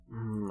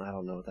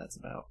don't know what that's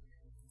about.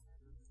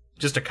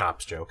 Just a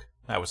cops joke.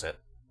 That was it.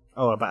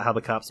 Oh, about how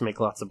the cops make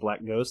lots of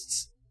black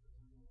ghosts?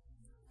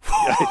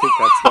 I think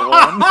that's the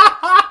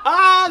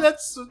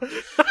one.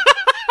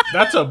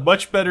 That's a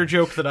much better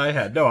joke than I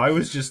had. No, I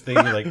was just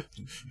thinking, like,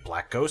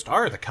 black ghosts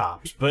are the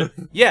cops. But,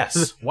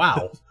 yes,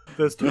 wow.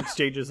 Those two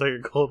exchanges are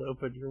your cold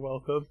open. You're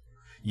welcome.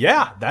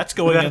 Yeah, that's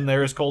going in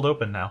there as cold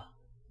open now.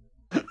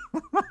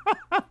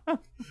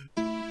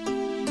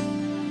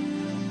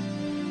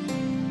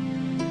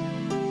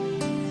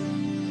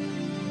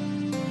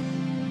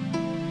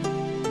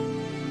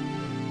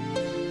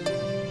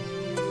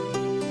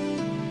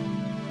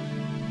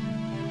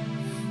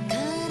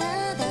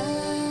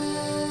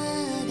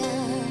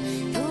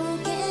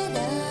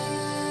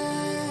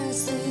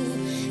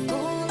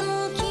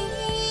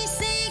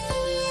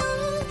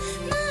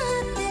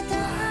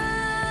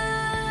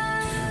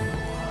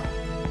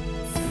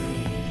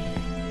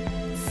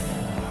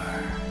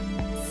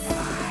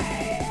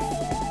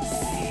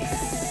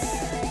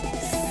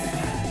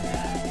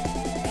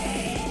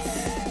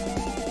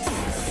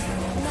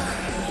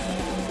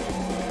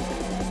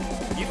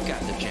 You've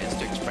got the chance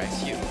to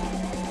express you.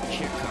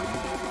 Here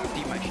comes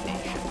the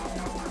imagination.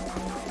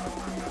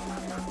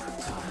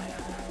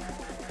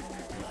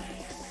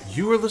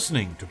 You are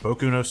listening to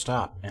Boku no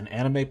Stop, an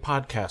anime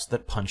podcast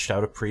that punched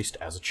out a priest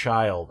as a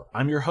child.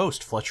 I'm your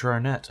host, Fletcher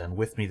Arnett, and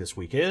with me this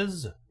week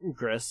is...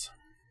 Chris.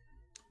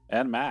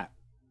 And Matt.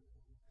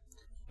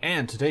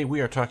 And today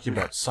we are talking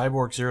about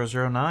Cyborg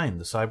 009,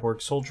 the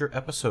Cyborg Soldier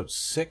episodes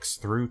 6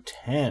 through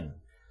 10.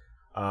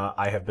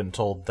 I have been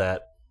told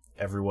that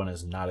everyone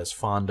is not as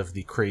fond of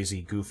the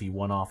crazy, goofy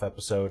one-off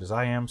episode as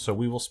I am, so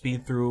we will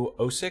speed through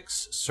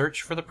 06,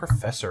 Search for the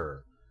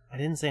Professor. I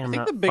didn't say I'm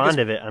think not the biggest- fond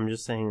of it. I'm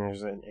just saying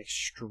there's an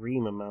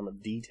extreme amount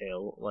of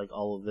detail. Like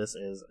all of this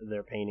is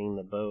they're painting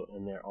the boat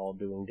and they're all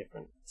doing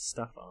different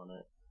stuff on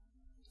it.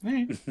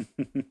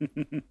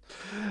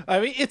 I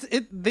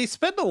mean, they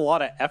spend a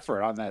lot of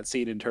effort on that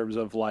scene in terms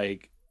of,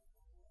 like,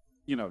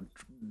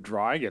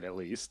 drawing it at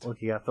least.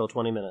 Look, you got to fill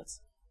 20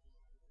 minutes.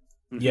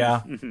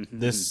 Yeah,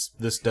 this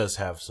does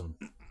have some...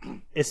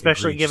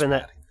 Especially egregious given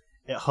that padding.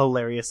 it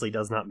hilariously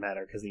does not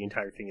matter because the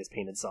entire thing is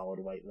painted solid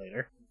white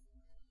later.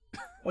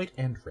 White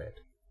and red.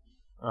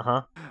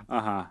 Uh-huh.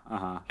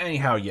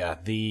 Anyhow, yeah,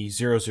 the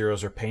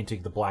 00s are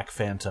painting the Black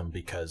Phantom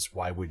because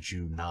why would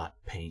you not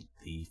paint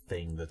the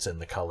thing that's in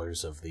the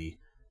colors of the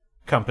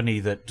company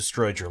that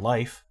destroyed your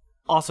life?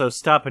 Also,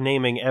 stop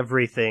naming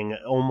everything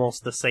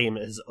almost the same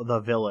as the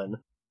villain.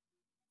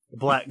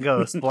 Black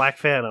Ghost, Black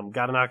Phantom,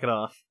 gotta knock it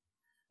off.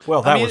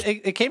 Well, that was...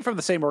 it came from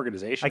the same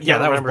organization. I Yeah,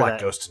 that was remember Black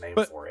that. Ghost's name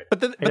but, for it.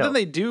 But then I know.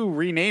 they do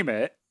rename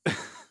it.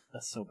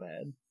 That's so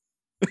bad.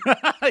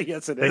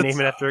 Yes, it They is. name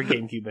it after a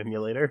GameCube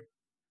emulator.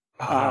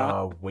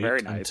 Wait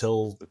very nice.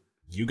 until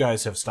you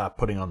guys have stopped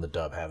putting on the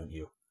dub, haven't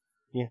you?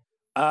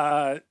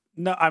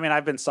 No, I mean,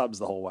 I've been subs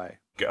the whole way.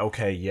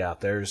 Okay, yeah,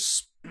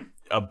 there's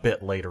a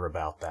bit later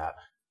about that.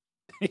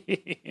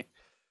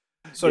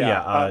 So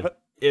but-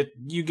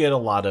 you get a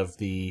lot of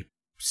the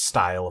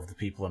style of the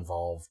people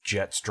involved.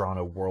 Jet's drawn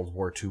a World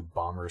War II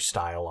bomber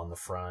style on the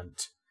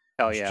front.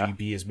 Hell yeah.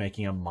 GB is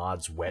making a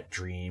Mod's Wet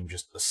Dream,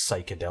 just a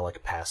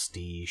psychedelic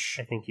pastiche.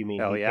 I think you mean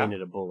Hell he yeah.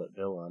 painted a bullet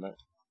bill on it.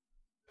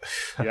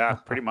 Yeah,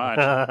 pretty much.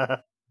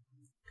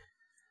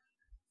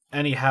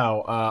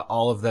 Anyhow,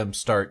 all of them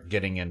start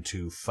getting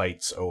into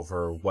fights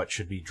over what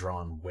should be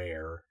drawn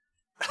where.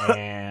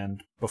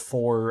 And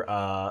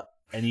before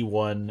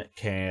anyone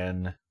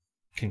can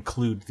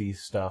conclude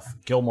these stuff,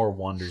 Gilmore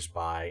wanders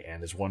by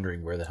and is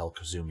wondering where the hell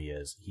Kazumi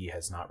is. He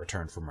has not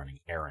returned from running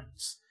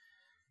errands.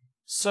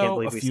 So Can't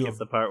believe a we few skipped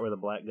the part where the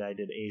black guy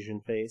did Asian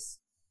face.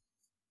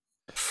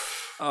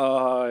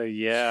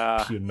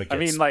 Yeah. Kyunma I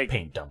gets mean, like,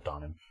 paint dumped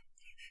on him.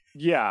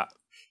 yeah.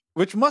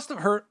 Which must have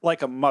hurt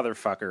like a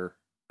motherfucker.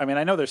 I mean,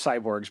 I know they're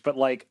cyborgs, but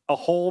like a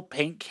whole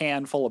paint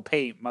can full of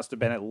paint must have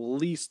been at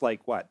least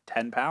like, what,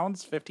 10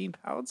 pounds? 15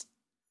 pounds?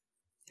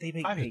 They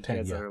make 5 to paint 10,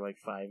 cans yeah. that are like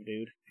 5,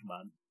 dude. Come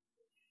on.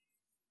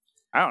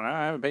 I don't know.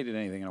 I haven't painted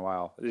anything in a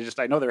while. It's just,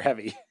 I know they're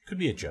heavy. Could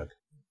be a jug.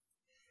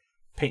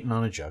 Painting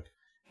on a jug.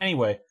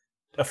 Anyway,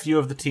 a few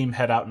of the team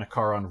head out in a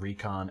car on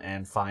recon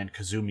and find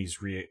Kazumi's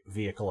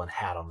vehicle and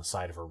hat on the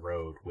side of a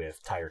road with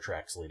tire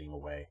tracks leading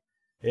away.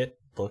 It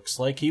looks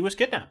like he was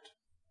kidnapped.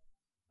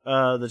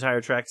 The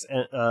tire tracks,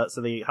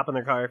 so they hop in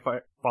their car,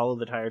 follow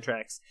the tire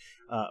tracks,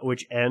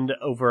 which end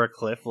over a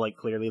cliff. Like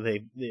clearly,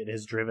 it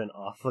has driven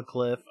off the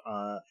cliff.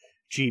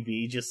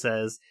 GB just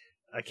says,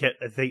 "I can't."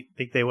 I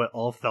think they went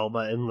all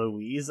Thelma and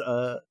Louise.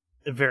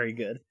 Very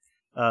good.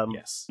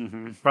 Yes.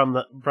 Mm-hmm. From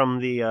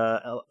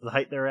the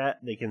height they're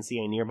at, they can see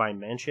a nearby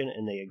mansion,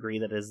 and they agree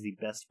that it is the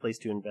best place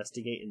to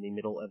investigate in the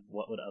middle of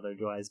what would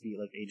otherwise be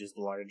like a just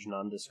large,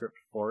 nondescript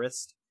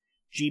forest.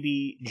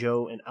 GB,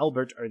 Joe, and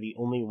Albert are the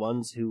only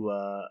ones who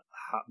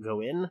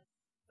go in.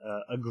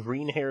 A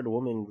green-haired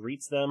woman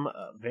greets them.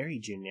 A very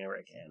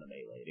generic anime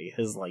lady.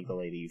 Is like the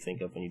lady you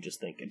think of when you just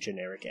think a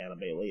generic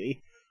anime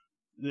lady.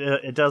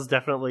 It does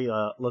definitely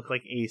look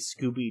like a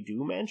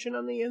Scooby-Doo mansion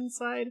on the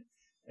inside.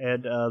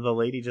 And the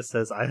lady just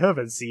says, I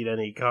haven't seen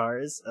any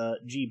cars.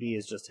 GB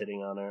is just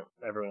hitting on her.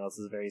 Everyone else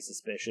is very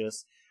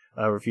suspicious,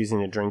 refusing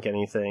to drink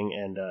anything,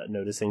 and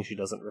noticing she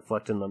doesn't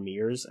reflect in the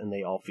mirrors, and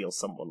they all feel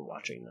someone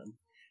watching them.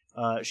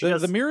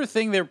 The mirror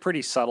thing they're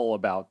pretty subtle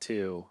about,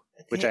 too,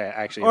 which I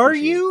actually Are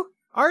appreciate. you?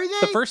 Are they?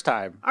 The first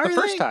time. The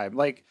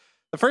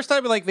first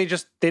time, like,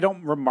 they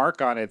don't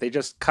remark on it. They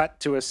just cut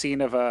to a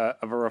scene of a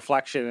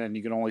reflection, and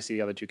you can only see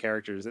the other two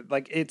characters.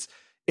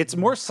 It's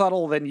more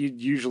subtle than you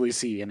usually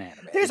see in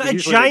anime. There's a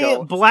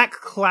giant black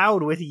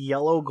cloud with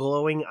yellow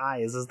glowing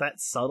eyes. Is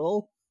that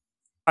subtle?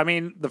 I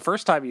mean, the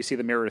first time you see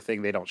the mirror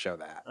thing, they don't show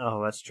that.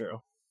 Oh, that's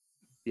true.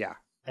 Yeah.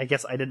 I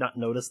guess I did not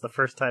notice the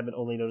first time and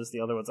only noticed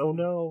the other ones. Oh,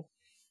 no.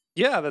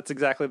 Yeah, that's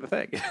exactly the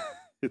thing.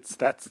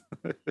 That's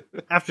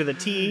After the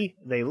tea,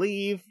 they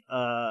leave,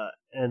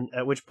 and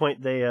at which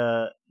point they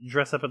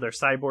dress up in their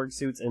cyborg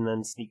suits and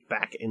then sneak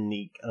back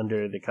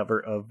under the cover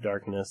of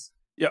darkness.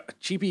 Yeah,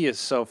 Chibi is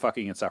so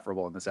fucking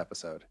insufferable in this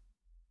episode.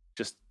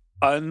 Just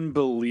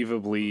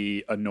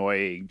unbelievably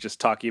annoying, just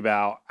talking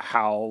about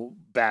how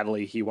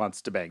badly he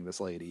wants to bang this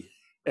lady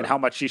and how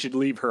much she should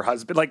leave her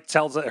husband. Like,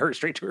 tells her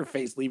straight to her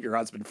face, leave your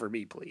husband for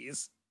me,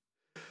 please.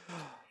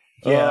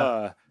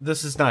 Yeah,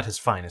 this is not his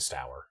finest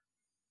hour.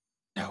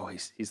 No,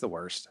 he's the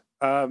worst.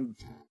 So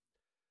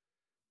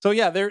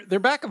yeah, they're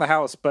back in the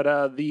house,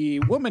 but the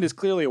woman is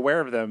clearly aware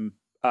of them.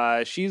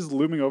 She's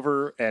looming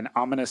over an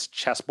ominous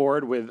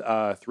chessboard with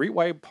 3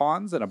 white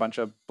pawns and a bunch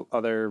of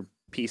other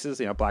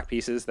pieces, black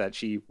pieces that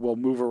she will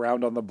move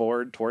around on the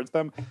board towards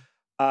them.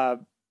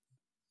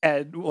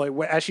 And like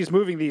as she's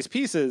moving these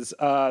pieces,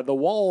 the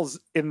walls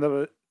in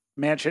the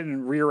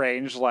mansion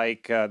rearrange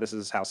like this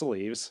is House of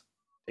Leaves.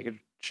 Take a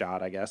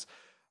shot, I guess.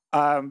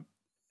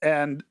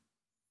 And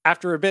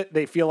after a bit,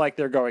 they feel like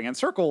they're going in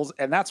circles,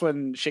 and that's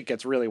when shit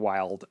gets really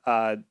wild.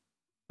 The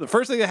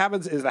first thing that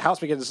happens is the house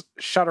begins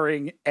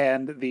shuddering,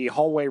 and the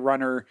hallway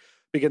runner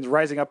begins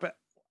rising up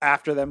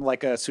after them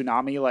like a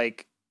tsunami.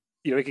 Like,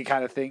 you can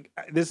kind of think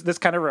this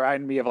kind of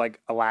reminded me of like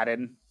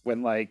Aladdin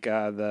when like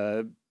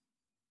the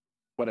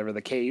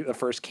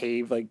first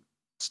cave like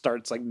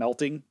starts like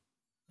melting.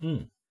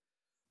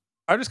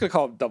 I'm just gonna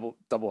call him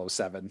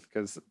 007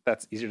 because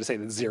that's easier to say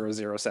than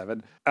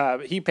 007.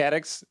 He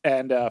panics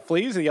and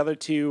flees. The other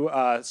two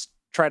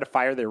try to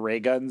fire their ray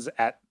guns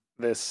at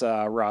this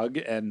rug,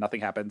 and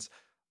nothing happens.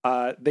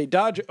 They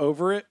dodge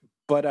over it,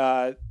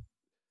 but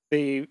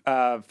they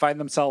find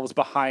themselves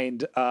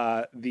behind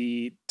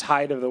the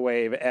tide of the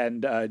wave,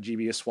 and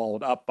GB is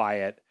swallowed up by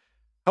it.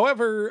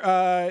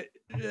 However,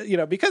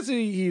 because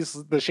he's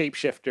the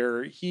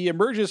shapeshifter, he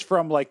emerges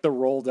from like the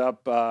rolled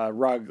up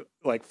rug,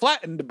 like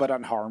flattened but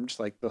unharmed,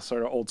 like the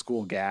sort of old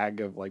school gag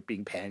of like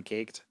being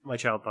pancaked. My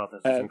child thought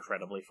this was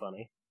incredibly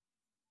funny.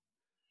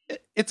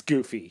 It's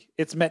goofy.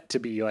 It's meant to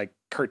be like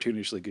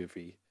cartoonishly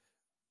goofy.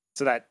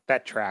 So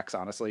that tracks,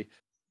 honestly.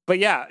 But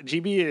yeah,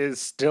 GB is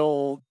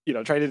still,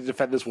 trying to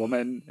defend this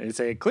woman and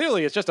say,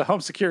 clearly it's just a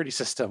home security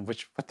system,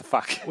 which, what the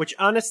fuck? Which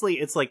honestly,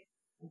 it's like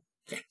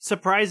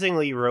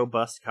surprisingly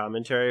robust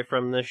commentary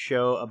from this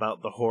show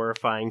about the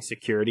horrifying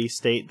security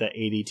state that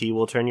ADT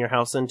will turn your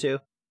house into.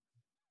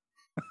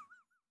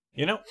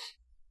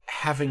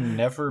 Having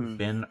never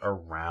been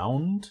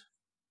around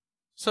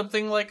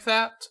something like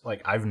that,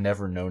 like I've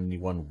never known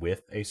anyone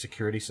with a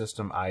security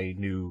system. I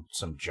knew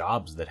some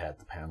jobs that had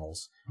the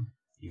panels.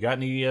 You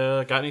got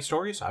any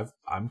stories?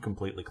 I'm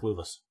completely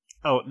clueless.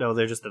 Oh, no,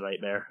 they're just a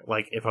nightmare.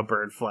 Like, if a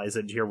bird flies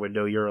into your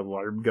window, your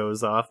alarm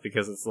goes off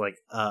because it's, like,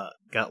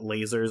 got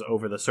lasers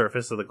over the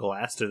surface of the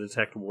glass to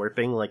detect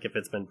warping, like if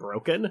it's been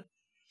broken.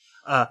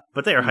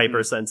 But they are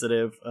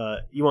hypersensitive.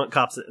 You want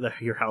cops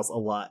at your house a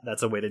lot.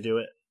 That's a way to do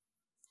it.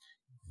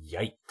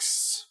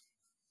 Yikes.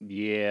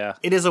 Yeah.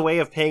 It is a way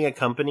of paying a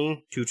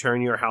company to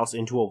turn your house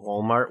into a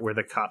Walmart where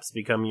the cops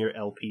become your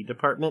LP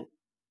department.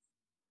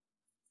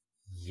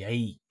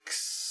 Yikes.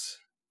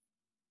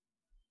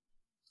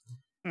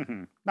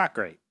 Not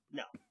great.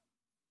 No.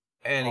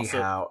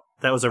 Anyhow. Also,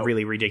 that was a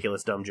really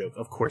ridiculous dumb joke.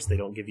 Of course they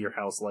don't give your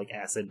house, like,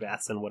 acid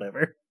baths and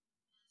whatever.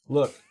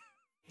 Look,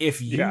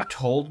 if you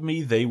told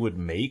me they would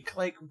make,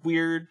 like,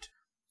 weird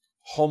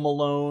Home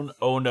Alone,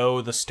 oh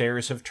no, the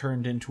stairs have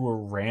turned into a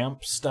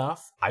ramp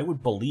stuff, I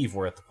would believe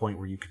we're at the point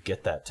where you could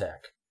get that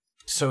tech.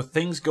 So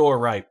things go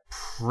awry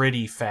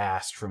pretty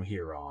fast from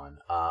here on.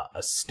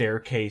 A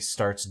staircase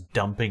starts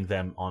dumping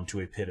them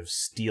onto a pit of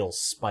steel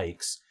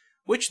spikes,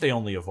 which they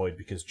only avoid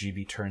because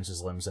GB turns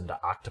his limbs into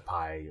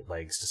octopi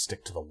legs to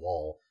stick to the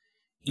wall.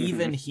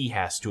 Even he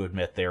has to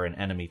admit they're in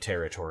enemy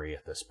territory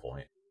at this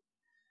point.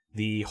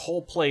 The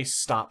whole place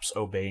stops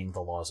obeying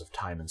the laws of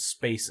time and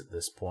space at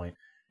this point,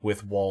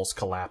 with walls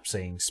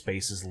collapsing,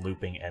 spaces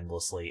looping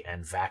endlessly,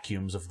 and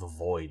vacuums of the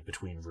void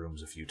between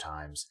rooms a few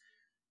times.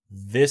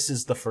 This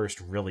is the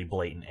first really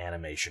blatant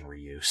animation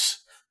reuse.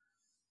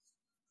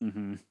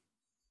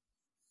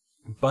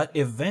 But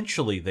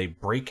eventually they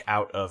break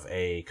out of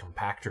a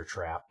compactor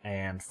trap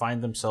and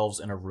find themselves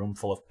in a room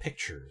full of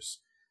pictures.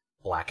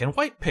 Black and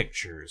white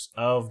pictures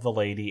of the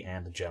lady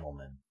and the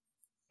gentleman.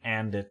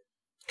 And it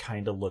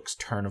kind of looks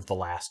turn of the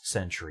last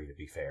century, to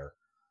be fair.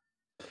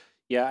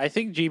 Yeah, I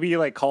think GB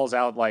like calls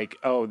out like,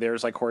 oh,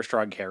 there's like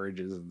horse-drawn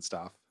carriages and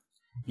stuff.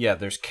 Yeah,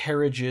 there's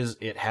carriages.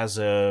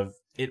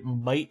 It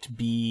might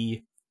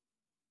be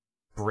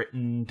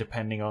Britain,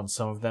 depending on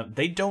some of them.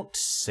 They don't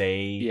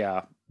say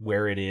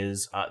where it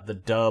is. The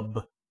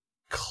dub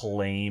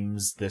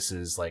claims this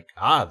is like,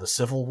 the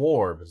Civil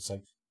War, but it's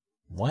like,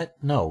 what?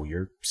 No,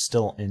 you're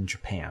still in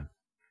Japan.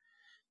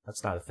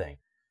 That's not a thing.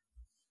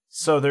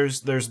 So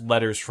there's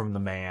letters from the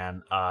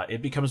man.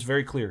 It becomes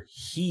very clear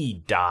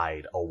he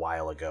died a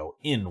while ago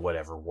in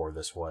whatever war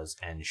this was,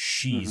 and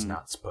she's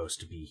not supposed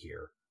to be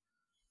here.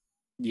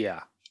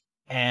 Yeah.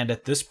 And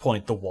at this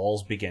point, the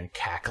walls begin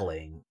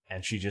cackling,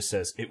 and she just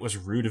says, "It was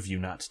rude of you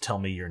not to tell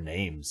me your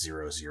name,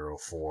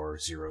 004,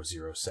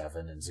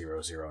 007, and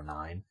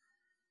 009.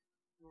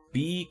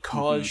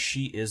 Because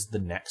she is the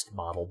next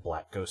model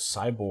Black Ghost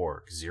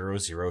Cyborg,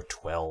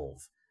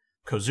 0012.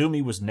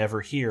 Kozumi was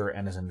never here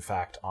and is in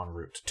fact en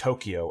route to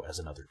Tokyo as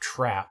another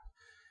trap.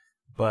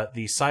 But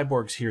the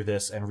cyborgs hear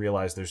this and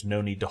realize there's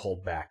no need to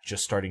hold back,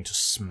 just starting to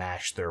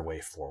smash their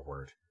way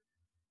forward.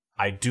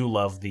 I do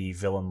love the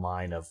villain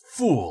line of,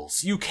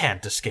 "Fools, you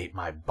can't escape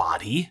my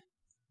body."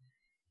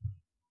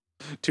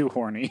 Too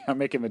horny. I'm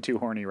making the too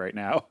horny right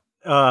now.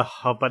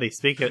 Oh, buddy,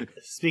 speaking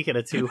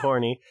of too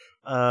horny,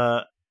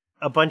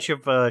 a bunch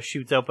of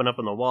chutes open up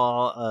on the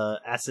wall.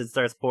 Acid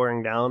starts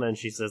pouring down, and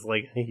she says,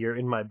 like, "You're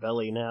in my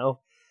belly now."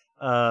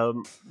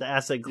 The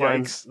acid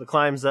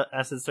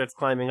acid starts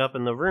climbing up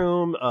in the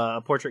room.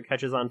 A portrait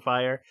catches on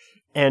fire,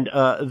 and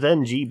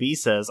then GB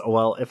says,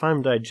 "Well, if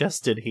I'm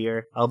digested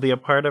here, I'll be a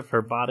part of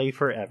her body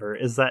forever.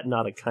 Is that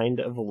not a kind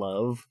of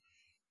love?"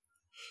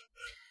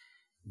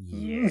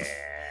 Yeah.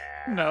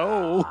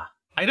 No.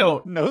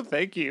 No,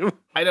 thank you.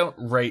 I don't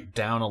write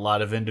down a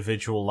lot of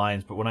individual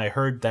lines, but when I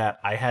heard that,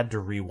 I had to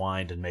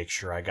rewind and make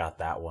sure I got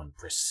that one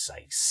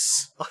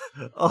precise.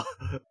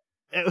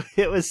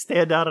 It was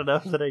stand out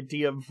enough that I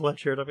DM'd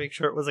Fletcher to make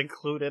sure it was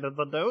included in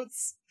the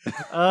notes.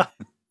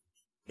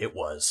 It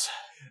was.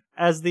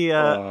 As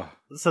the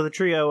so the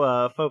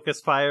trio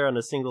focus fire on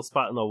a single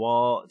spot in the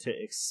wall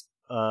to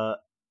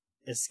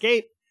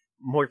escape.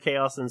 More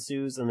chaos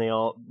ensues, and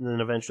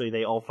then eventually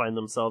they all find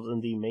themselves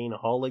in the main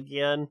hall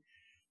again.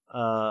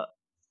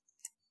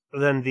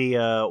 Then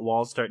the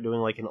walls start doing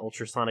like an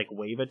ultrasonic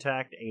wave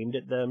attack aimed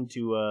at them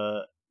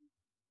to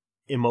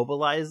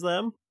immobilize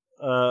them.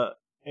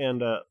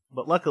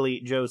 But luckily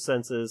Joe's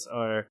senses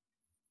are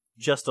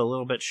just a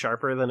little bit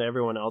sharper than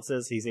everyone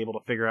else's. He's able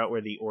to figure out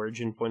where the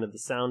origin point of the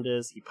sound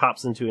is. He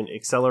pops into an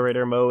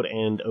accelerator mode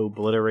and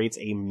obliterates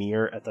a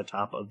mirror at the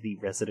top of the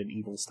Resident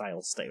Evil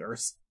style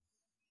stairs.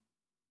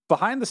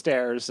 Behind the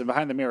stairs and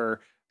behind the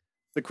mirror,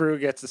 the crew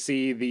gets to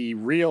see the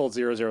real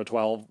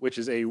 0012, which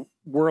is a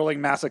whirling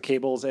mass of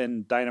cables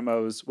and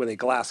dynamos with a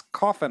glass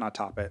coffin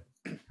atop it,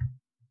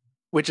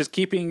 which is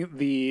keeping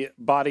the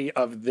body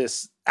of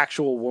this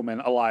actual woman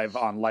alive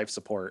on life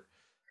support.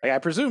 Like, I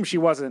presume she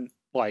wasn't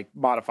like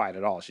modified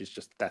at all.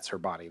 That's her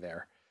body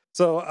there.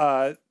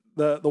 So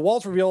the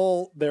walls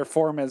reveal their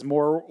form as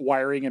more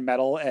wiring and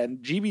metal,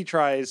 and GB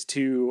tries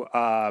to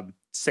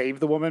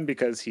save the woman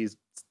because he's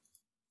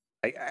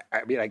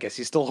I mean, I guess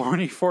he's still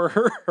horny for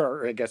her,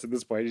 or I guess at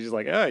this point he's just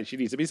like, she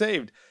needs to be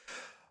saved.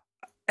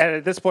 And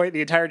at this point, the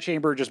entire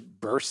chamber just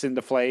bursts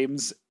into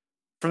flames.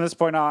 From this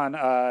point on,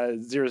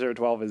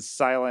 0012 is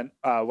silent,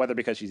 whether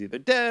because she's either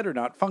dead or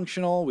not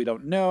functional. We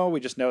don't know. We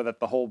just know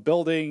that the whole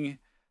building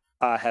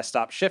has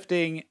stopped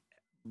shifting,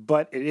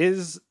 but it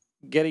is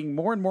getting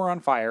more and more on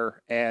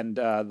fire, and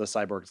the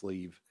cyborgs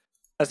leave.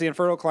 As the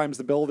Inferno climbs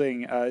the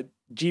building,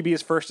 GB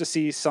is first to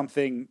see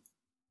something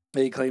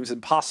that he claims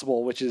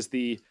impossible, which is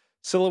the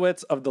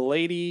silhouettes of the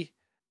lady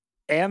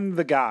and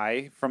the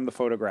guy from the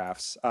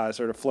photographs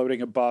sort of floating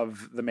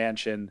above the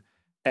mansion.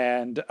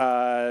 And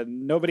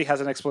nobody has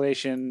an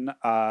explanation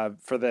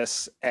for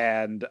this.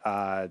 And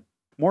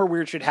more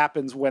weird shit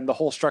happens when the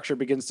whole structure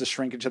begins to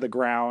shrink into the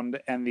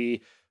ground and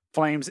the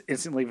flames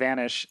instantly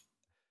vanish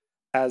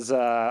as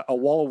a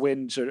wall of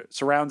wind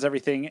surrounds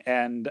everything.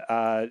 And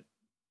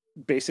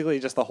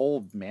basically just the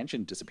whole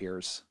mansion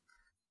disappears.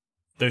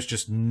 There's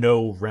just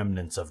no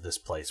remnants of this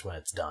place when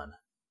it's done.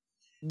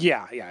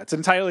 Yeah, it's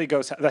entirely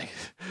ghost. Like,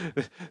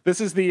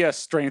 this is the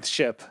strength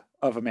ship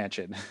of a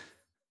mansion.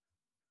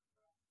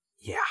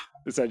 Yeah,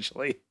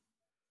 essentially.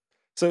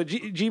 So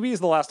GB is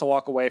the last to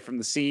walk away from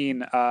the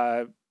scene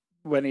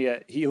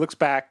when he looks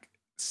back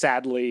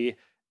sadly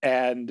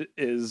and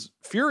is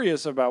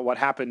furious about what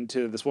happened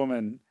to this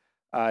woman.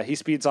 He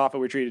speeds off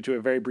and we're treated to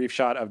a very brief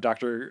shot of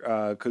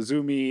Dr.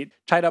 Kozumi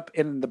tied up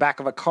in the back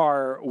of a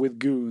car with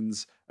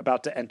goons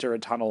about to enter a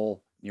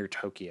tunnel near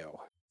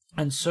Tokyo.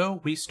 And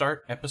so we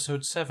start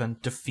episode 7,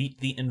 Defeat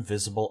the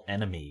Invisible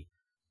Enemy.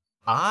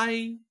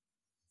 I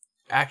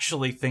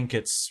actually think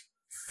it's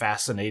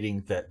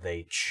fascinating that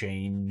they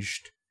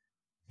changed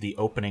the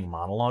opening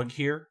monologue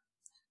here,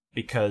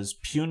 because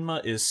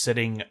Pyunma is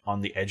sitting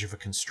on the edge of a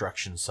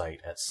construction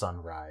site at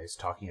sunrise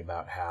talking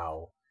about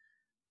how,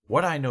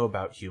 what I know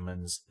about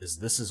humans is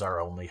this is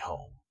our only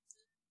home.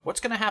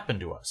 What's going to happen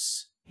to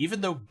us?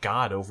 Even though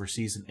God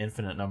oversees an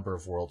infinite number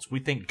of worlds,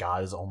 we think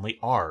God is only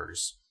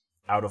ours.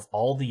 Out of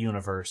all the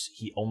universe,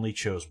 he only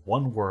chose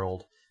one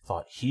world,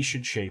 thought he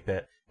should shape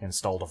it,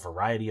 installed a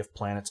variety of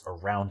planets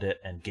around it,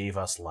 and gave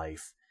us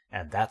life.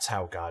 And that's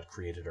how God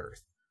created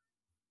Earth.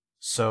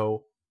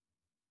 So,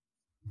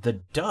 the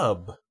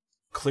dub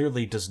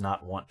clearly does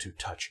not want to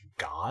touch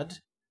God,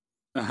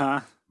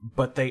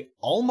 but they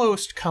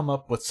almost come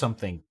up with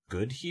something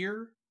good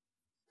here,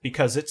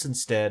 because it's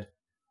instead,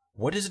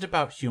 what is it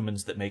about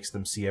humans that makes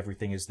them see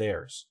everything as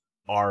theirs?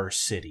 Our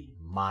city,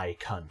 my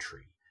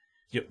country.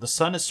 The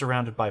sun is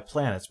surrounded by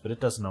planets, but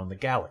it doesn't own the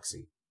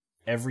galaxy.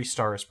 Every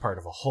star is part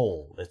of a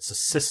whole. It's a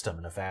system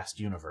in a vast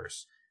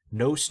universe.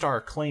 No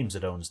star claims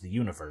it owns the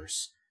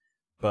universe,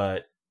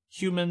 but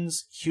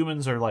humans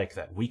are like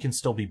that. We can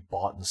still be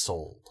bought and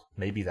sold.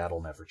 Maybe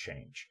that'll never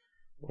change.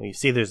 Well, you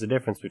see there's a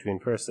difference between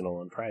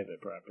personal and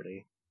private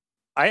property.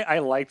 I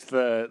liked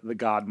the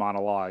God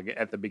monologue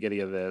at the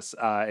beginning of this.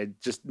 It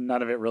just,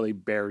 none of it really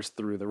bears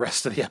through the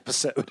rest of the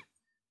episode.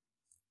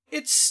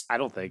 It's, I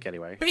don't think,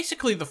 anyway.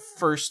 basically the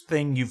first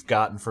thing you've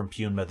gotten from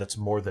Pyunma that's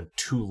more than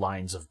 2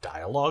 lines of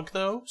dialogue,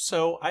 though,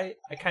 so I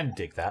kind of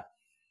dig that.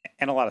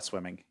 And a lot of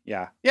swimming.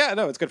 Yeah. Yeah,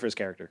 no, it's good for his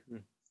character.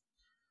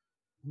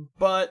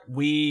 But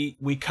we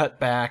cut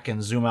back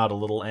and zoom out a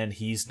little, and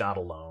he's not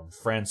alone.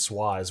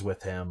 Francois is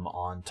with him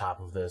on top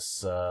of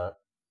this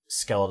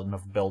skeleton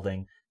of a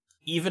building.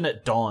 Even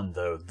at dawn,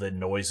 though, the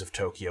noise of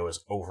Tokyo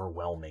is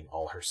overwhelming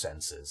all her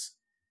senses.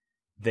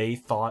 They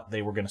thought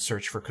they were going to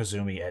search for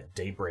Kazumi at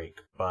daybreak,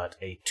 but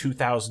a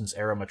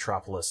 2000s-era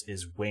metropolis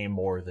is way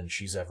more than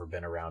she's ever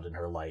been around in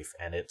her life,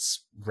 and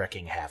it's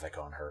wreaking havoc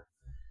on her.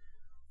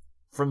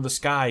 From the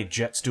sky,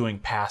 Jet's doing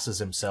passes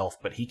himself,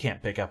 but he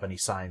can't pick up any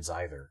signs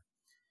either.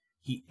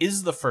 He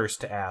is the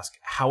first to ask,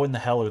 how in the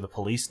hell are the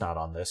police not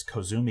on this?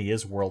 Kazumi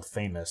is world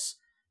famous,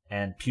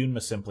 and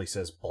Pyunma simply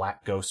says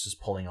Black Ghost is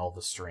pulling all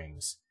the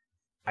strings.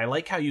 I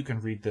like how you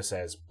can read this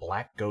as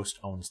Black Ghost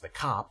owns the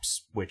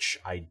cops, which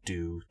I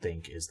do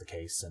think is the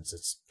case since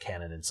it's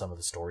canon in some of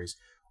the stories,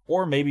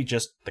 or maybe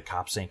just the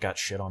cops ain't got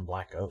shit on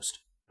Black Ghost.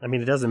 I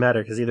mean, it doesn't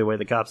matter, because either way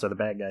the cops are the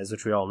bad guys,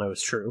 which we all know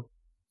is true.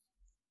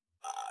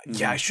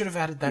 Yeah, I should have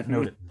added that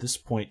note at this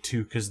point,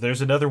 too, because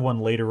there's another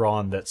one later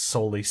on that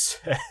solely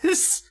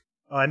says...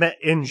 Oh, I meant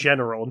in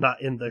general,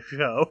 not in the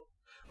show.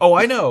 Oh,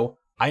 I know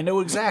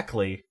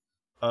exactly.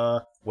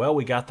 Well,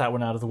 we got that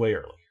one out of the way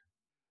early.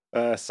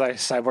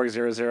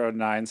 Cyborg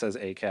 009 says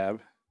ACAB.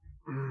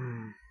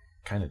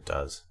 Kind of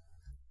does.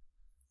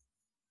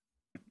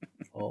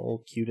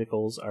 All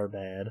cuticles are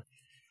bad.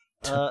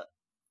 I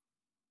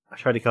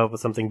tried to come up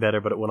with something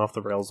better, but it went off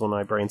the rails when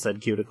my brain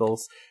said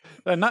cuticles.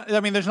 There's not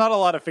a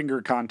lot of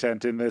finger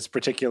content in this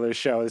particular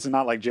show. This is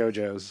not like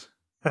JoJo's.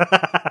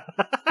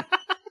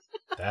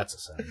 That's a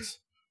sentence.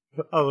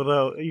 Oh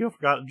no, you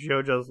forgot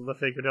JoJo's the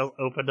fingernails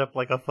opened up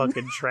like a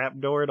fucking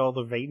trapdoor and all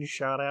the veins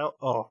shot out.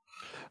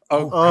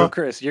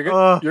 Chris, you're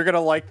gonna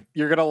like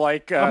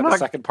the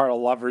second part of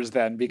Lovers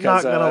then,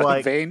 because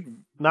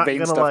vein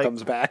stuff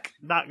comes back.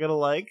 Not gonna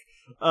like.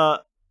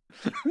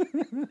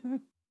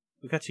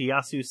 We got to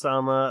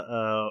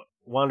Yasu-sama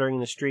wandering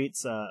the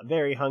streets,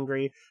 very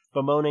hungry,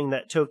 bemoaning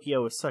that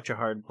Tokyo is such a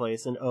hard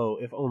place, and oh,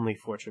 if only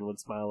fortune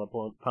would smile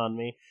upon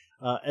me.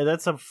 And then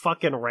some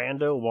fucking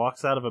rando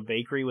walks out of a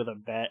bakery with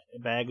a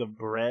bag of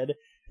bread,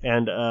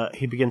 and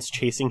he begins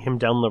chasing him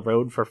down the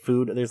road for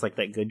food. There's like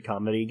that good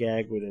comedy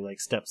gag where they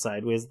like step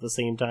sideways at the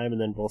same time and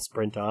then both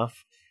sprint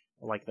off.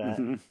 I like that.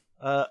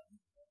 Mm-hmm.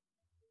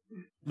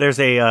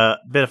 There's a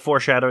bit of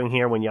foreshadowing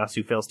here when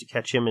Yasu fails to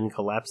catch him and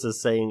collapses,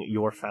 saying,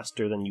 "You're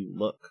faster than you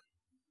look."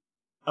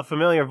 A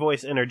familiar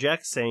voice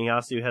interjects, saying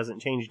Yasu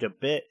hasn't changed a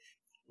bit.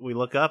 We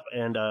look up,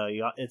 and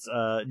it's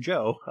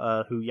Joe,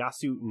 who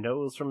Yasu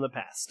knows from the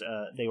past.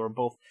 They were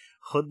both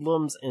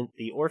hoodlums in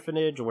the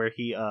orphanage, where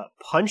he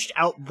punched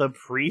out the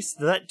priest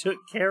that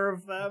took care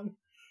of them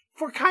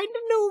for kind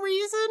of no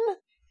reason.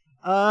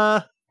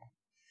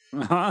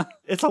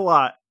 It's a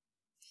lot.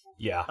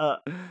 Yeah.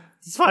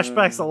 This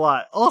flashback's a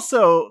lot.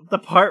 Also, the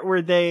part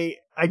where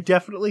I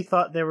definitely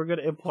thought they were going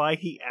to imply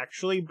he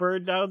actually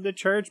burned down the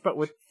church, but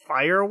with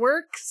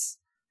fireworks.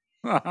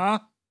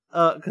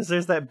 Because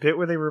there's that bit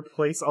where they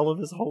replace all of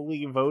his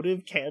holy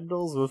votive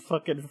candles with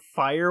fucking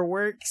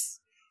fireworks.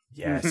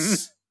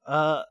 Yes.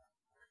 Joe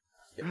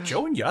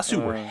and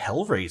Yasu were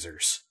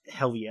Hellraisers.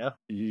 Hell yeah.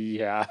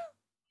 Yeah.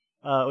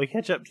 We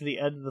catch up to the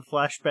end of the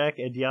flashback,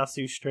 and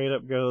Yasu straight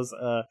up goes,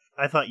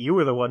 I thought you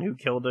were the one who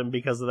killed him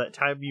because of that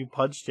time you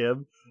punched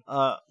him,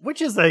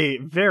 which is a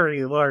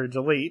very large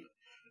leap.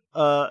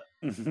 Joe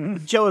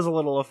is a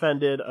little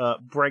offended.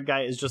 Bread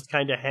Guy is just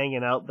kind of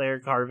hanging out there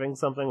carving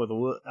something with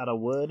out of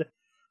wood.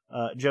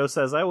 Joe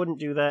says, I wouldn't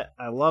do that.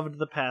 I loved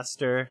the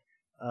pastor.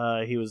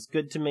 He was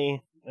good to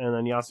me. And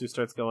then Yasu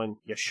starts going,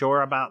 you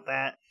sure about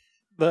that?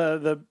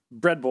 The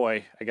bread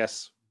boy, I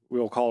guess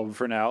we'll call him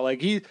for now.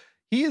 Like he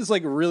is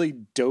like a really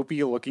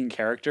dopey looking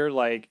character.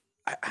 Like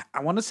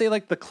I want to say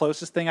like the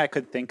closest thing I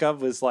could think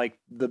of was like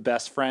the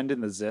best friend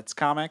in the Zitz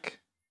comic.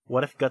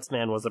 What if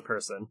Gutsman was a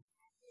person?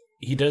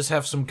 He does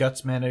have some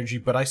Gutsman energy,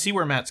 but I see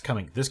where Matt's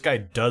coming. This guy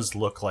does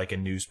look like a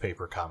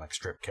newspaper comic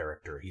strip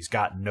character. He's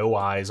got no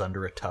eyes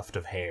under a tuft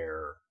of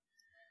hair.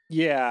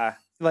 Yeah,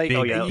 like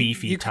Big, yeah.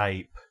 beefy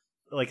type.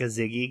 Like a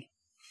Ziggy.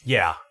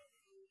 Yeah.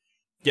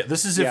 Yeah,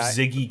 this is if Yeah.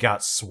 Ziggy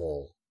got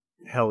swole.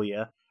 Hell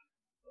yeah.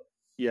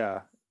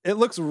 Yeah. It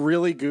looks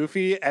really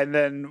goofy, and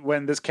then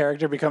when this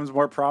character becomes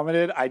more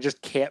prominent, I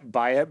just can't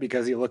buy it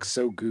because he looks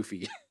so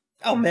goofy.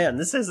 Oh man,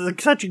 this is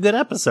such a good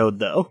episode,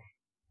 though.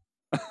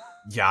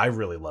 Yeah, I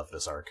really love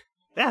this arc.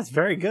 That's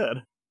very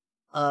good.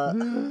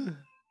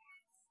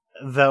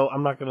 Though,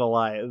 I'm not gonna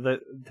lie,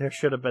 there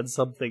should have been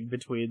something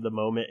between the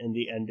moment and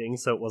the ending,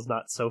 so it was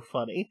not so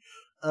funny.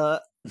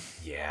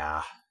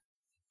 Yeah.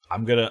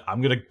 I'm gonna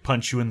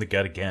punch you in the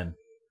gut again.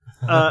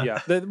 Yeah,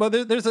 but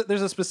there's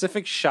a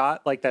specific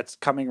shot like that's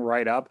coming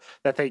right up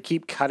that they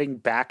keep cutting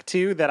back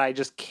to that I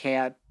just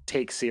can't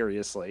take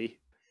seriously.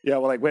 Yeah,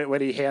 well, like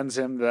when he hands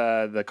him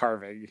the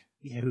carving.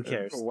 Yeah, who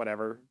cares? Or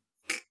whatever.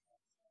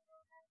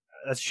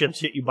 That's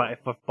shit you bought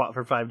for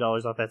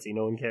 $5 off Etsy.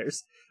 No one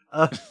cares.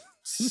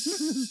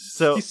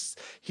 So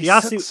he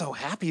Yasu- looks so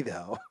happy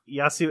though.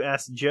 Yasu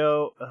asked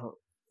Joe,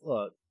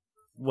 look,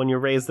 when you're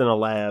raised in a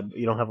lab,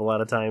 you don't have a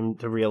lot of time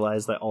to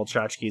realize that all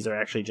tchotchkes are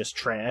actually just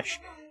trash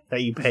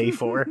that you pay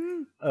for.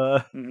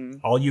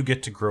 All you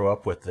get to grow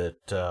up with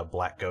at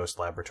Black Ghost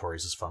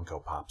Laboratories is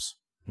Funko Pops.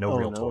 No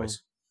real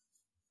toys.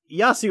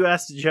 Yasu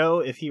asked Joe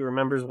if he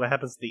remembers what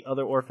happens to the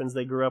other orphans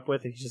they grew up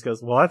with, and he just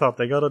goes, well, I thought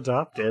they got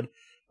adopted.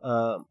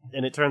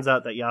 And it turns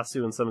out that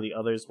Yasu and some of the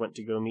others went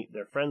to go meet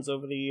their friends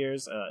over the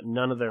years.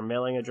 None of their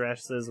mailing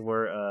addresses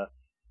were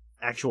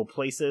actual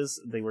places.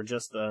 They were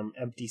just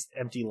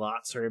empty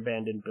lots or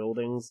abandoned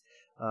buildings.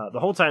 The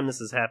whole time this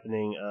is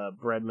happening,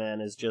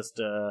 Breadman is just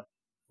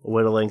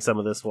whittling some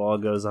of this while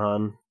it goes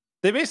on.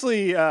 They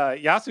basically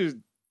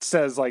Yasu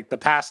says like the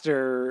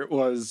pastor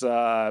was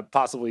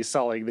possibly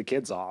selling the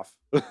kids off,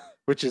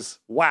 which is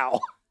wow.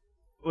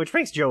 Which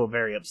makes Joe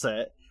very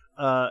upset.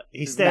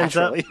 He stands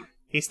up. Naturally.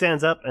 He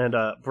stands up, and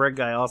Bread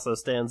Guy also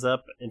stands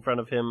up in front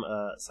of him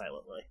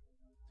silently.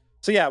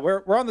 So yeah,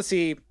 we're on the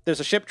sea. There's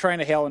a ship trying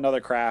to hail another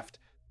craft.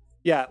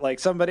 Yeah, like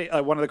somebody,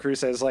 one of the crew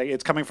says like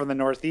it's coming from the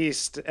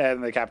northeast,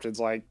 and the captain's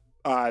like,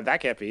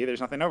 that can't be.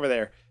 There's nothing over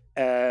there.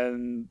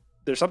 And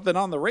there's something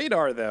on the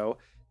radar though.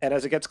 And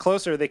as it gets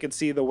closer, they can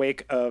see the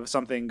wake of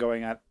something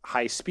going at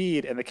high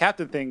speed, and the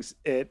captain thinks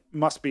it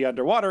must be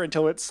underwater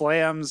until it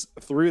slams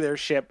through their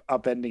ship,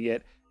 upending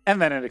it,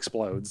 and then it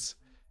explodes.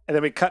 And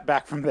then we cut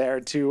back from there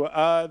to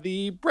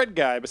the bread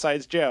guy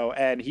besides Joe,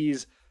 and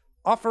he's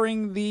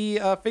offering the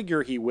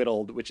figure he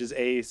whittled, which is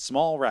a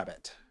small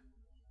rabbit.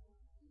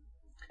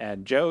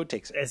 And Joe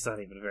takes it. It's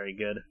not even very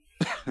good.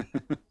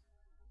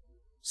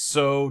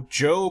 So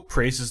Joe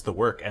praises the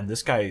work, and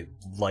this guy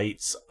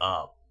lights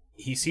up.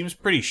 He seems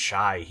pretty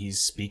shy. He's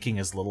speaking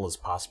as little as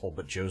possible,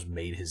 but Joe's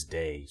made his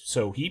day.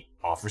 So he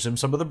offers him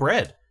some of the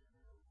bread.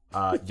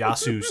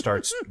 Yasu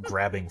starts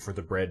grabbing for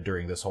the bread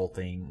during this whole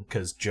thing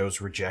because Joe's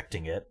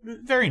rejecting it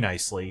very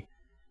nicely.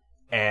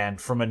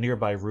 And from a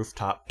nearby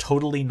rooftop,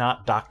 totally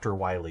not Dr.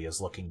 Wily is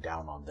looking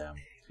down on them.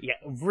 Yeah,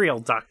 real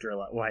Dr.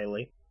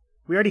 Wily.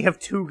 We already have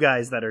two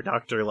guys that are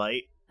Dr.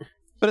 Light.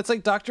 But it's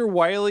like Dr.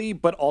 Wily,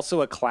 but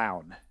also a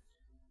clown.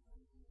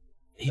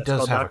 He That's does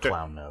called have Dr. a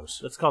clown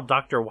nose. It's called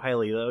Dr.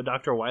 Wily, though.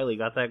 Dr. Wily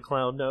got that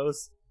clown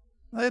nose.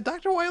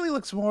 Dr. Wily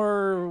looks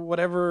more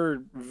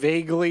whatever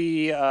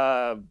vaguely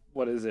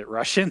what is it,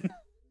 Russian?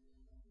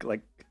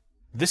 Like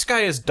This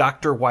guy is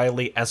Dr.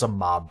 Wily as a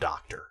mob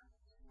doctor.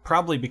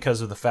 Probably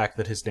because of the fact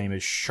that his name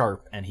is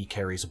Sharp and he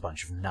carries a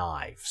bunch of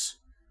knives.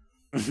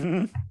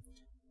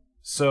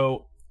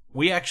 So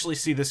we actually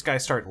see this guy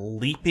start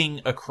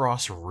leaping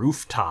across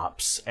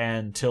rooftops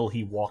until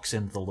he walks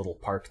into the little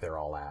park they're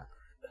all at.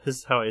 This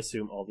is how I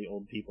assume all the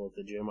old people at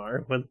the gym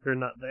are when they're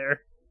not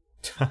there.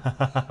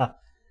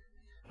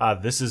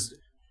 This is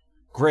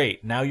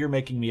great. Now you're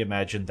making me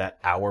imagine that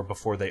hour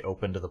before they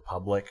open to the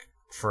public,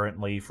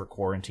 currently for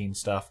quarantine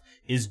stuff,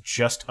 is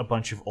just a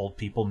bunch of old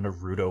people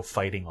Naruto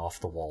fighting off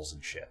the walls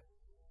and shit.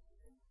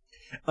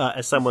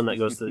 As someone that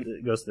goes to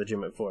the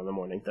gym at 4 in the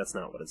morning, that's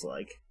not what it's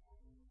like.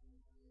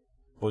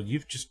 Well,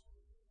 you've just...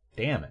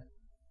 Damn it.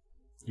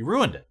 You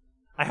ruined it.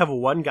 I have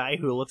one guy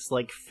who looks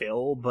like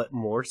Phil, but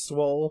more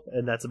swole,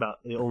 and that's about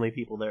the only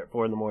people there at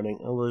 4 in the morning.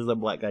 Oh, there's a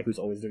black guy who's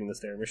always doing the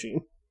stair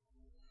machine.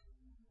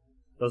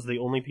 Those are the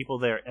only people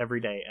there every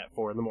day at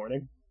 4 in the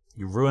morning.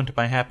 You ruined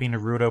my happy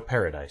Naruto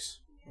paradise.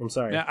 I'm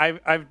sorry. Yeah,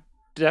 I've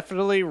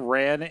definitely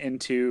ran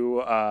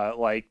into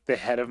like the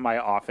head of my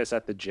office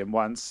at the gym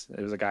once.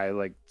 It was a guy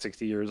like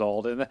 60 years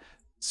old, and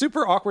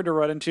super awkward to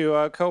run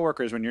into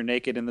coworkers when you're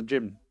naked in the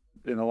gym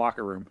in the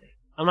locker room.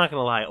 I'm not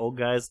gonna lie, old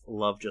guys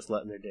love just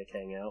letting their dick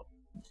hang out.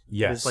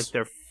 Yes. It's like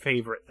their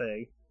favorite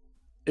thing.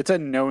 It's a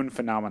known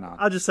phenomenon.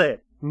 I'll just say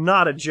it.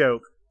 Not a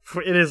joke.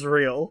 It is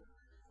real.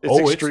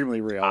 It's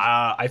extremely real.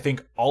 I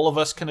think all of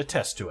us can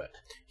attest to it.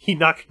 He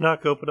knock,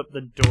 open up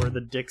the door,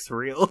 the dick's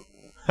real.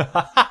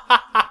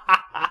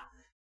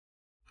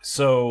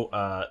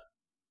 So,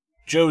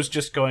 Joe's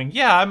just going,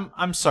 yeah,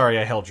 I'm sorry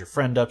I held your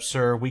friend up,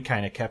 sir. We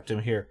kind of kept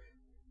him here.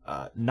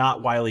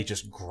 Not Wily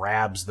just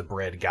grabs the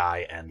bread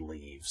guy and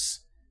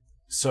leaves.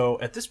 So,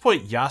 at this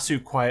point,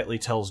 Yasu quietly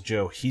tells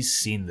Joe he's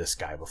seen this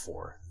guy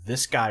before.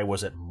 this guy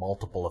was at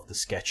multiple of the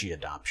sketchy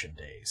adoption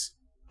days.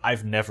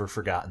 I've never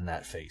forgotten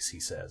that face, he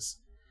says.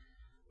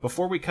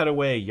 Before we cut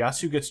away,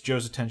 Yasu gets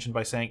Joe's attention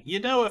by saying,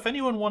 if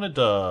anyone wanted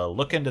to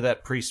look into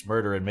that priest's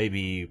murder and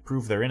maybe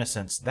prove their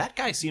innocence, that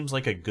guy seems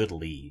like a good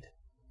lead.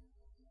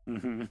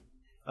 Mm-hmm.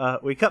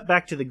 We cut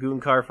back to the goon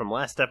car from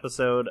last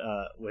episode,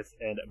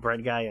 and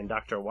Bread Guy and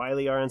Dr.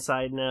 Wily are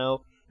inside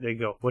now. They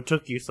go, "What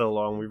took you so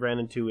long? We ran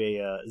into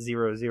a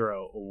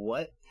 0-0.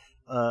 What?"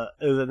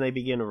 And then they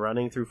begin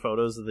running through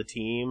photos of the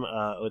team,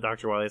 with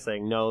Dr. Wily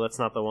saying, "No, that's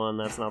not the one,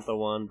 that's not the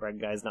one."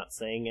 Bread Guy's not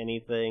saying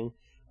anything.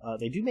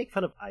 They do make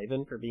fun of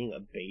Ivan for being a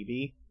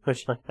baby.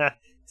 Which,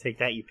 take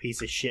that, you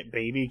piece of shit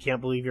baby.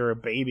 Can't believe you're a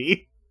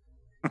baby.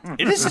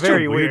 It is such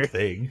very a weird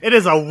thing. It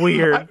is a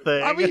weird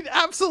thing. I mean,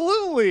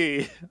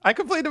 absolutely. I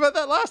complained about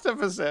that last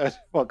episode.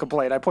 Well,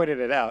 I pointed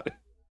it out.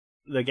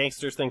 The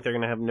gangsters think they're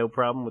going to have no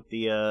problem with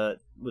the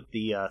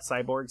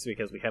cyborgs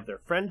because we have their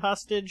friend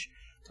hostage,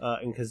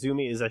 and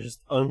Kazumi is just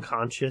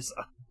unconscious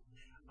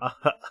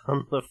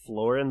on the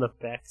floor in the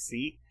back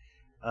seat.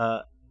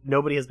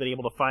 Nobody has been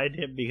able to find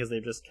him because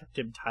they've just kept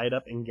him tied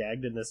up and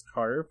gagged in this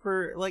car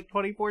for like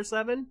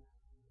 24/7.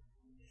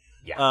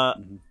 Yeah.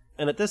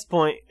 And at this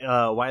point,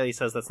 Wily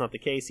says that's not the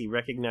case. He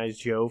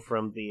recognized Joe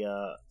from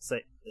the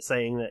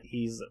saying that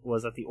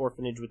was at the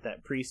orphanage with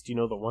that priest. The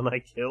one I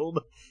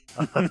killed.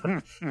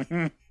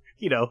 The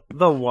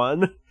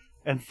one.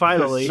 And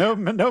finally,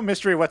 no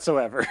mystery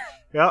whatsoever.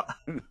 Yeah.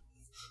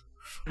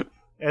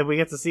 And we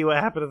get to see what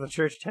happened at the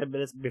church 10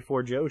 minutes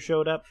before Joe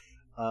showed up.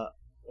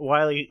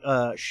 Wily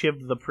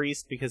shivved the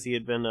priest because he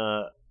had been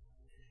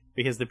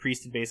because the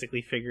priest had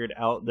basically figured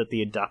out that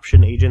the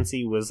adoption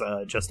agency was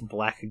just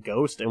Black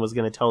Ghost and was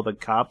going to tell the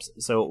cops,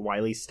 so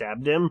Wily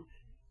stabbed him.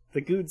 The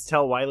Goods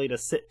tell Wily to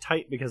sit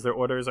tight because their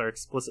orders are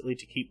explicitly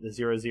to keep the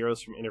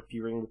 0-0s from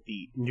interfering with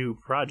the new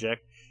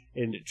project,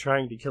 and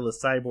trying to kill a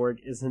cyborg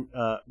isn't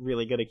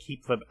really going to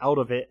keep them out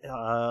of it.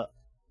 And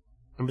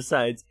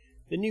besides,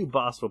 the new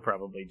boss will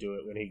probably do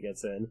it when he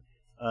gets in.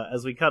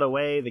 As we cut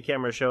away, the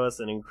cameras show us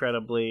an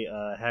incredibly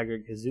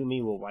haggard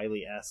Kazumi while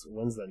Wily asks,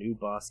 "When's the new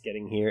boss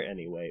getting here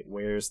anyway?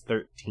 Where's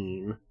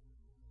 13?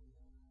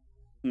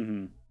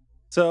 Mm-hmm.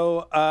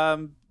 So,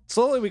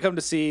 slowly we come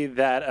to see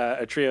that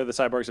a trio of the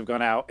cyborgs have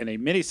gone out in a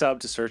mini-sub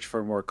to search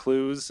for more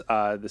clues.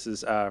 This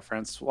is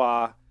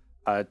Francois,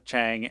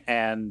 Chang,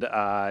 and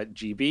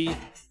GB.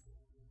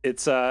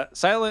 It's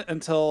silent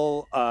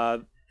until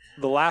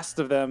the last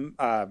of them,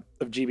 of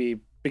GB,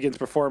 begins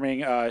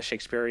performing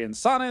Shakespearean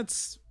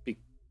sonnets,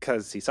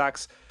 because he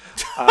sucks.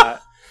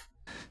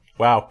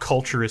 Wow,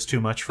 culture is too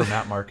much for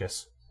Matt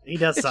Marcus. He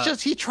does It's suck.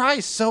 just, he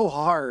tries so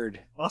hard.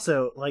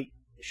 Also,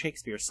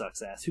 Shakespeare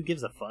sucks ass. Who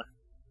gives a fuck?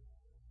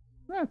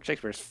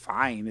 Shakespeare's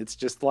fine. It's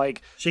just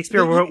like...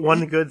 Shakespeare wrote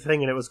one good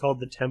thing and it was called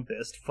The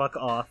Tempest. Fuck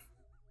off.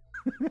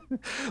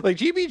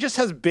 GB just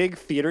has big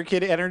theater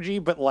kid energy,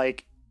 but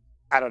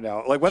I don't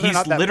know. Whether He's or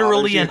not that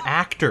literally bothers an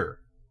actor.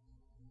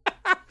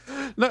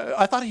 No,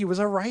 I thought he was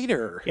a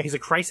writer. Yeah, he's a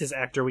crisis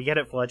actor. We get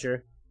it,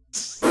 Fletcher.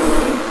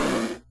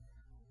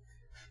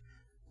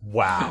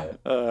 Wow.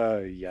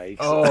 Yikes.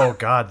 Oh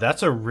god,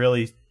 that's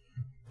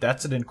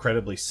an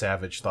incredibly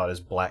savage thought, is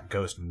Black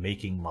Ghost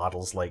making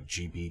models like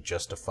GB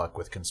just to fuck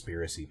with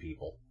conspiracy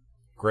people.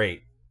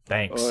 Great.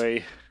 Thanks.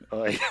 Oi.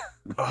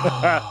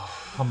 Oh,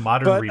 a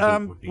modern But,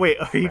 reboot would be Wait,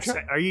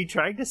 depressing. are you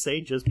trying to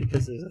say just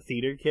because there's a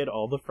theater kid,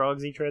 all the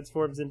frogs he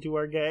transforms into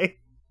are gay?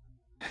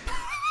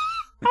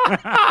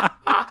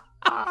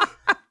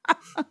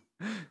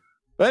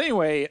 But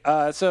anyway,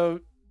 so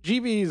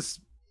GB's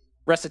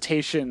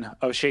recitation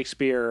of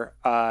Shakespeare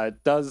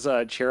does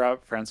cheer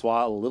up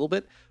Francois a little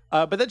bit.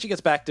 But then she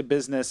gets back to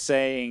business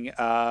saying,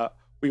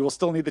 we will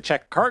still need to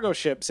check cargo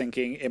ship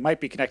sinking. It might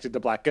be connected to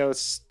Black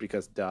Ghosts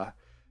because duh.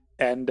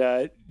 And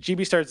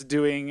GB starts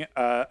doing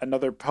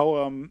another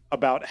poem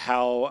about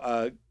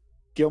how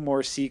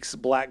Gilmore seeks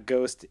Black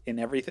Ghost in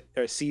everything,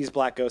 or sees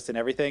Black Ghost in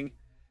everything.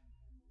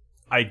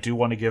 I do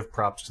want to give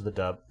props to the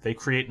dub. They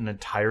create an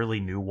entirely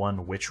new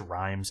one which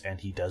rhymes,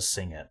 and he does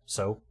sing it.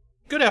 So,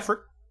 good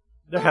effort.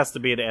 There has to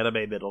be an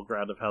anime middle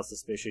ground of how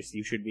suspicious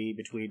you should be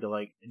between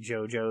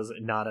JoJo's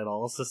not at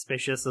all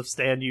suspicious of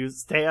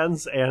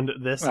stands and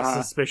this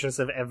suspicious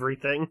of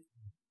everything.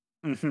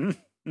 Mm-hmm.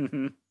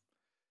 Mm-hmm.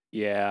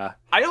 Yeah.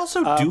 I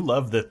also do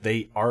love that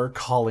they are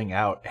calling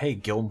out, hey,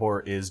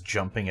 Gilmore is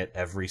jumping at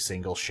every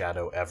single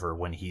shadow ever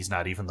when he's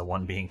not even the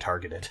one being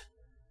targeted.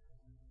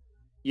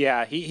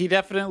 Yeah, he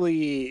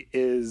definitely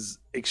is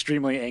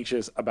extremely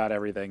anxious about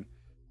everything.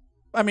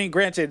 I mean,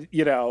 granted,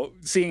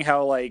 seeing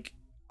how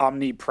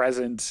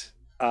omnipresent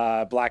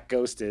Black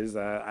Ghost is,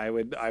 I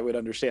would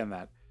understand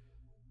that.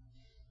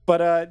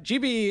 But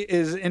GB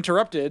is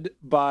interrupted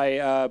by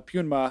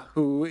Pyunma,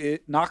 who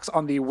knocks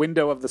on the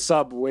window of the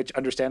sub, which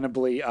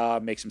understandably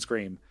makes him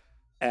scream.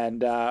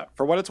 And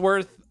for what it's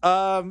worth,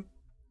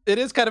 it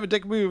is kind of a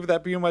dick move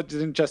that Pyunma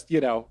didn't just,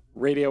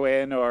 radio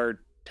in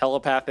or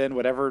telepath in,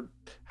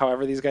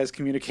 however these guys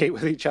communicate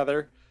with each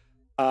other.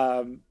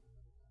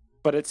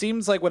 But it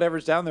seems like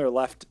whatever's down there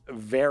left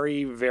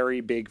very,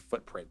 very big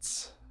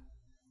footprints.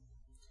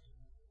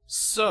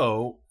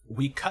 So,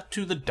 we cut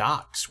to the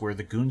docks where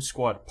the Goon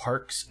Squad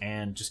parks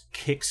and just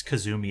kicks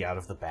Kazumi out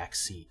of the back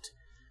seat.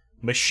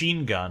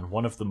 Machine Gun,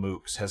 one of the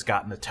mooks, has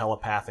gotten a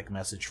telepathic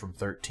message from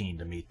 13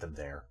 to meet them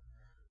there.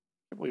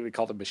 I believe we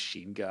called it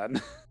Machine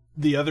Gun.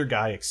 The other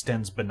guy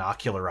extends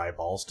binocular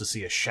eyeballs to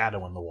see a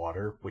shadow in the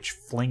water, which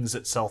flings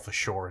itself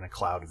ashore in a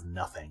cloud of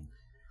nothing.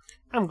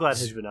 I'm glad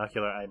his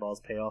binocular eyeballs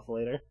pay off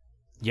later.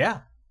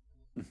 Yeah.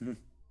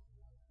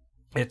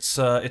 It's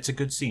a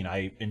good scene.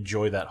 I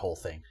enjoy that whole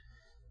thing.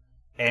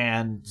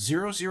 And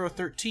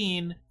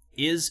 0013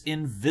 is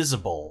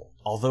invisible.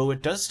 Although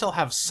it does still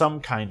have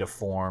some kind of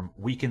form,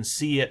 we can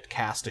see it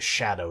cast a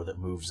shadow that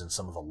moves in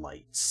some of the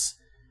lights.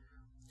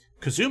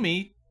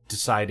 Kazumi,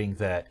 deciding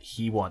that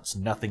he wants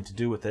nothing to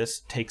do with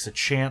this, takes a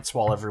chance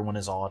while everyone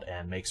is awed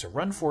and makes a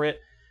run for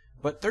it.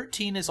 But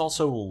 13 is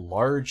also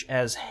large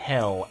as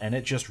hell, and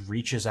it just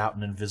reaches out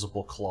an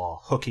invisible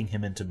claw, hooking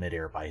him into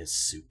midair by his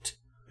suit.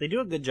 They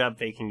do a good job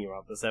faking you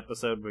out this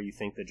episode where you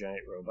think the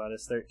giant robot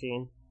is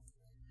 13.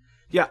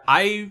 Yeah,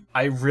 I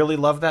really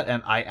love that,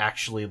 and I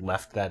actually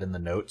left that in the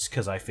notes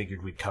because I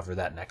figured we'd cover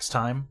that next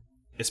time,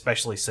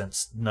 especially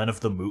since none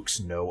of the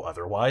mooks know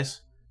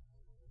otherwise.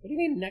 What do you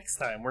mean next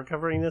time? We're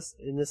covering this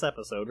in this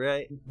episode,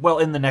 right? Well,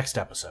 in the next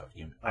episode.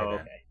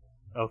 Okay.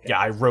 Okay. Yeah,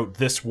 I wrote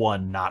this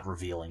one not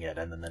revealing it,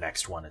 and then the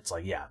next one, it's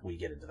like, yeah, we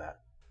get into that.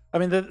 I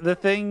mean, the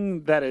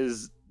thing that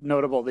is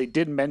notable, they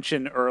did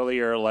mention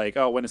earlier, like,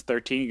 oh, when is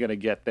 13 going to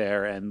get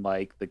there? And,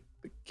 like, the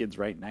kid's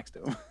right next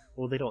to him.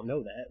 Well, they don't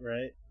know that,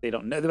 right? They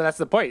don't know. That's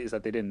the point, is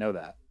that they didn't know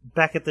that.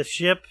 Back at the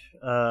ship,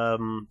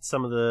 some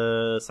of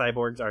the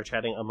cyborgs are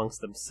chatting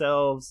amongst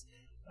themselves.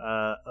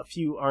 A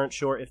few aren't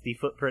sure if the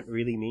footprint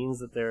really means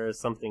that there is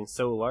something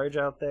so large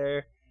out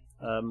there.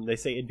 They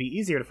say it'd be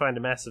easier to find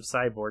a massive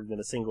cyborg than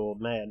a single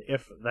old man,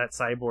 if that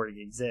cyborg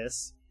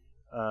exists.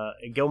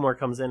 Gilmore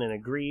comes in and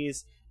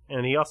agrees,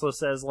 and he also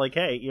says, like,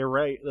 hey, you're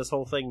right, this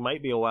whole thing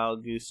might be a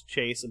wild goose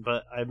chase,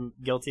 but I'm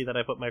guilty that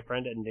I put my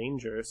friend in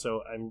danger,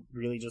 so I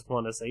really just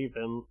want to save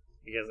him,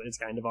 because it's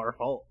kind of our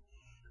fault.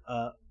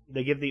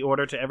 They give the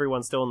order to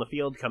everyone still in the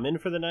field, come in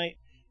for the night,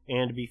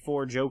 and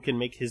before Joe can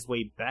make his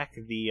way back,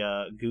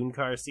 the goon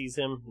car sees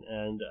him,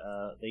 and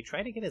they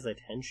try to get his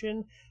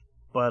attention,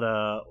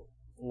 but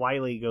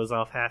Wiley goes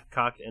off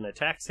half-cocked and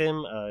attacks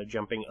him,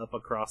 jumping up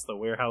across the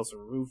warehouse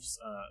roofs,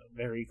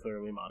 very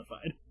clearly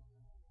modified.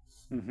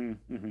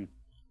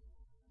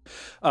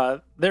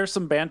 There's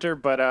some banter,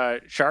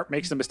 but Sharp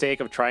makes the mistake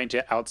of trying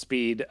to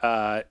outspeed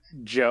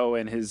Joe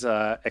in his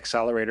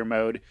accelerator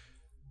mode,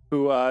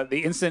 who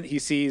the instant he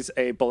sees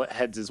a bullet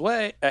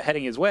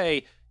heading his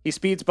way, he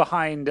speeds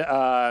behind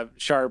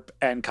Sharp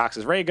and cocks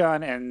his ray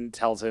gun and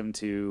tells him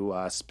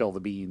to spill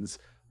the beans,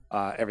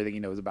 everything he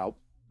knows about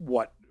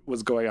what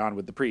was going on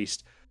with the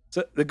priest.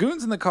 So the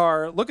goons in the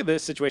car look at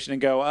this situation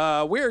and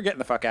go, we're getting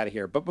the fuck out of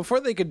here. But before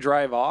they could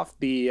drive off,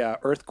 the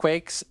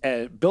earthquakes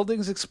and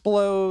buildings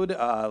explode,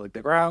 like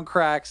the ground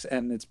cracks,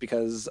 and it's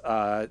because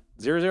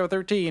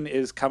 0013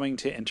 is coming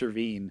to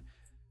intervene.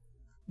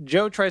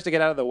 Joe tries to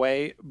get out of the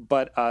way,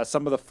 but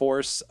some of the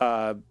force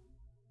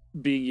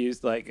being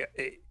used, like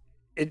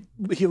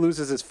he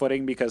loses his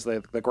footing because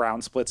the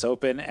ground splits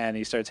open and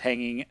he starts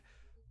hanging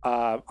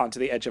onto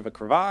the edge of a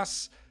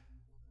crevasse.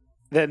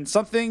 Then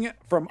something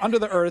from under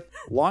the earth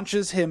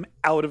launches him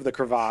out of the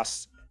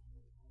crevasse.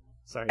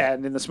 Sorry.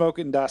 And in the smoke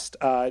and dust,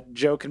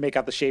 Joe can make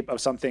out the shape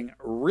of something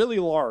really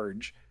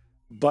large,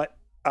 but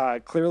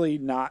clearly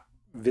not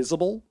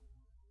visible.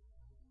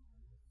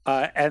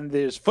 And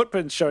there's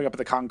footprints showing up in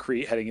the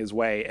concrete heading his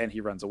way, and he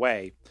runs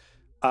away.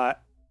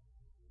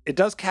 It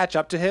does catch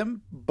up to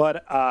him,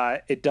 but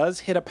it does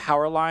hit a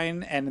power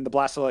line, and in the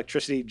blast of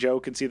electricity, Joe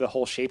can see the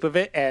whole shape of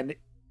it, and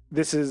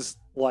this is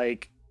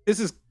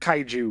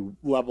kaiju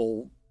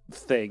level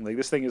thing. Like,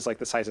 this thing is like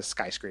the size of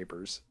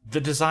skyscrapers.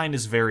 The design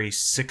is very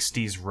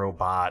 60s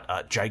robot.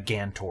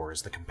 Gigantor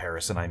is the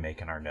comparison I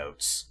make in our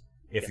notes,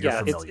 if you're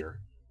familiar.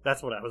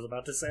 That's what I was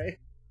about to say.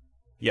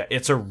 Yeah,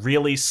 it's a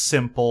really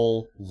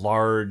simple,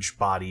 large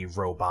body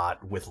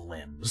robot with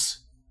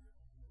limbs.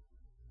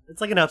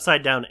 It's like an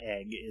upside down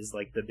egg is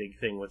like the big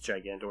thing with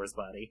Gigantor's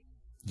body.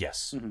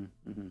 Yes.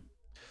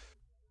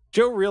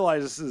 Joe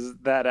realizes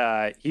that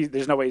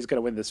there's no way he's going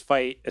to win this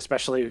fight,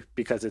 especially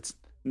because it's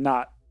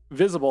not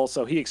visible,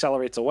 so he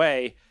accelerates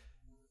away,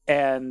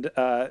 and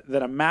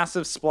then a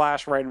massive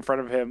splash right in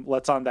front of him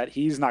lets on that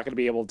he's not going to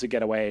be able to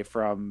get away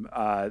from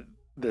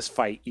this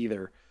fight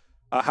either.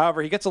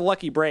 However, he gets a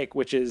lucky break,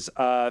 which is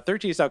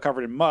 13 is now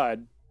covered in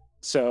mud,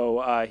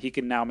 so he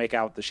can now make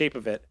out the shape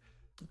of it.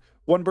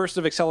 One burst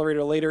of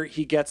accelerator later,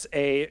 he gets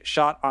a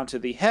shot onto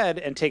the head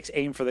and takes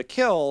aim for the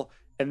kill,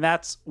 and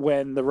that's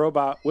when the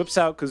robot whips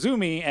out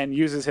Kazumi and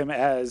uses him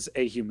as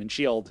a human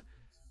shield.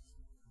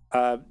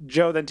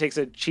 Joe then takes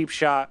a cheap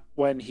shot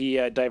when he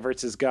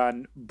diverts his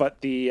gun,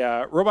 but the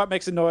robot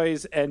makes a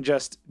noise and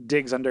just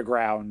digs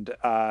underground,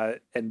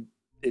 and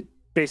it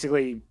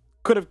basically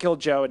could have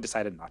killed Joe and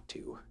decided not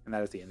to. And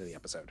that is the end of the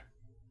episode.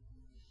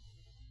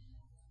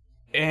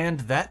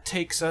 And that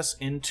takes us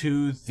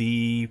into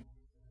the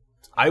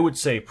I would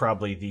say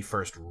probably the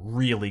first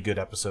really good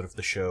episode of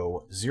the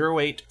show,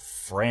 08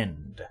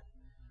 Friend.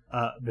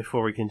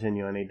 Before we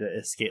continue, I need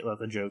to let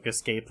the joke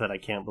escape that I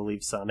can't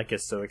believe Sonic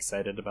is so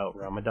excited about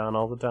Ramadan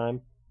all the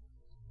time.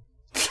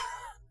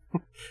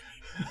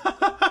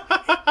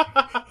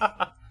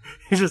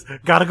 He just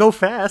gotta go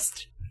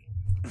fast.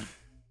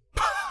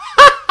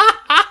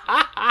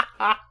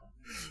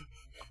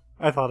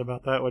 I thought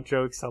about that when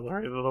Joe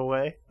accelerated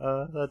away.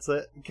 That's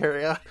it.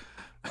 Carry on.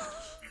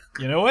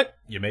 You know what?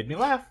 You made me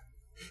laugh.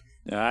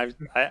 Yeah,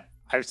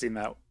 I've seen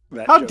that.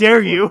 How joke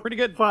dare before. you? Pretty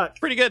good. Fuck.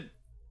 Pretty good.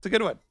 It's a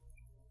good one.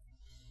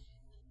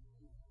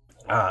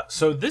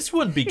 So this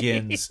one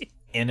begins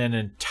in an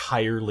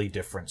entirely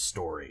different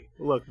story.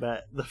 Look,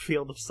 Matt, the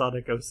field of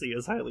Sonic OC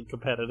is highly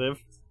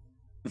competitive.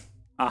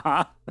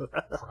 Uh-huh.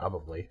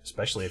 Probably,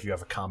 especially if you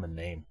have a common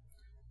name.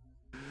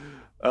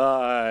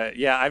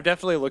 Yeah, I've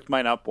definitely looked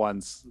mine up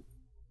once.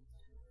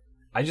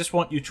 I just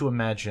want you to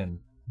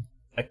imagine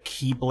a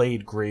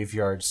Keyblade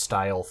graveyard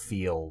style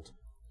field,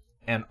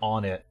 and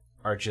on it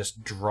are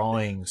just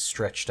drawings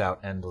stretched out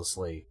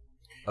endlessly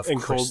of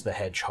And Chris Cold- the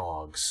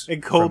Hedgehogs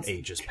and from Cold-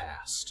 ages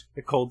past.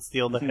 The Cold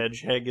Steel the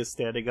Hedgehog is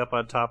standing up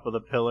on top of the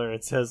pillar.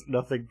 It says,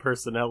 "Nothing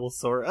personnel,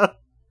 Sora."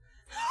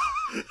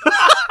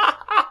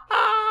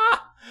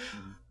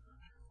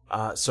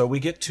 So we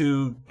get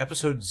to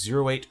episode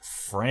 08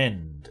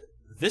 Friend.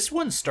 This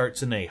one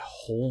starts in a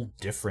whole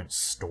different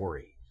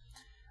story.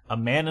 A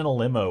man in a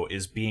limo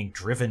is being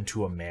driven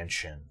to a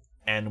mansion,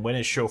 and when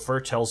his chauffeur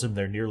tells him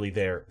they're nearly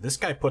there, this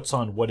guy puts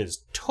on what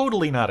is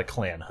totally not a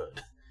Klan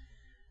hood.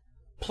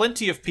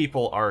 Plenty of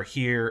people are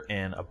here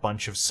in a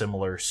bunch of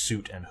similar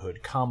suit and hood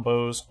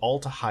combos, all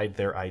to hide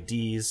their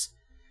IDs,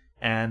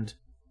 and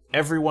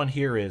everyone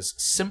here is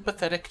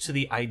sympathetic to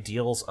the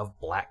ideals of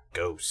Black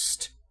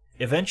Ghost.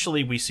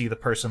 Eventually, we see the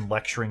person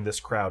lecturing this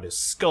crowd is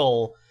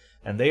Skull,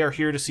 and they are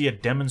here to see a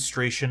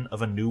demonstration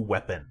of a new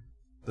weapon.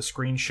 The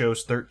screen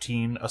shows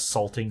 13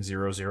 assaulting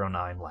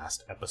 009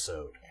 last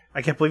episode.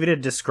 I can't believe it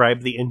had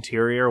described the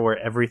interior where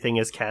everything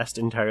is cast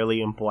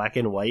entirely in black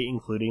and white,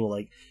 including,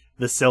 like,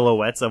 the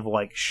silhouettes of,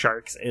 like,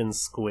 sharks and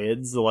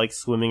squids, like,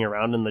 swimming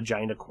around in the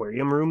giant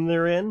aquarium room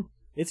they're in.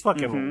 It's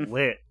fucking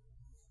lit.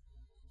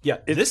 Yeah,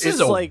 this it's is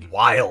a like-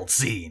 wild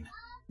scene.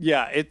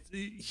 Yeah, it's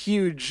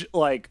huge,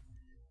 like,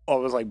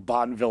 almost like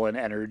Bond villain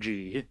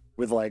energy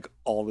with, like,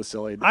 all the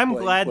silly. I'm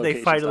like, glad they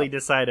location finally stuff.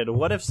 decided,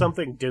 what if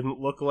something didn't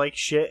look like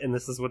shit and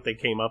this is what they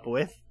came up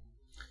with?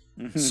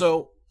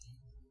 So,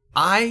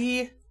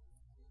 I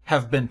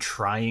have been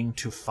trying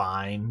to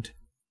find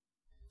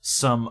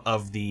some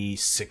of the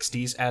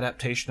 60s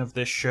adaptation of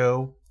this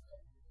show.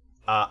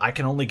 I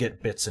can only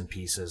get bits and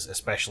pieces,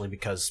 especially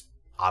because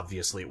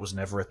obviously it was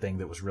never a thing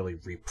that was really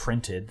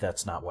reprinted.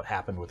 That's not what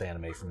happened with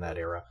anime from that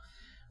era.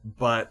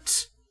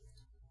 But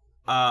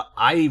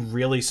I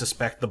really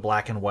suspect the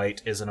black and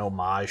white is an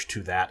homage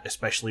to that,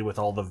 especially with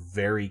all the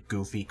very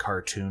goofy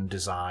cartoon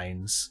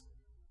designs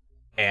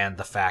and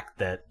the fact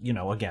that, you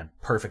know, again,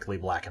 perfectly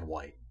black and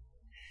white.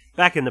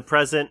 Back in the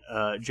present,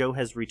 Joe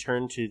has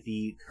returned to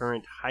the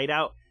current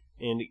hideout,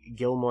 and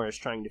Gilmore is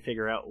trying to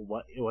figure out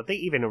what they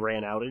even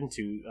ran out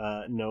into,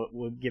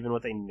 given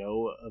what they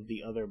know of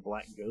the other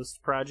Black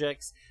Ghost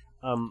projects.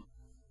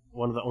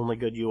 One of the only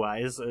good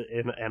UIs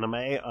in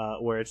anime,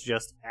 where it's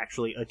just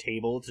actually a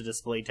table to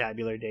display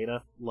tabular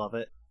data. Love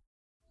it.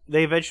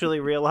 They eventually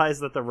realize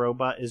that the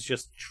robot is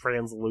just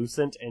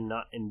translucent and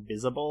not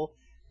invisible,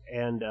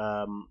 and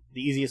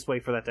the easiest way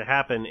for that to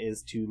happen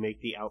is to make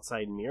the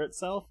outside mirror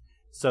itself.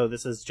 So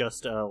this is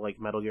just like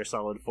Metal Gear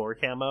Solid 4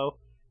 camo.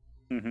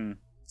 Mm-hmm.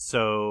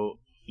 So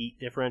heat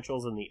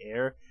differentials in the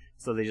air,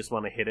 so they just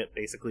want to hit it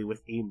basically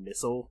with a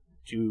missile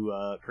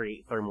to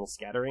create thermal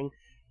scattering.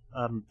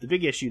 The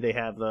big issue they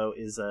have, though,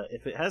 is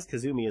if it has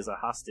Kazumi as a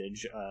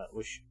hostage,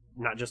 which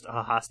not just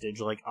a hostage,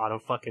 like on a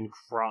fucking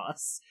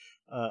cross,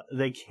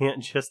 they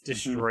can't just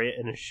destroy it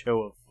in a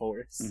show of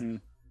force.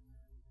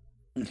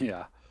 Mm-hmm.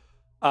 Yeah.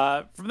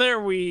 From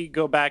there, we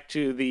go back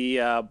to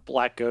the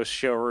Black Ghost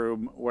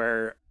showroom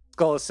where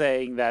Skull is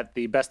saying that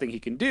the best thing he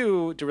can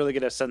do to really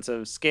get a sense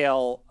of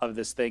scale of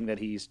this thing that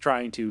he's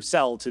trying to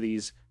sell to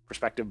these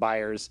prospective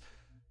buyers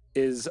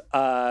is,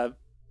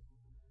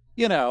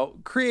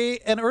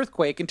 create an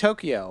earthquake in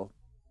Tokyo,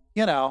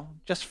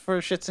 just for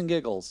shits and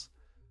giggles.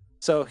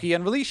 So he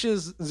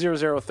unleashes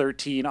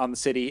 0013 on the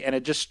city, and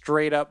it just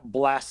straight up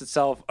blasts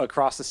itself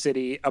across the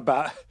city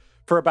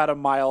for about a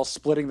mile,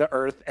 splitting the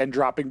earth and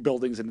dropping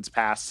buildings in its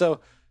path.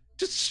 So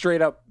just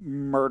straight up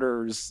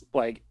murders,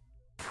 like,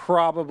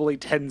 probably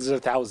tens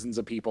of thousands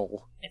of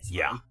people.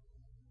 Yeah.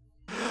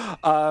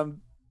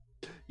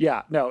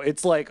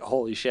 It's like,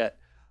 holy shit.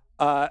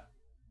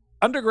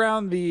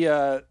 Underground, the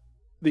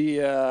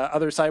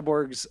other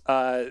cyborgs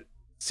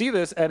see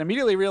this and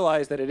immediately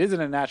realize that it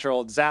isn't a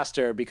natural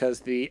disaster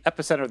because the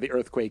epicenter of the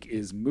earthquake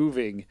is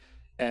moving.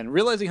 And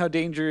realizing how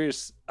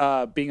dangerous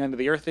being under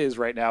the earth is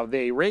right now,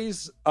 they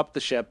raise up the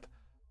ship.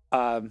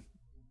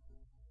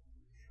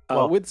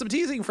 With some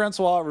teasing,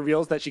 Francois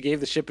reveals that she gave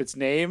the ship its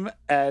name,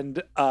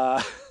 and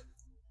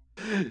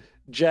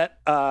Jet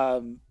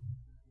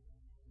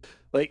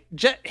Like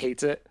Jet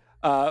hates it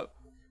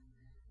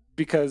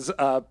because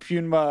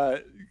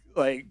Punma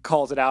like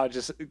calls it out,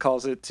 just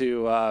calls it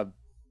to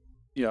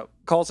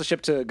calls the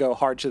ship to go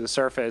hard to the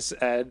surface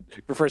and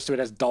refers to it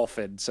as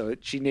Dolphin. So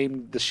she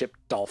named the ship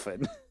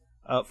Dolphin.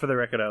 For the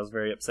record, I was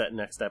very upset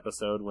next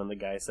episode when the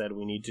guy said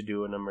we need to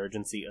do an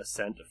emergency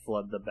ascent to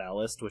flood the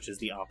ballast, which is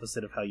the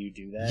opposite of how you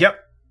do that. Yep.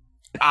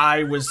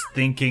 I was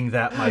thinking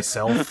that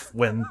myself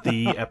when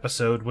the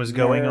episode was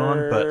going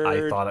on, but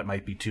I thought it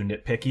might be too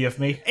nitpicky of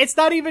me. It's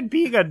not even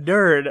being a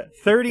nerd.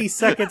 30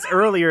 seconds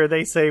earlier,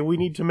 they say we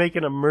need to make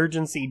an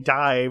emergency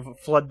dive,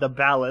 flood the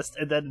ballast,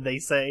 and then they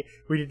say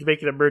we need to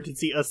make an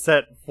emergency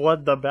ascent,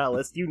 flood the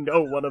ballast. You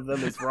know one of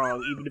them is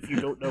wrong, even if you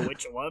don't know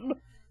which one.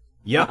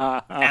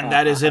 Yep, and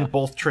that is in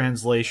both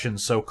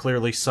translations, so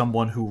clearly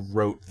someone who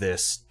wrote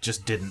this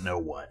just didn't know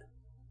what.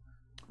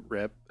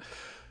 Rip.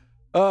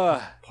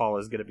 Paul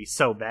is gonna be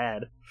so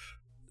bad.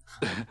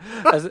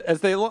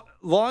 As they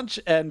launch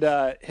and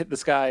hit the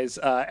skies,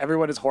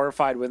 everyone is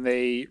horrified when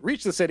they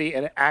reach the city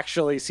and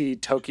actually see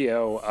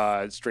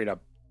Tokyo straight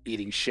up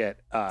eating shit.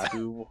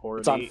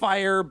 It's on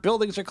fire.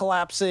 Buildings are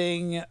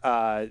collapsing.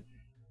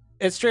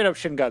 It's straight up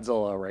Shin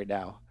Godzilla right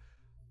now.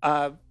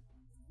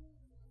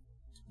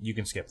 You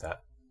can skip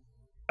that.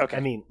 Okay. I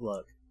mean,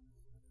 look.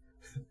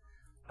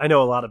 I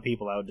know a lot of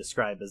people I would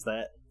describe as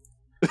that.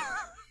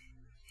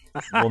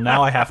 Well,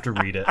 now I have to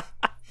read it.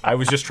 I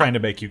was just trying to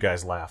make you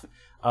guys laugh.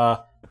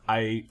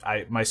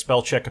 My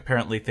spell check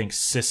apparently thinks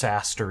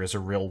sysaster is a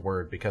real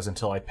word because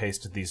until I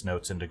pasted these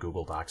notes into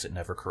Google Docs, it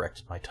never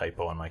corrected my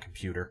typo on my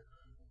computer.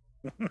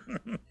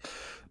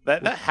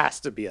 that has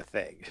to be a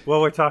thing.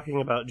 Well, we're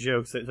talking about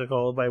jokes. It took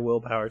all of my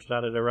willpower to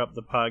not interrupt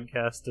the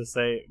podcast to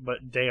say,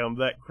 but damn,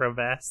 that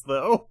crevasse,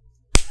 though.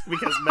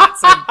 Because Matt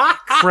said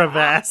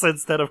crevasse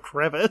instead of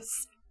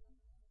crevice.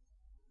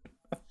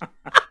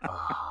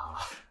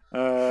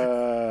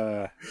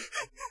 But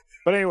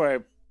anyway,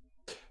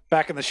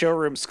 back in the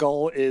showroom,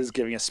 Skull is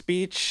giving a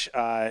speech.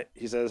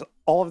 He says,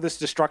 all of this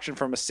destruction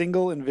from a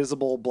single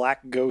invisible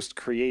black ghost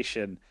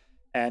creation.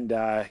 And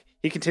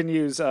he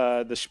continues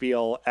the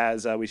spiel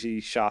as we see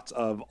shots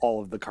of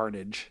all of the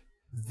carnage.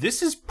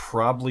 This is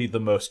probably the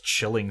most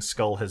chilling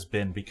Skull has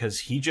been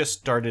because he just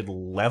started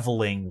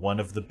leveling one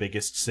of the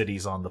biggest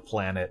cities on the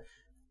planet,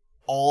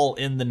 all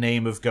in the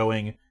name of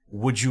going,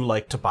 would you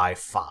like to buy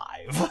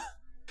 5?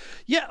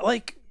 Yeah,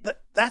 like,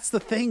 that's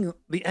the thing.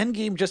 The end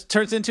game just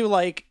turns into,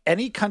 like,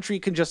 any country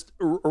can just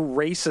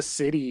erase a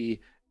city,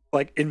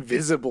 like,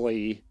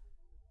 invisibly,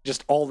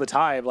 just all the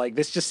time. Like,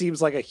 this just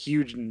seems like a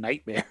huge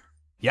nightmare.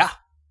 Yeah.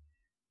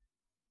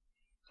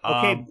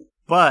 Okay,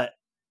 but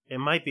it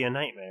might be a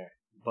nightmare,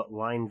 but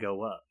line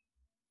go up.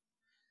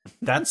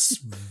 That's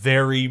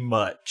very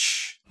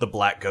much the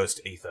Black Ghost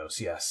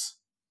ethos, yes.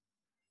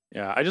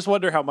 Yeah, I just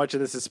wonder how much of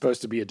this is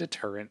supposed to be a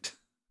deterrent.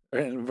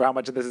 And how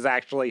much of this is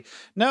actually,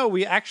 no,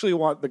 we actually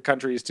want the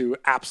countries to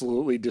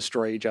absolutely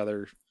destroy each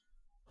other.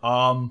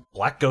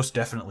 Black Ghost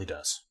definitely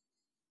does.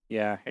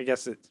 Yeah, I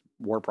guess it's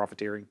war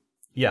profiteering.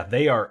 Yeah,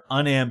 they are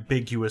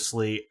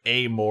unambiguously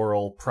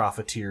amoral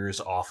profiteers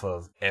off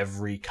of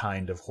every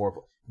kind of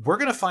horrible... We're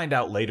going to find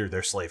out later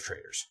they're slave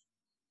traders.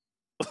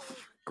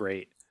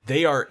 Great.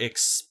 They are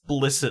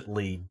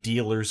explicitly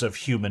dealers of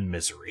human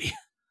misery.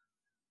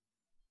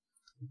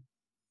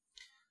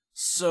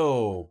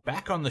 So,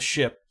 back on the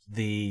ship,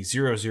 the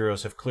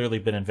 00s have clearly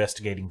been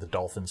investigating the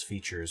Dolphin's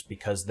features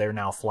because they're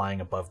now flying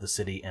above the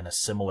city in a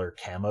similar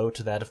camo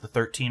to that of the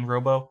 13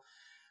 Robo.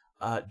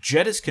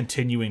 Jet is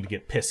continuing to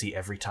get pissy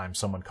every time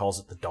someone calls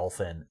it the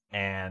Dolphin,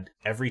 and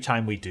every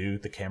time we do,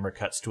 the camera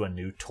cuts to a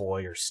new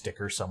toy or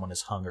sticker someone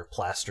has hung or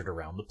plastered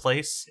around the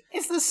place.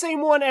 It's the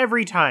same one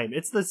every time.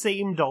 It's the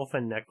same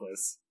dolphin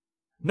necklace.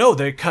 No,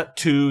 they cut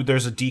to,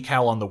 there's a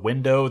decal on the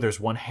window, there's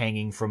one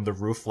hanging from the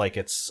roof like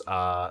it's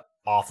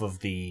off of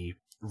the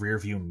rear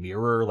view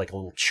mirror, like a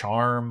little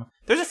charm.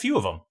 There's a few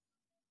of them.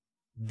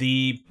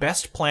 The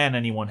best plan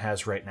anyone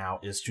has right now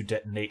is to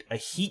detonate a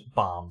heat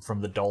bomb from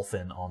the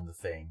Dolphin on the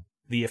thing.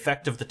 The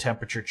effect of the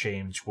temperature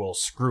change will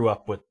screw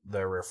up with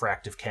the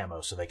refractive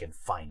camo so they can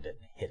find it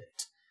and hit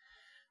it.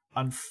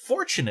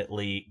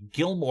 Unfortunately,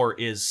 Gilmore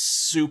is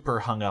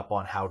super hung up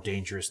on how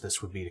dangerous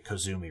this would be to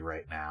Kozumi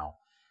right now.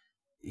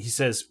 He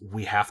says,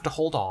 we have to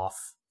hold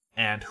off,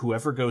 and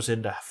whoever goes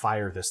in to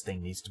fire this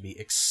thing needs to be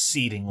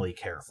exceedingly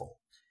careful.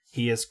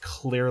 He is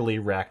clearly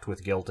racked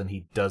with guilt, and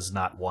he does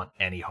not want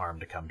any harm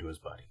to come to his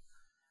buddy.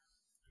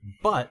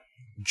 But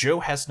Joe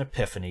has an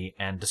epiphany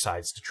and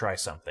decides to try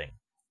something.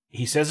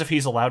 He says if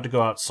he's allowed to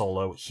go out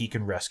solo, he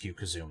can rescue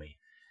Kozumi.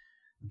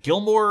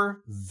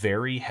 Gilmore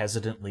very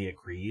hesitantly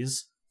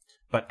agrees,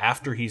 but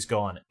after he's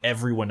gone,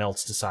 everyone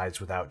else decides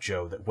without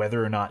Joe that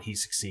whether or not he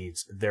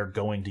succeeds, they're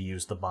going to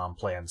use the bomb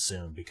plan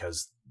soon,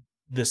 because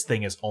this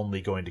thing is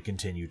only going to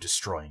continue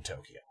destroying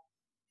Tokyo.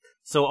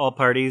 So all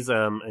parties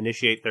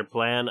initiate their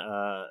plan.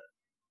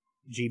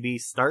 GB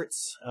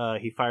starts.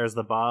 He fires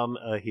the bomb.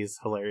 He's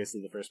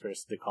hilariously the first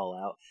person to call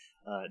out.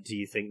 Do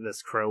you think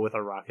this crow with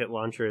a rocket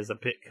launcher is a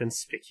bit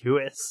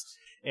conspicuous?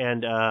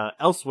 And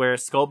elsewhere,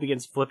 Skull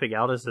begins flipping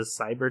out as his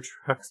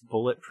Cybertruck's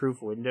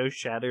bulletproof window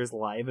shatters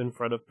live in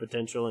front of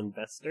potential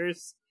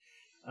investors.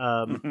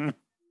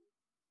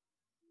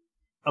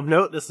 Of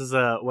note, this is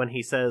when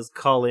he says,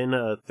 call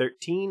in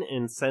 13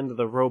 and send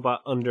the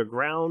robot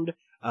underground,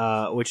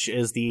 which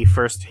is the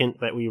first hint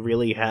that we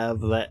really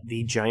have that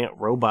the giant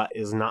robot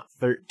is not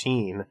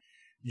 13.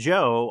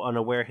 Joe,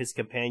 unaware his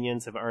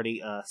companions have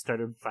already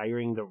started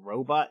firing the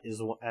robot,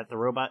 is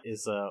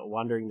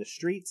wandering the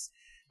streets.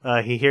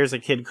 He hears a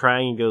kid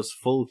crying and goes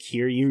full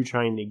Kiryu,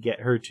 trying to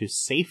get her to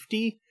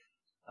safety.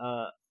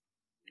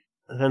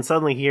 Then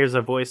suddenly he hears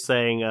a voice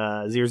saying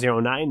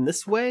 009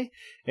 this way,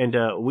 and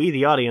we,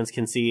 the audience,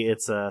 can see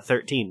it's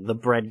 13, the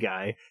bread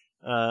guy.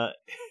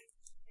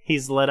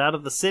 He's led out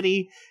of the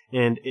city,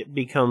 and it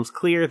becomes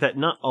clear that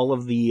not all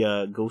of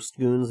the ghost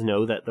goons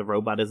know that the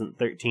robot isn't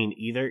 13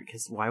 either,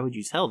 because why would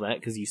you sell that?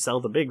 Because you sell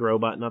the big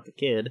robot, not the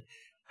kid.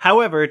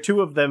 However,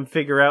 two of them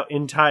figure out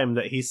in time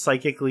that he's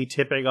psychically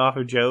tipping off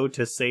of Joe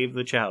to save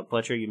the child.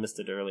 Fletcher, you missed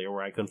it earlier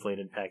where I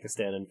conflated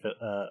Pakistan and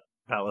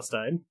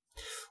Palestine.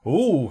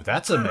 Ooh,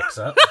 that's a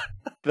mix-up.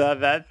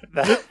 that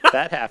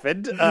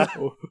happened.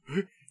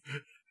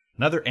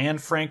 Another Anne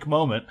Frank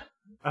moment.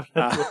 I'm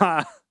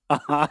about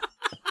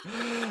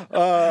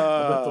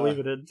to leave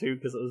it in too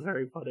because it was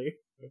very funny.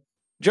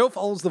 Joe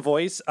follows the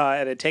voice,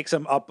 and it takes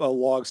him up a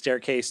log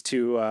staircase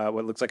to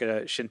what looks like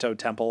a Shinto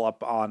temple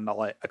up on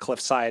a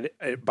cliffside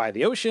by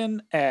the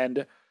ocean.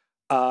 And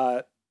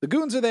the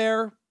goons are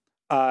there.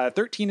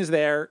 13 is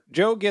there.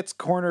 Joe gets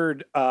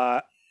cornered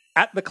at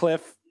the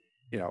cliff,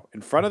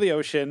 in front of the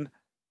ocean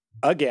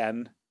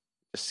again.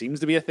 This seems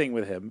to be a thing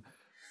with him.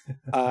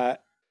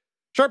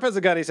 Sharp has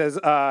a gun. He says,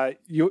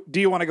 do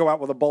you want to go out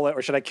with a bullet,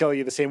 or should I kill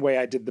you the same way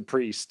I did the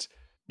priest?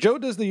 Joe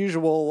does the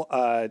usual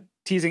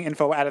teasing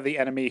info out of the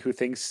enemy who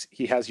thinks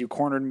he has you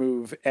cornered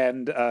move,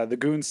 and the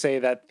goons say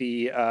that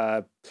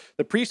the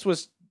priest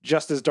was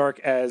just as dark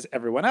as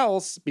everyone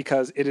else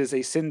because it is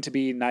a sin to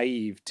be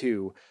naive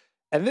too.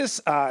 And this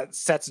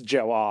sets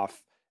Joe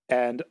off,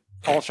 and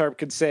all Sharp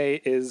can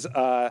say is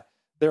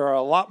there are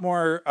a lot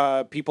more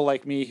people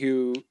like me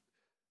who...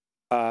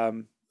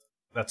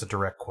 That's a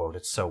direct quote.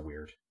 It's so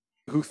weird.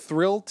 Who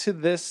thrill to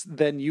this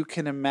than you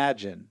can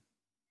imagine.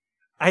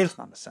 It's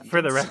not a sentence.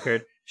 For the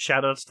record,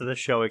 shoutouts to the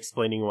show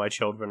explaining why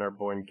children are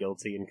born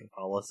guilty in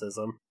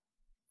Catholicism.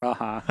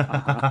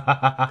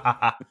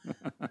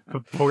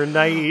 Born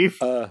naive.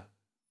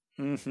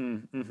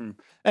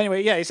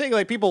 Anyway, yeah, he's saying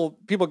like people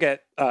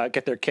get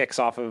their kicks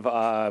off of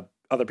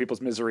other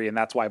people's misery, and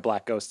that's why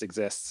Black Ghost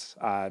exists.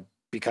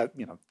 Because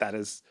that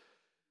is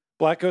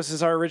Black Ghost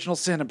is our original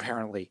sin,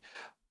 apparently,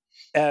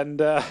 and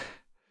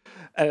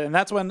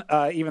that's when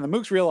even the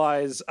Mooks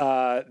realize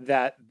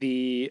that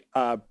the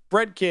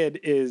bread kid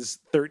is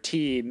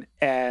 13,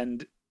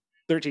 and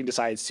 13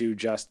 decides to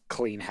just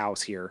clean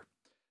house here.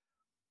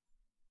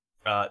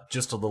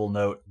 Just a little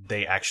note,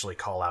 they actually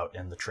call out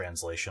in the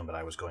translation, but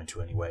I was going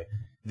to anyway.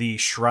 The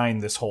shrine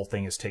this whole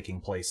thing is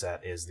taking place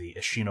at is the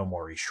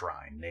Ishinomori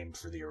Shrine, named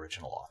for the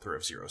original author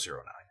of 009.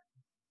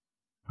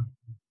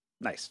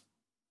 Nice.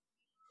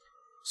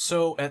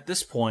 So at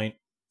this point,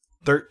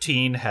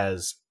 13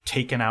 has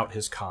taken out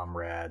his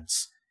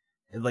comrades,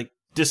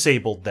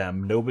 disabled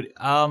them. Nobody,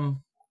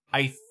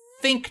 I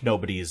think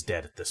nobody is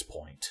dead at this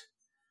point.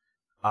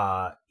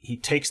 He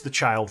takes the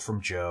child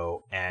from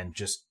Joe and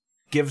just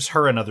gives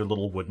her another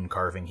little wooden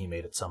carving he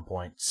made at some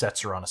point,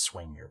 sets her on a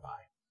swing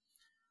nearby.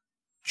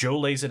 Joe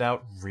lays it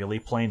out really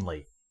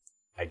plainly.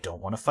 I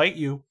don't want to fight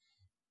you.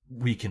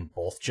 We can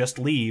both just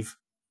leave.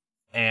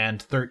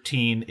 And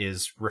 13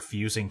 is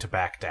refusing to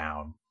back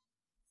down.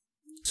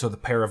 So the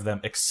pair of them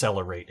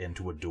accelerate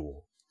into a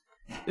duel.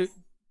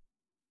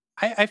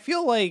 I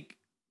feel like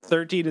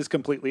 13 is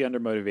completely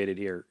undermotivated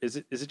here. Is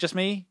it just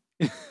me?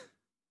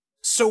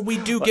 So we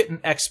do get an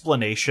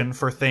explanation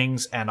for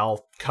things, and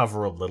I'll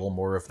cover a little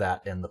more of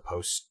that in the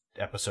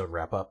post-episode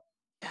wrap-up.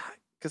 Yeah,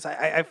 because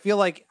I feel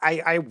like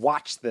I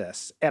watched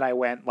this, and I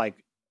went,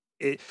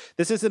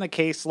 this isn't a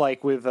case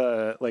like with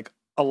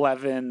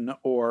 11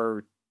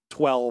 or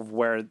 12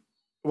 where,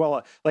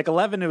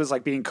 11 it was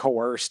being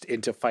coerced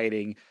into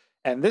fighting,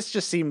 and this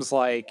just seems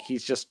like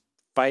he's just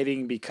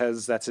fighting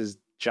because that's his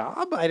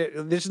job.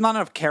 There's not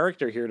enough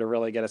character here to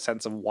really get a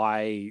sense of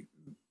why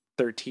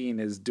 13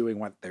 is doing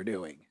what they're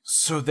doing.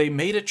 So they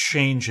made a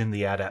change in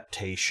the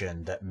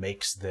adaptation that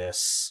makes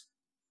this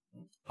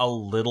a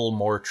little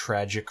more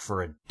tragic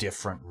for a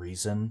different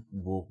reason.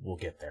 We'll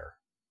get there.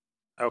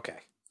 Okay.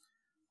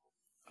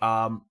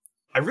 I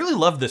really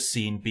love this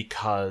scene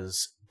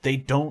because they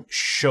don't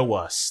show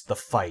us the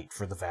fight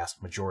for the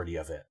vast majority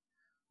of it.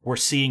 We're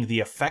seeing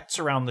the effects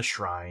around the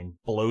shrine,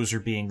 blows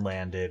are being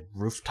landed,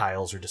 roof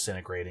tiles are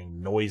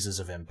disintegrating, noises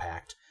of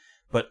impact,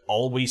 but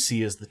all we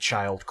see is the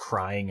child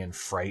crying in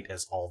fright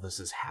as all this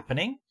is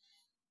happening.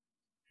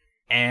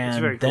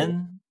 And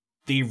then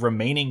the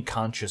remaining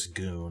conscious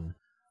goon,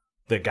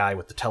 the guy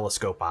with the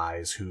telescope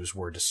eyes whose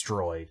were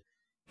destroyed,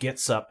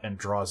 gets up and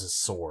draws his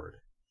sword.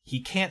 He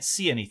can't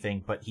see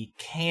anything, but he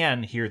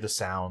can hear the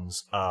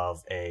sounds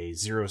of a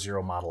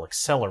 00 model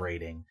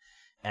accelerating,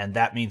 and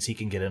that means he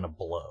can get in a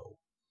blow.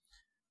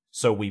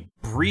 So we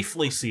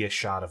briefly see a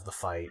shot of the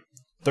fight.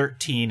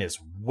 13 is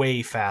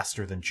way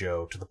faster than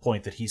Joe, to the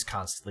point that he's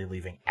constantly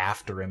leaving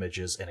after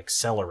images in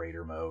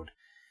accelerator mode.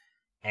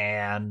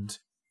 And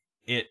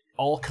it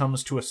all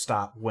comes to a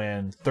stop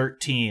when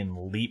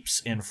 13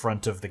 leaps in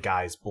front of the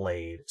guy's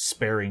blade,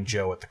 sparing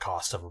Joe at the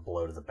cost of a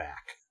blow to the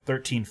back.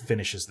 13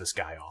 finishes this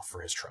guy off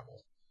for his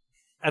trouble.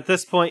 At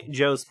this point,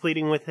 Joe's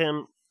pleading with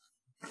him.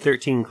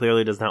 13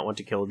 clearly does not want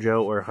to kill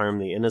Joe or harm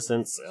the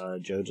innocents.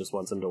 Joe just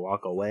wants him to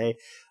walk away.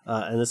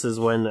 And this is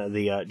when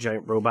the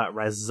giant robot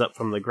rises up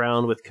from the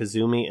ground with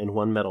Kazumi in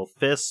one metal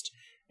fist.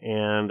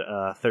 And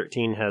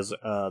 13 has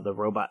the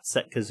robot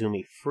set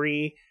Kazumi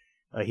free.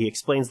 He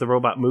explains the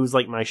robot moves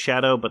like my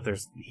shadow, but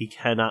he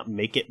cannot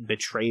make it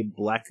betray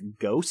Black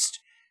Ghost.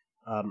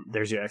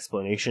 There's your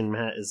explanation,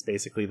 Matt, is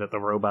basically that the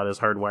robot is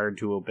hardwired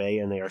to obey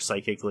and they are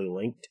psychically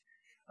linked.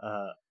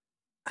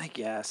 I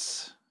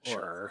guess.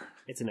 Sure.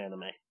 It's an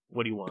anime.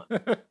 What do you want?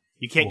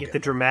 You can't get the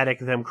dramatic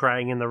them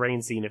crying in the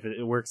rain scene if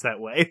it works that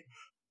way.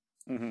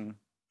 Mm-hmm.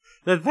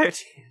 The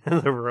 13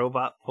 and the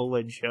robot pull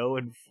a Joe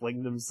and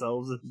fling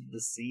themselves into the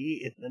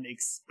sea and then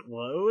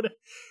explode.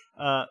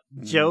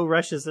 Joe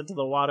rushes into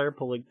the water,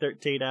 pulling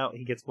 13 out.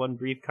 He gets one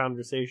brief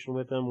conversation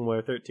with him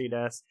where 13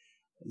 asks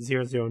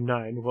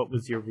 009, what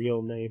was your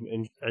real name?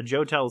 And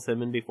Joe tells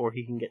him, and before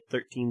he can get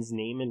 13's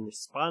name in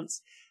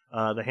response,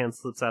 the hand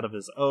slips out of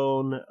his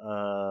own,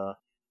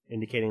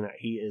 indicating that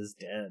he is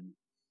dead.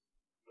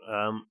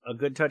 A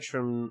good touch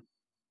from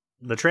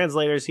the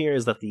translators here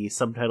is that the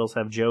subtitles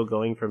have Joe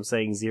going from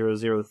saying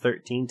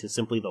 0013 to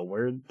simply the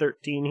word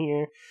 13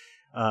 here,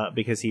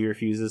 because he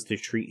refuses to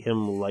treat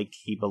him like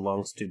he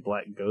belongs to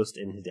Black Ghost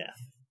in his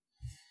death.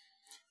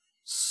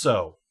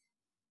 So,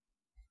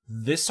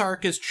 this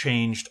arc has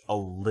changed a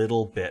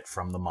little bit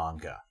from the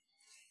manga.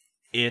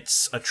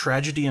 It's a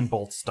tragedy in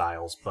both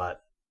styles,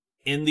 but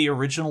in the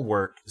original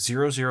work,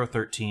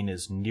 0013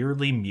 is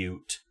nearly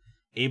mute,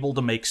 able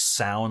to make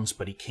sounds,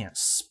 but he can't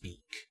speak.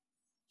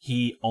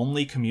 He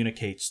only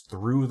communicates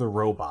through the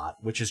robot,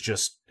 which is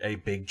just a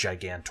big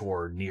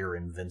gigantor, near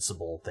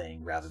invincible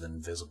thing rather than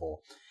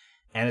invisible.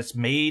 And it's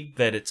made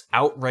that it's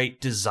outright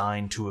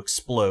designed to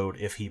explode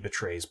if he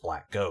betrays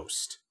Black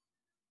Ghost.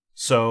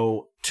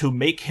 So, to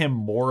make him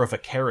more of a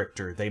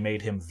character, they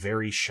made him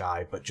very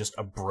shy, but just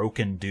a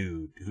broken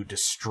dude who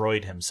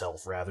destroyed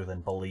himself rather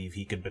than believe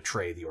he could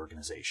betray the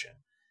organization.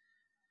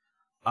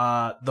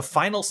 The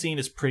final scene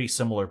is pretty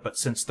similar, but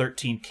since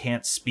 13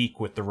 can't speak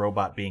with the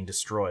robot being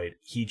destroyed,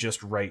 he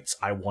just writes,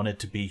 "I wanted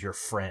to be your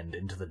friend,"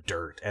 into the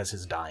dirt as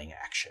his dying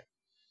action.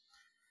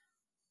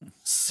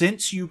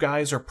 Since you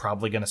guys are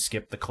probably going to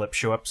skip the clip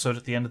show episode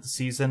at the end of the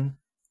season,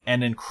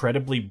 an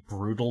incredibly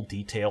brutal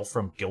detail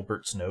from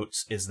Gilbert's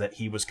notes is that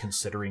he was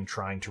considering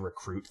trying to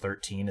recruit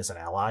 13 as an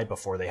ally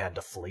before they had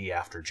to flee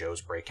after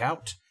Joe's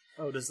breakout.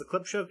 Oh, does the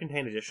clip show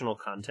contain additional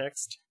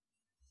context?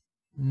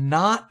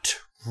 Not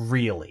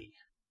really.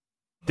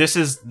 This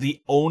is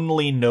the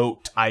only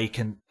note I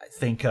can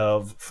think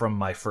of from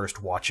my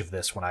first watch of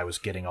this when I was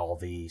getting all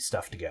the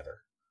stuff together.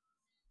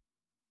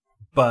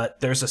 But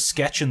there's a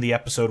sketch in the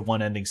episode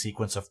 1 ending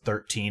sequence of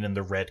 13 in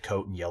the red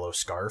coat and yellow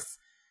scarf.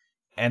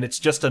 And it's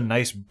just a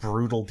nice,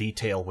 brutal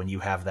detail when you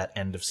have that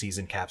end of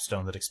season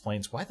capstone that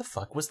explains why the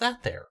fuck was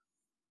that there.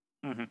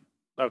 Mm-hmm.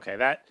 Okay,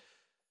 that...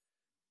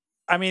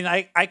 I mean,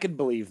 I could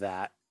believe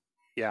that.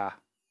 Yeah.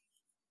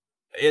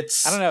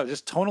 It's... I don't know,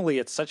 just tonally,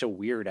 it's such a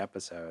weird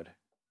episode.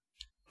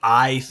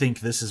 I think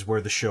this is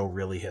where the show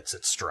really hits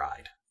its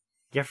stride.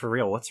 Yeah, for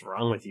real, what's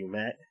wrong with you,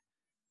 Matt?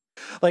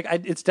 Like,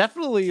 it's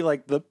definitely,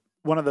 like,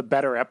 one of the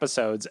better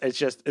episodes.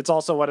 It's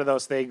also one of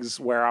those things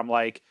where I'm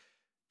like,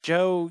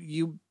 Joe,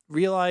 you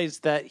realize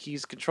that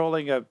he's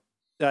controlling a,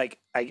 like,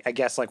 I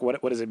guess, like,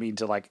 what does it mean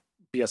to, like,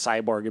 be a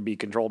cyborg and be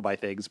controlled by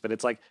things? But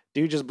it's like,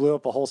 dude just blew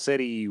up a whole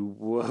city.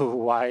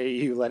 Why are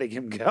you letting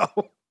him go?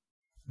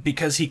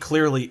 Because he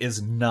clearly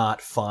is not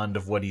fond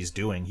of what he's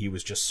doing. He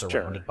was just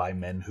surrounded by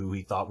men who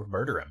he thought would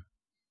murder him.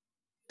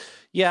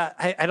 Yeah,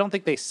 I don't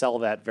think they sell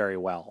that very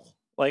well.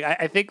 Like,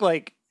 I think,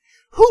 like...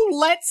 Who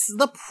lets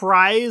the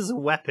prize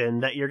weapon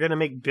that you're going to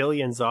make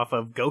billions off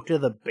of go to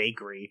the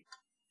bakery?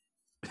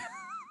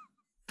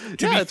 To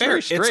be fair,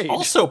 it's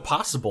also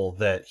possible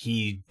that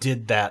he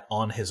did that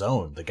on his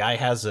own. The guy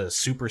has a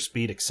super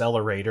speed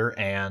accelerator,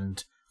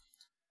 and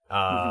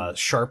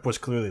Sharp was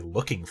clearly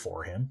looking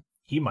for him.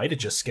 He might have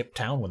just skipped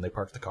town when they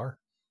parked the car.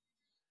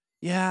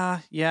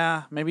 Yeah.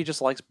 Maybe he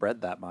just likes bread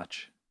that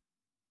much.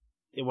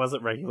 It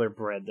wasn't regular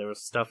bread. There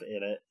was stuff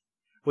in it.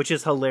 Which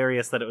is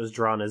hilarious that it was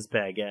drawn as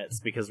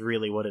baguettes, because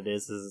really what it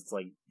is it's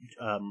like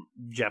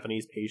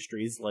Japanese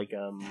pastries, like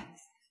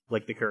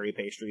the curry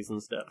pastries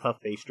and stuff,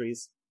 puff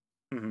pastries.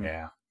 Mm-hmm.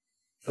 Yeah.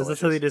 Because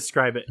that's how they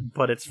describe it,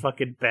 but it's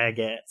fucking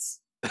baguettes.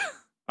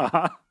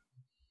 Uh-huh.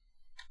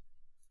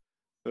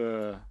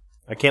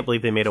 I can't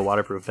believe they made a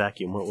waterproof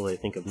vacuum. What will they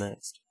think of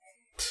next?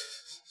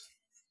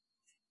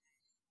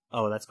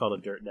 Oh, that's called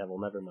a dirt devil.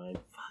 Never mind.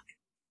 Fuck.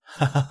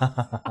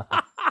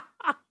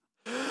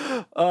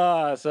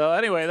 So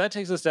anyway, that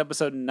takes us to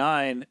episode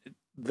 9,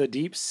 The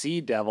Deep Sea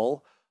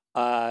Devil.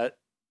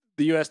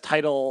 the U.S.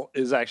 title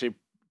is actually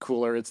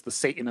cooler. It's the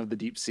Satan of the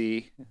Deep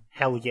Sea.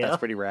 Hell yeah. That's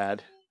pretty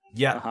rad.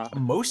 Yeah, Uh-huh.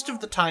 most of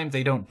the time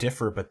they don't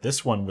differ, but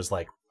this one was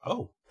like,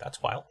 oh,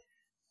 that's wild.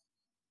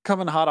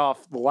 Coming hot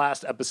off the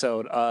last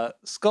episode,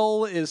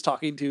 Skull is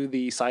talking to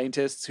the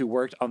scientists who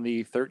worked on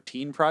the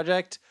 13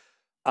 project.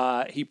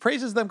 He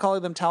praises them,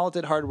 calling them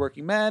talented,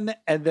 hardworking men,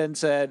 and then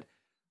said,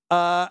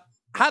 how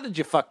did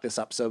you fuck this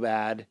up so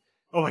bad?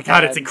 Oh my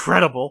god, it's And-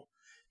 incredible.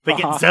 They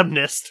get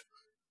Zemnist.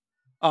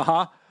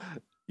 Uh-huh.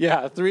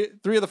 Yeah, three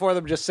of the four of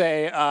them just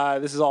say,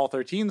 this is all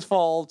 13's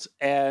fault,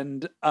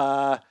 and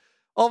all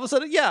of a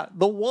sudden, yeah,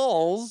 the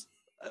walls,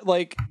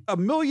 like a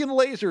million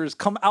lasers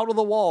come out of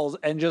the walls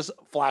and just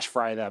flash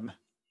fry them.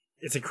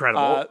 It's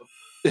incredible.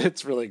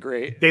 It's really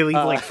great. They leave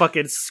like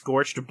fucking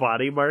scorched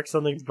body marks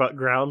on the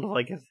ground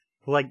like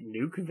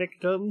nuke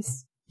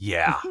victims.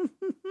 Yeah.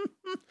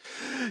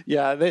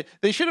 Yeah,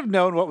 they should have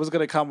known what was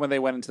going to come when they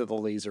went into the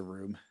laser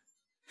room.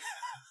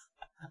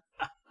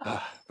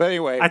 But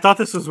anyway, I thought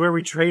this was where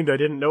we trained. I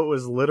didn't know it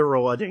was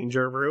literal a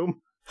danger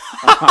room.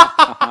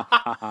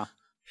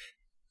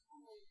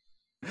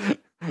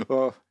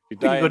 Oh, you We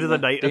die can go in to the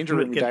night. danger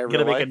room. You die in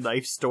Gonna real make a life.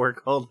 knife store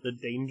called the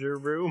Danger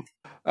Room.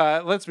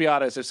 Let's be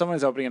honest. If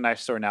someone's opening a knife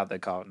store now, they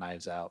call it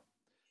Knives Out.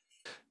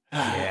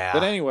 Yeah.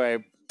 But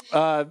anyway,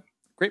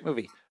 great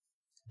movie.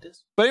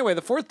 But anyway,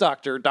 the fourth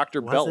Doctor,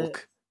 Dr. Was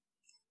Belk,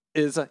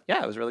 is it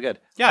was really good.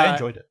 Yeah, I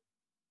enjoyed it.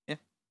 yeah.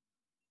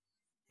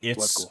 It's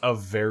Was cool. a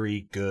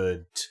very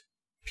good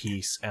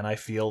piece, and I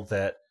feel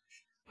that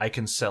I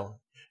can sell.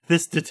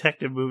 This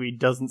detective movie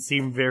doesn't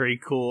seem very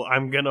cool.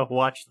 I'm gonna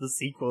watch the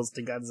sequels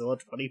to Godzilla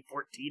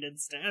 2014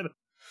 instead.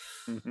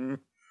 Mm-hmm.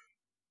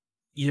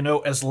 You know,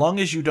 as long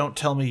as you don't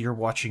tell me you're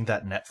watching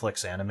that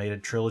Netflix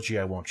animated trilogy,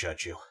 I won't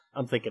judge you.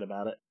 I'm thinking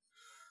about it.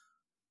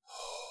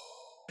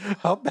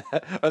 How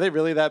bad are they?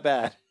 Really that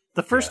bad?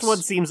 The first Yes. one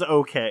seems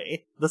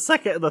okay. The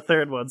second and the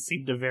third one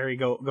seem to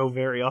go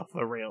very off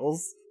the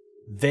rails.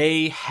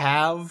 They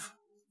have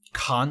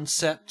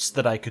concepts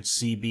that I could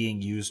see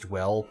being used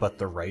well, but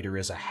the writer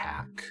is a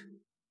hack.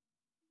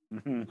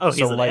 Mm-hmm. Oh, he's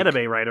So, an like-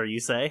 anime writer,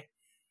 you say?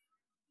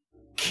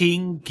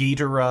 King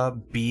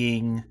Ghidorah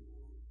being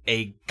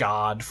a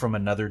god from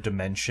another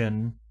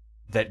dimension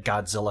that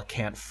Godzilla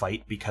can't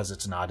fight because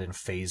it's not in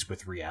phase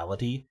with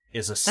reality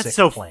is a sick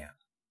so- plan.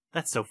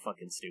 That's so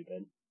fucking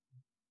stupid.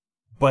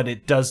 But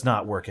it does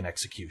not work in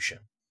execution.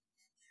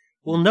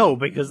 Well, no,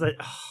 because of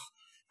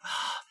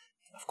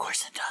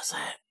course it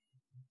doesn't.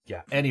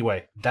 Yeah.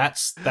 Anyway,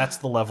 that's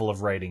the level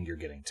of writing you're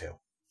getting to.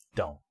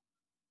 Don't.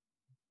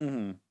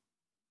 Mm-hmm.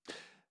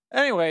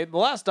 Anyway, the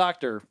last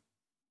Doctor,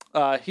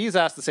 he's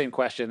asked the same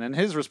question, and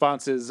his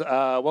response is,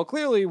 "Well,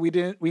 clearly we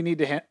need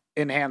to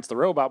enhance the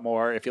robot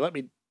more. If you let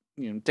me,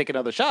 take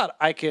another shot,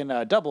 I can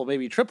double,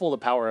 maybe triple the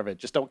power of it.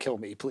 Just don't kill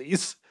me,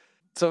 please."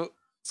 So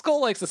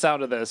Skull likes the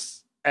sound of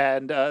this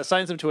and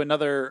assigns him to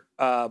another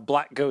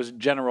Black Ghost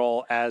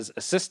general as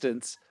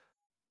assistants.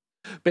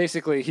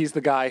 Basically, he's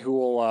the guy who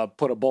will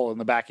put a bullet in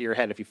the back of your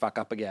head if you fuck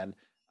up again.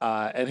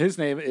 And his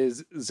name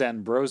is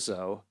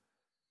Zambroso.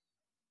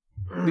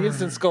 The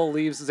instant Skull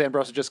leaves,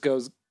 Zambroso just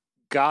goes,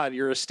 "God,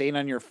 you're a stain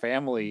on your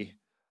family.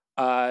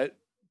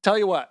 Tell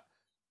you what,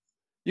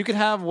 you can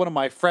have one of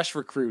my fresh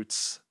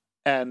recruits,"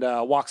 and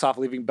walks off,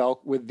 leaving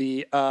Belk with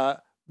the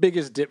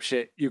biggest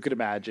dipshit you could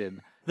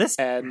imagine. This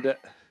And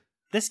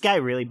this guy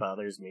really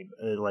bothers me.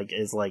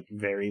 Is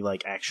very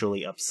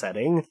actually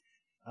upsetting.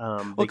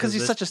 because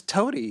he's such a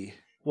toady.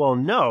 Well,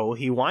 no,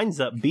 he winds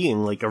up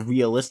being like a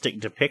realistic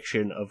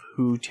depiction of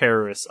who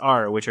terrorists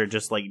are, which are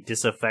just like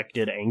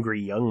disaffected,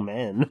 angry young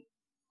men.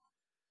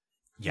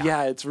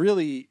 Yeah, it's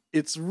really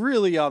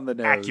on the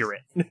nose.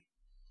 Accurate in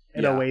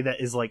Yeah. a way that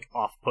is like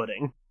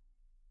off-putting.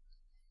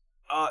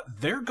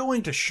 They're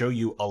going to show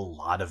you a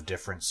lot of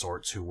different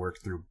sorts who work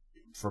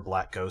for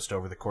Black Ghost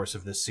over the course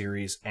of this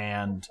series,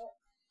 and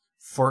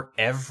for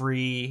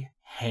every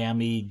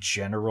hammy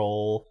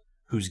general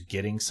who's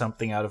getting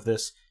something out of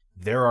this,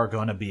 there are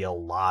going to be a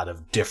lot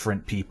of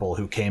different people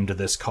who came to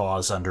this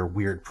cause under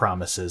weird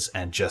promises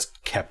and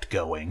just kept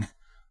going.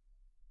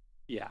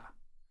 Yeah.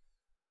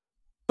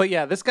 But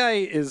yeah, this guy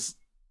is,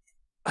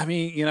 I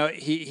mean,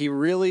 he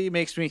really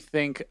makes me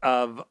think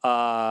of,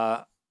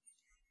 I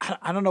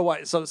don't know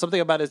why. So something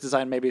about his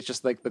design, maybe it's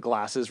just like the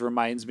glasses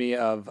reminds me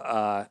of,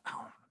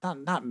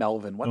 not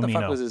Melvin. What the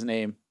fuck Umino. was his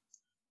name?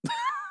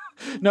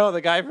 No, the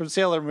guy from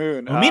Sailor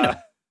Moon.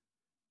 Umino.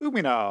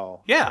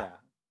 Umino. Yeah.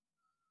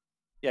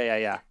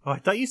 Yeah. Oh, I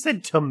thought you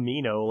said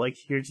Tomino,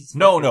 like you're just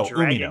No, fucking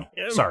dragging Umino.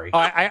 him. Sorry. Oh,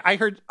 I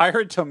heard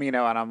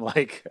Tomino, and I'm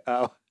like,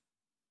 oh.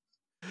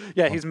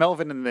 Yeah, he's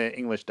Melvin in the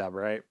English dub,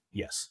 right?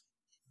 Yes.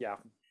 Yeah.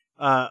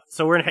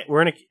 So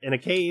we're in a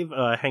cave,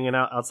 hanging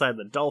out outside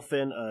the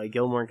Dolphin.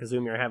 Gilmore and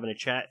Kazumi are having a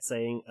chat,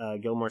 saying,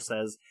 Gilmore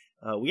says,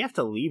 "We have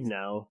to leave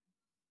now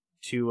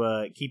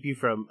to keep you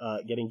from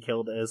getting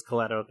killed as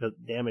collateral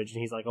damage."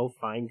 And he's like, "Oh,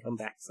 fine, come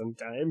back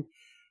sometime."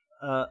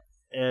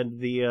 And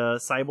the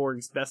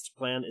cyborg's best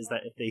plan is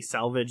that if they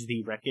salvage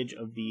the wreckage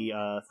of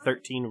the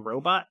 13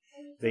 robot,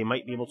 they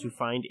might be able to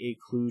find a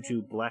clue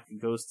to Black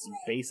Ghost's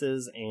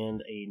bases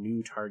and a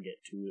new target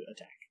to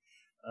attack.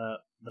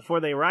 Before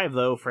they arrive,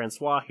 though,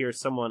 Francois hears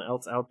someone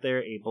else out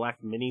there. A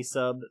black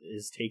mini-sub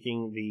is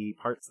taking the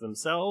parts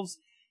themselves,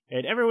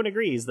 and everyone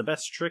agrees the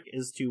best trick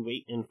is to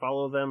wait and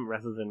follow them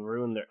rather than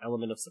ruin their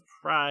element of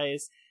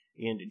surprise,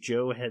 and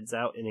Joe heads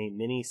out in a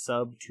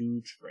mini-sub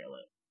to trail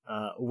it.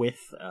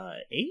 With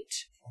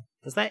 8?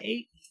 Is that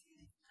 8?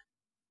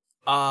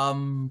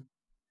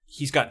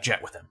 He's got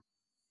Jet with him.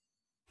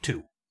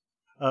 2.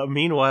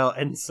 Meanwhile,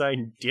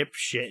 Ensign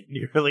Dipshit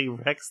nearly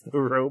wrecks the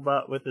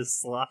robot with his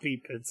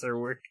sloppy pincer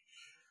work.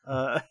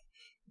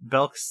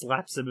 Belk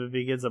slaps him and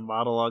begins a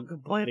monologue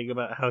complaining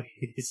about how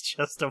he's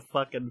just a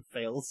fucking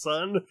fail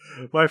son.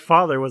 My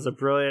father was a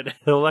brilliant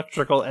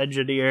electrical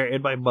engineer,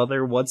 and my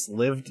mother once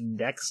lived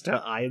next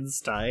to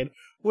Einstein.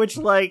 Which,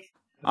 like,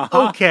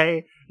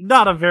 okay,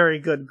 not a very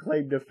good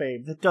claim to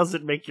fame. That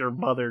doesn't make your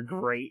mother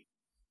great.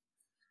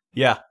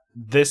 Yeah,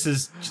 this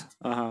is...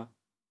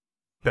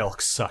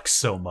 Belk sucks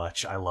so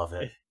much. I love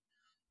it.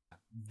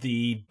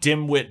 The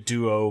dimwit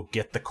duo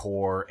get the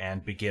core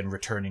and begin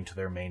returning to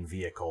their main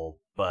vehicle,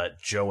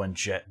 but Joe and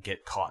Jet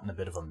get caught in a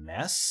bit of a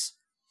mess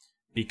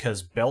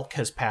because Belk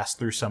has passed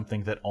through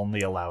something that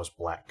only allows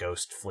Black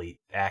Ghost Fleet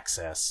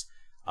access.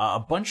 A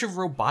bunch of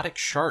robotic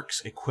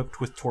sharks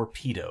equipped with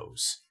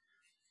torpedoes.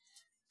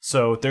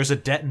 So there's a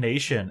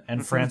detonation,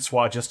 and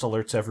Francois just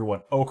alerts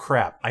everyone, oh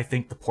crap, I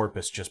think the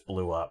porpoise just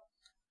blew up.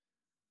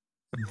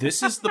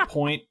 This is the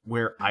point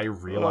where I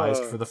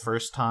realized for the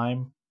first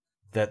time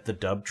that the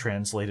dub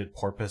translated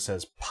porpoise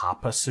as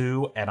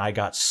Papasu, and I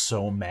got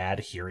so mad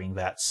hearing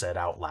that said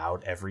out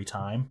loud every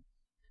time.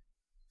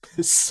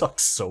 This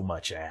sucks so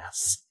much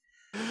ass.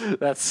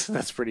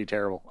 That's pretty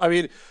terrible. I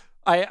mean,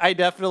 I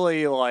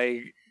definitely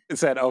like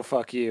said, oh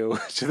fuck you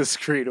to the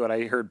screen when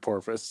I heard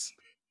porpoise.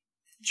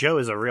 Joe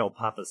is a real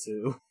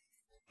Papasu.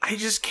 I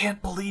just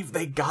can't believe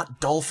they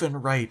got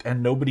dolphin right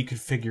and nobody could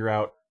figure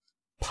out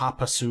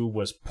Papasu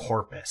was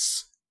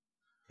porpoise.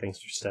 Thanks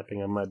for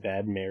stepping on my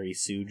bad Mary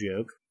Sue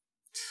joke.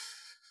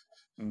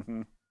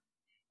 Mm-hmm.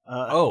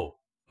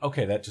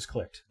 Okay, that just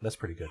clicked. That's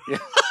pretty good. Yeah.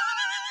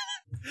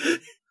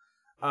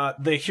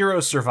 The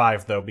heroes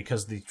survived, though,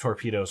 because the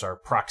torpedoes are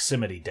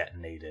proximity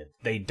detonated.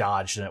 They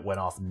dodged and it went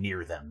off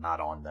near them, not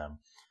on them.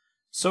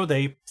 So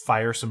they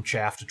fire some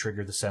chaff to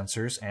trigger the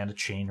sensors, and a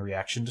chain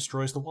reaction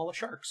destroys the wall of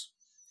sharks.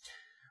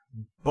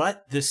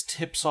 But this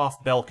tips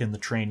off Belk and the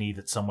trainee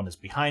that someone is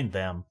behind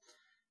them.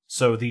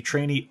 So the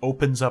trainee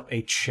opens up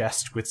a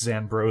chest with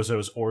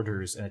Zambroso's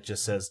orders, and it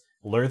just says,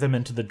 lure them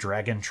into the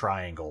Dragon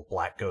Triangle,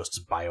 Black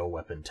Ghost's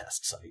bioweapon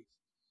test site.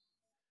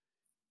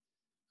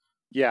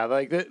 Yeah,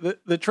 like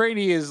the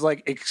trainee is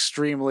like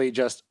extremely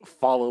just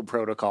follow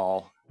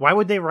protocol. Why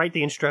would they write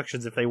the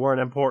instructions if they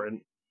weren't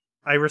important?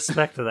 I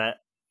respect that.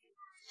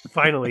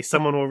 Finally,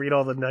 someone will read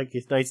all the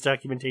nice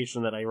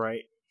documentation that I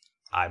write.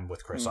 I'm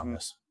with Chris on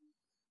this.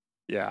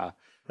 Yeah.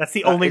 That's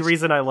the only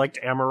reason I liked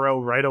Amaro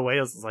right away.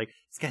 I was like,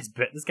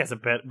 this guy's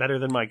better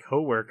than my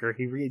coworker.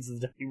 He reads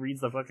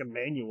the fucking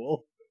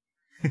manual.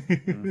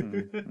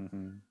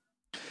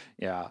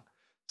 Yeah.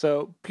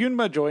 So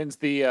Punma joins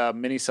the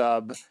mini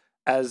sub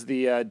as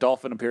the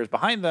dolphin appears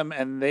behind them,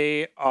 and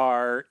they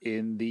are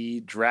in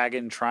the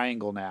Dragon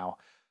Triangle now.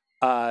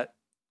 The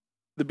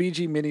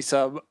BG mini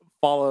sub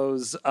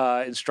follows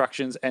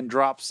instructions and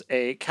drops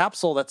a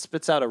capsule that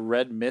spits out a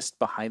red mist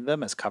behind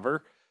them as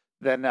cover.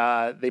 Then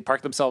they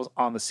park themselves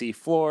on the sea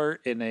floor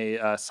in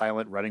a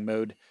silent running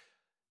mode.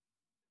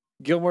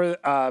 Gilmore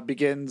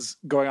begins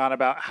going on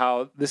about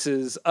how this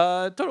is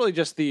totally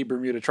just the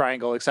Bermuda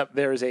Triangle, except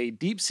there's a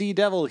deep sea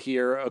devil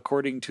here,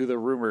 according to the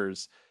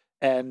rumors.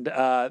 And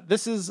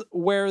this is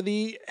where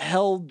the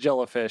hell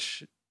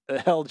jellyfish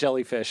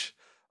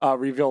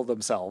reveal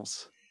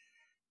themselves.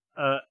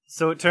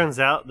 So it turns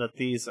out that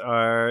these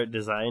are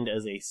designed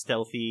as a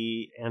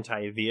stealthy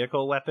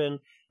anti-vehicle weapon.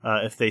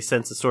 If they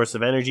sense a source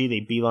of energy, they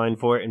beeline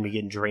for it and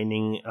begin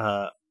draining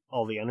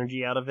all the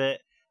energy out of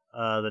it.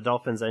 The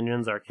Dolphin's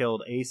engines are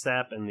killed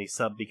ASAP, and the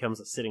sub becomes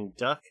a sitting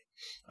duck.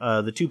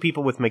 The two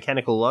people with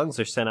mechanical lungs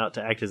are sent out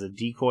to act as a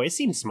decoy.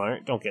 Seems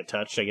smart. Don't get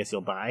touched. I guess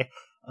you'll die.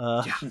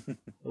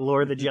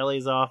 Lure the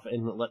jellies off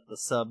and let the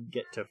sub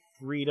get to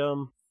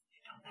freedom.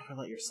 Don't ever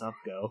let your sub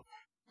go.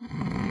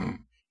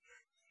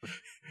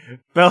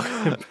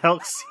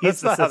 Belk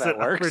sees this as an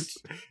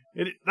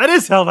opportunity. That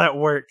is how that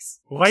works.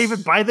 Why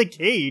even buy the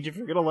cage if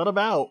you're going to let him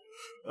out?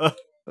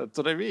 That's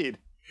what I mean.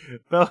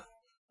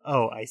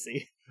 Oh, I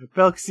see.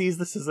 Belk sees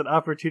this as an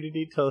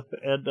opportunity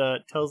and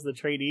tells the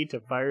trainee to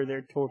fire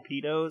their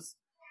torpedoes.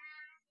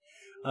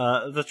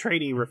 The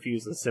trainee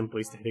refuses,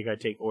 simply stating, I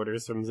take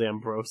orders from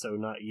Zambroso,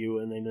 not you,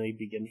 and then they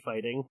begin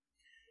fighting.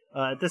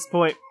 At this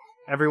point,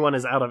 everyone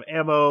is out of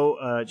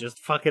ammo, just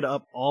fucking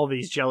up all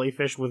these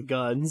jellyfish with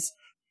guns.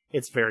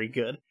 It's very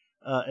good.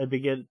 And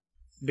begin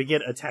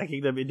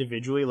attacking them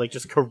individually, like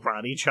just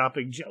karate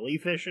chopping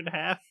jellyfish in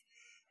half.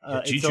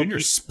 G Junior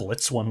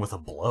splits one with a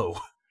blow.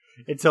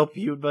 Until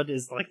Punma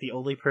is like the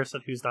only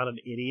person who's not an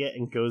idiot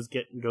and goes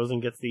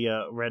and gets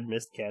the red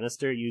mist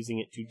canister, using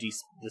it to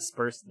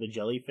disperse the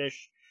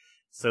jellyfish,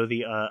 so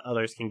the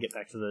others can get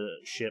back to the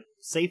ship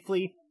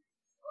safely.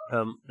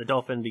 The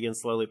dolphin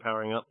begins slowly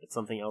powering up, but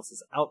something else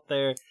is out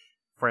there.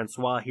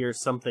 Francois hears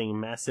something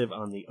massive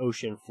on the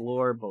ocean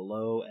floor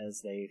below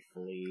as they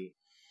flee.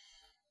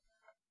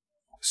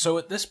 So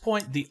at this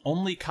point, the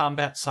only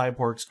combat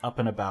cyborgs up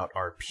and about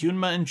are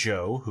Punma and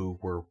Joe, who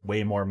were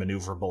way more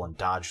maneuverable and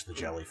dodged the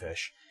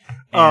jellyfish.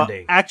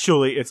 And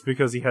actually, it's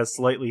because he has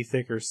slightly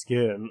thicker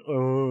skin.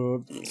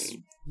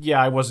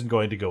 Yeah, I wasn't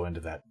going to go into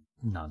that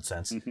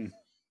nonsense.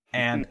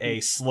 And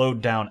a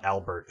slowed down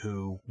Albert,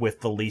 who,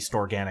 with the least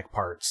organic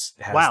parts,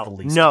 has the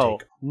least to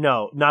take.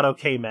 No, not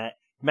okay, Matt.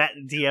 Matt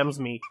DMs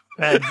me.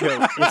 Bad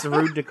joke. It's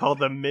rude to call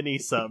them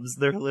mini-subs.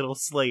 They're little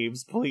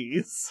slaves,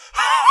 please.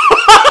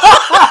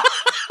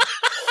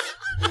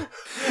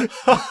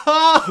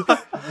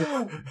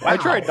 I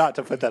tried not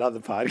to put that on the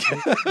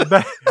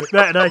podcast.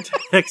 Matt and I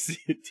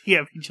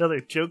DM each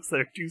other jokes that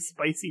are too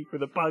spicy for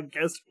the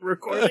podcast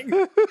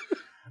recording.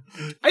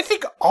 I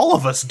think all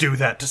of us do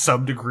that to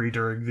some degree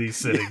during these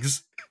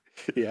sittings.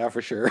 Yeah,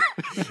 for sure.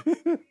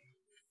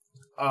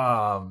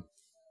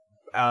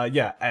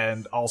 Yeah,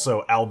 and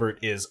also Albert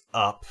is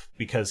up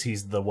because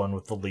he's the one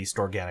with the least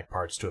organic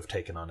parts to have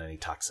taken on any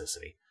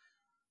toxicity.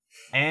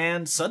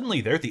 And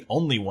suddenly they're the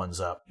only ones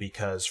up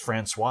because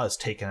Francois is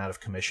taken out of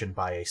commission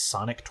by a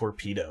sonic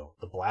torpedo.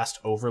 The blast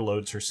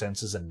overloads her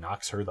senses and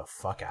knocks her the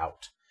fuck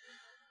out.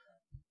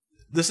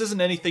 This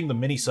isn't anything the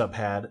mini-sub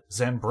had.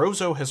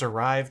 Zambroso has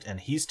arrived and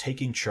he's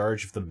taking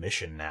charge of the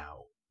mission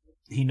now.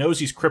 He knows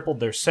he's crippled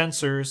their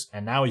sensors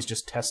and now he's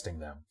just testing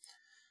them.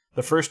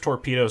 The first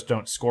torpedoes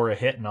don't score a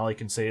hit and all he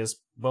can say is,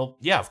 well,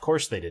 yeah, of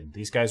course they didn't.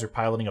 These guys are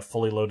piloting a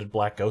fully loaded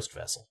Black Ghost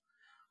vessel.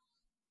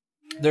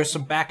 There's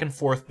some back and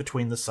forth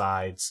between the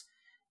sides,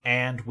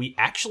 and we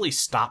actually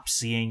stop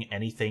seeing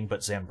anything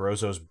but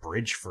Zambroso's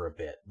bridge for a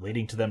bit,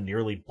 leading to them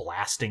nearly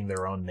blasting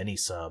their own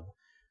mini-sub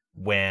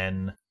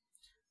when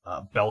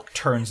Belk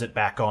turns it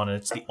back on, and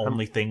it's the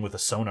only thing with a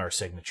sonar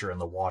signature in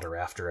the water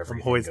after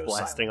everything I'm always goes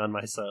blasting silent.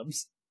 on my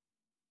subs.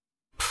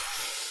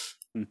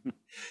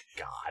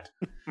 God.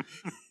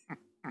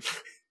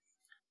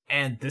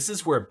 And this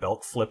is where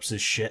Belk flips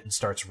his shit and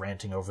starts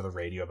ranting over the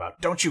radio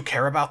about, don't you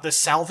care about this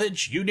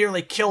salvage? You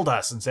nearly killed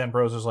us. And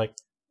Zambroso's like,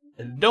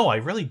 no, I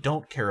really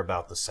don't care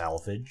about the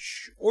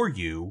salvage. Or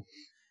you.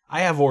 I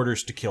have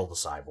orders to kill the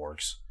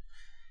cyborgs.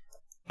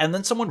 And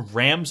then someone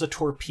rams a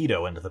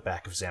torpedo into the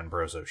back of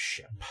Zambroso's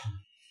ship.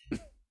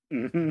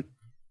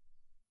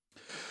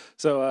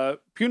 So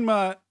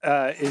Punma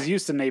is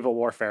used to naval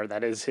warfare.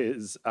 That is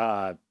his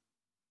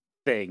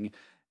thing.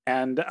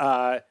 And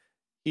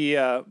he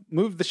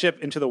moved the ship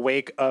into the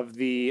wake of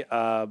the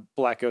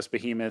Black Ghost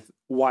Behemoth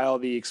while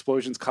the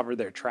explosions covered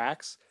their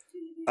tracks.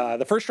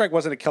 The first strike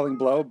wasn't a killing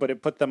blow, but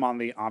it put them on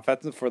the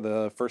offensive for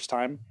the first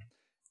time.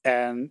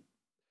 And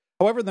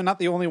however, they're not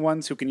the only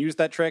ones who can use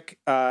that trick.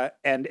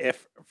 And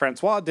if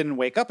Francois didn't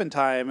wake up in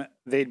time,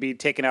 they'd be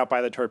taken out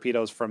by the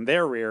torpedoes from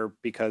their rear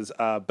because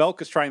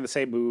Belk is trying the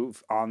same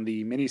move on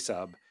the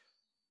mini-sub.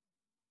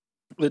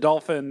 The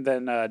Dolphin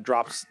then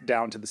drops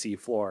down to the sea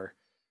floor.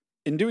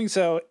 In doing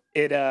so,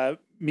 it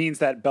means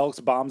that Belk's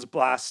bombs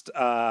blast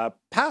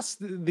past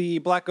the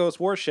Black Ghost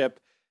warship,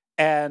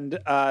 and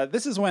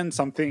this is when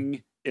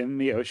something in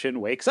the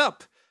ocean wakes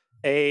up.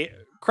 A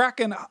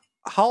kraken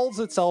hauls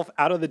itself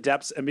out of the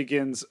depths and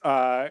begins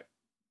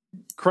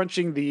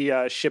crunching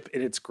the ship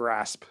in its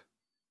grasp.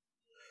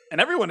 And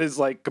everyone is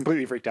like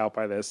completely freaked out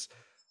by this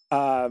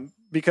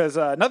because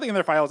nothing in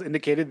their files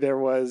indicated there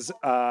was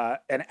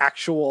an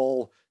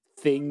actual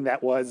thing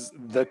that was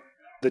the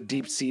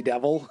deep sea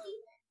devil.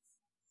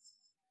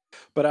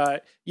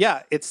 But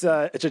yeah, it's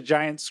a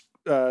giant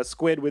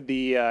squid with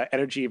the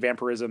energy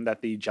vampirism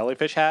that the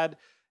jellyfish had,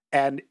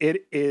 and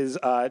it is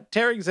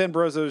tearing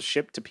Zambroso's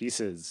ship to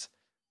pieces.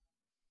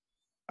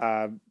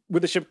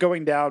 With the ship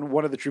going down,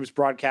 one of the troops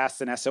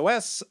broadcasts an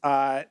SOS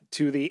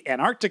to the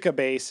Antarctica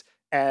base,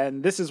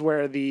 and this is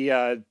where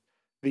the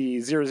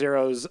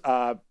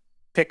 00s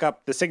pick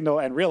up the signal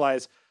and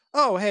realize,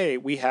 oh, hey,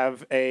 we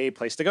have a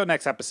place to go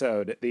next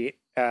episode, the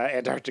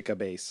Antarctica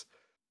base.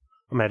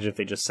 Imagine if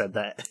they just said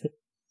that.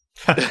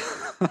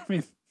 I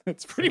mean,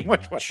 that's pretty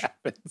much what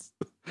happens.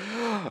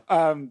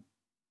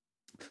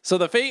 So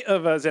the fate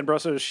of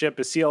Zambroso's ship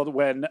is sealed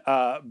when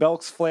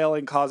Belk's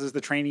flailing causes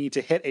the trainee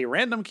to hit a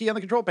random key on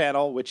the control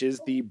panel, which is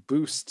the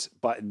boost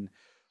button.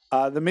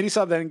 The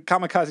mini-sub then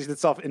kamikazes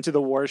itself into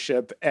the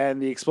warship,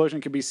 and the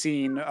explosion can be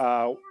seen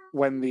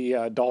when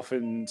the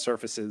Dolphin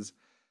surfaces.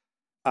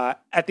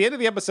 At the end of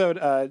the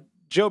episode,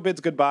 Joe bids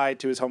goodbye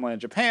to his homeland in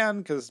Japan,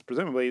 because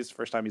presumably it's the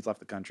first time he's left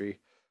the country.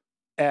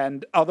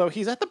 And although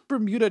he's at the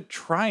Bermuda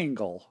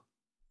Triangle,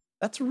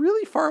 that's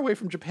really far away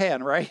from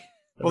Japan, right?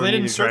 Well, they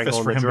didn't surface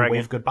for him to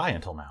wave goodbye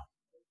until now.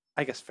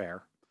 I guess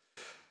fair.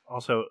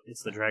 Also,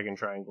 it's the Dragon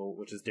Triangle,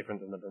 which is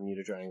different than the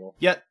Bermuda Triangle.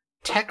 Yet,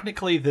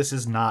 technically, this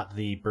is not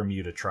the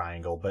Bermuda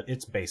Triangle, but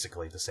it's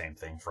basically the same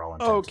thing for all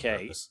intents and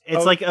purposes.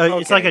 It's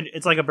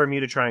like a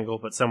Bermuda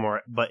Triangle,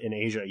 but in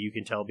Asia. You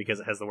can tell because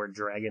it has the word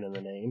dragon in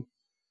the name.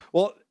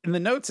 Well, in the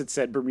notes it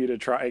said Bermuda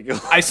Triangle.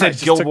 I said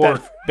just took Gilmore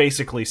that-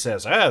 basically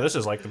says, this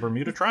is like the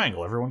Bermuda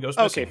Triangle. Everyone goes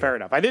missing. Okay, fair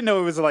enough. I didn't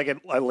know it was like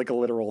a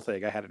literal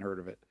thing. I hadn't heard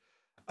of it.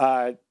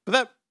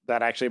 But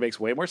that actually makes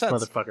way more sense.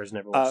 Motherfuckers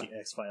never watch the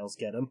X-Files.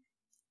 Get them.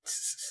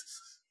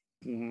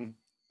 Mhm.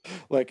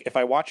 Look, if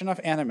I watch enough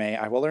anime,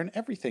 I will learn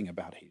everything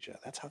about Asia.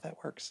 That's how that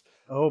works.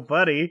 Oh,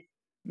 buddy.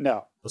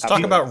 No. Let's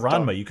talk about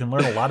Ranma. You can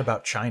learn a lot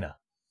about China.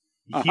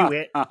 You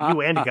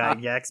and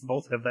Gygax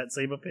both have that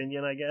same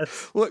opinion, I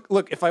guess.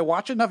 Look, if I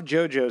watch enough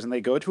JoJo's and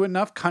they go to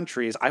enough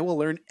countries, I will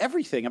learn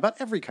everything about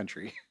every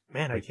country.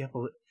 Man, I can't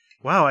believe...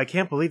 Wow, I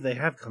can't believe they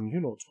have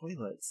communal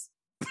toilets.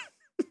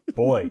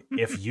 Boy,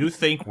 if you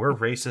think we're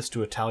racist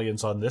to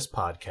Italians on this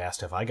podcast,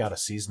 have I got a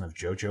season of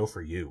JoJo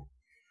for you.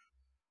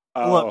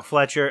 Look,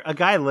 Fletcher, a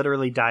guy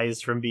literally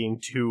dies from being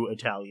too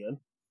Italian.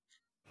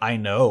 I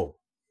know.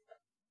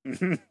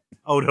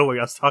 Oh, no,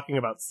 I was talking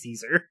about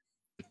Caesar.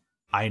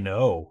 I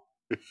know.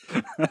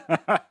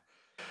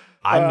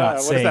 I'm not what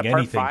is saying that, part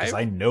anything because 5?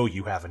 I know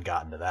you haven't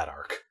gotten to that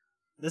arc.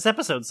 This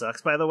episode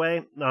sucks, by the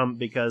way,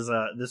 because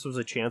this was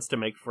a chance to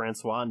make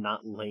Francois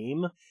not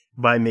lame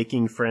by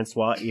making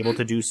Francois able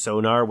to do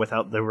sonar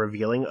without the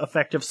revealing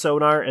effect of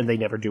sonar, and they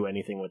never do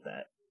anything with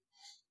that.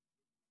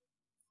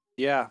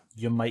 Yeah.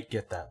 You might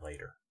get that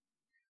later.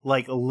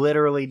 Like,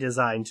 literally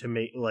designed to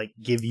make, like,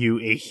 give you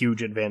a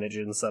huge advantage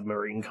in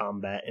submarine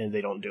combat, and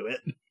they don't do it.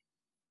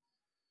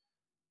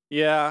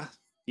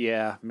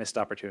 Yeah, missed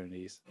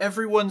opportunities.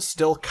 Everyone's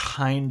still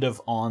kind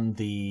of on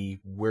the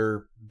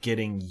we're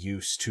getting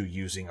used to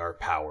using our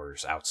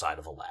powers outside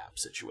of a lab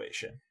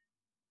situation.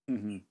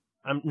 Mm-hmm.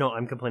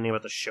 I'm complaining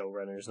about the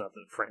showrunners, not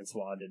that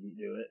Francois didn't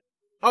do it.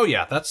 Oh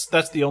yeah,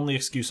 that's the only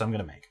excuse I'm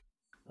going to make.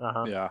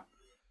 Uh-huh. Yeah.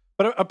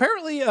 But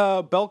apparently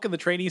Belk and the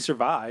trainees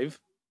survive.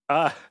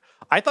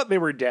 I thought they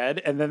were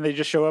dead, and then they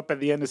just show up at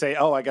the end to say,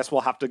 oh, I guess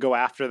we'll have to go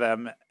after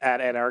them at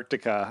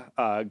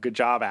Antarctica. Good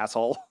job,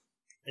 asshole.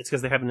 It's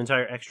because they have an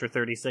entire extra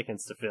 30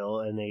 seconds to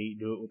fill, and they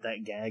do it with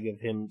that gag of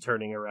him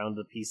turning around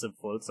the piece of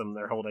flotsam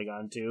they're holding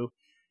on to.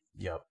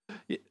 Yep.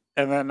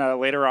 And then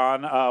later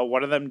on,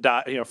 one of them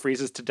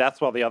freezes to death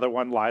while the other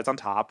one lies on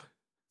top.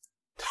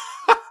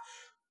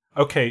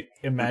 Okay,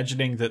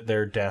 imagining that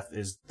their death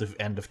is the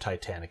end of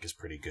Titanic is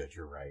pretty good.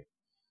 You're right.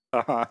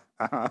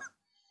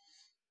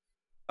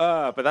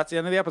 But that's the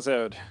end of the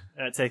episode.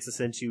 That takes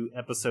us into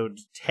episode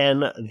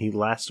 10, the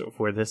last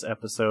for this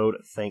episode,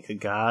 thank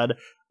God.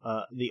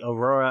 The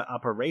Aurora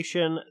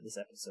Operation. This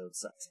episode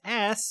sucks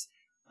ass.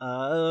 Kind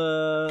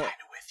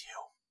of with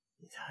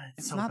you.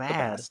 It's so not the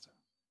bad. best.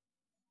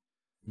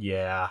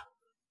 Yeah.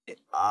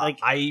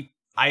 Like-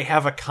 I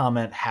have a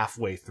comment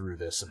halfway through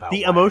this about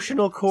The why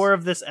emotional core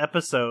of this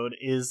episode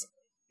is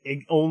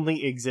it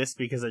only exists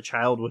because a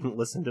child wouldn't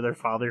listen to their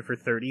father for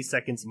 30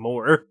 seconds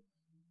more.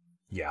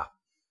 Yeah.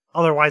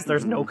 Otherwise,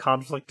 there's no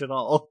conflict at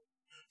all.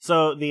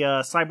 So the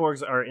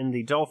cyborgs are in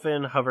the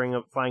Dolphin,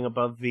 flying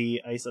above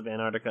the ice of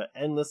Antarctica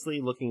endlessly,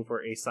 looking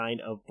for a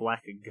sign of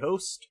Black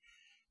Ghost.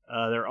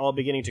 They're all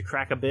beginning to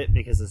crack a bit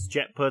because, as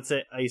Jet puts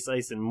it,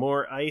 ice, and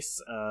more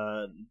ice.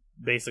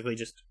 Basically,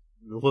 just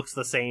looks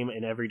the same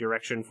in every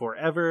direction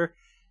forever.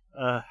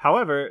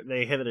 However,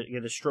 they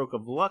get a stroke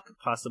of luck,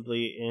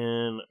 possibly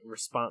in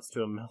response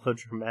to a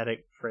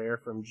melodramatic prayer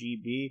from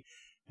GB.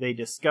 They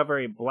discover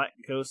a Black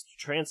Ghost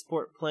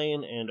transport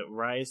plane and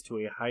rise to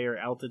a higher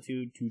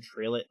altitude to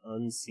trail it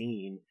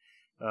unseen.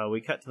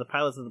 We cut to the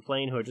pilots of the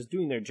plane who are just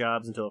doing their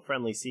jobs until a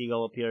friendly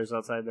seagull appears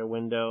outside their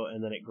window,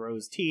 and then it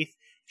grows teeth,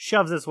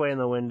 shoves its way in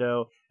the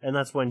window, and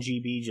that's when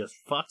GB just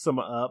fucks them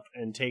up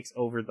and takes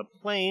over the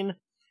plane.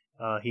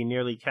 He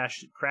nearly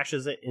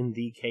crashes it in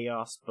the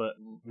chaos, but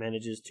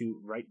manages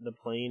to right the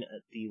plane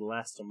at the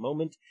last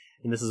moment.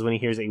 And this is when he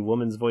hears a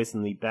woman's voice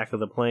in the back of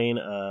the plane,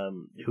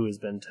 who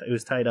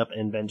was tied up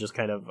and been just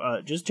kind of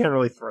just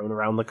generally thrown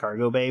around the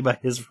cargo bay by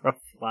his rough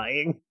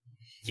flying.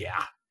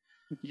 Yeah.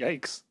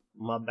 Yikes.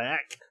 My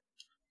back.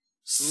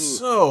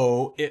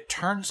 So, it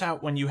turns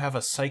out when you have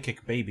a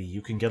psychic baby,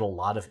 you can get a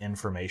lot of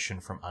information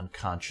from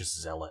unconscious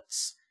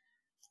zealots.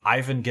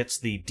 Ivan gets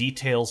the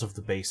details of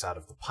the base out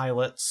of the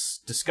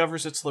pilots,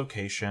 discovers its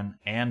location,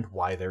 and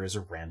why there is a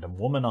random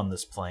woman on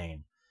this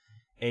plane.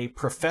 A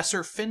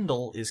Professor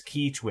Findle is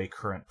key to a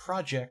current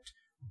project,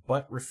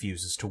 but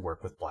refuses to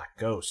work with Black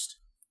Ghost.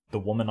 The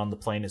woman on the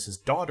plane is his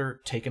daughter,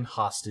 taken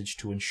hostage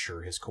to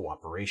ensure his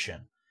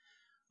cooperation.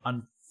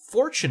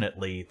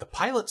 Unfortunately, the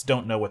pilots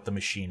don't know what the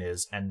machine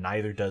is, and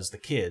neither does the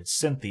kid,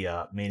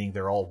 Cynthia, meaning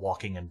they're all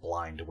walking in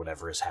blind to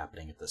whatever is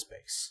happening at this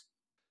base.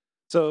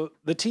 So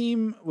the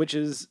team, which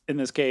is in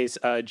this case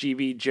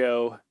GV,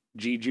 Joe,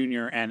 G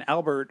Jr., and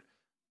Albert,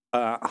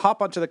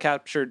 hop onto the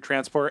captured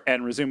transport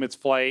and resume its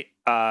flight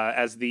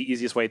as the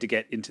easiest way to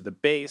get into the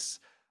base.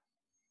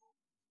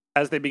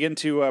 As they begin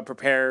to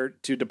prepare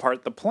to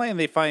depart the plane,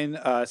 they find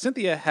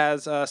Cynthia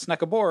has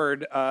snuck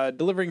aboard,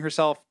 delivering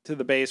herself to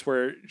the base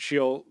where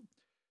she'll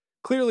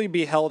clearly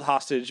be held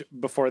hostage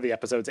before the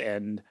episode's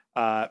end.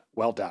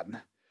 Well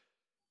done.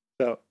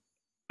 So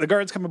the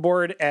guards come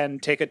aboard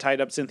and take a tied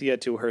up Cynthia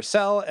to her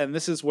cell, and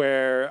this is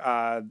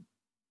where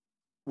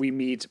we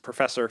meet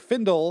Professor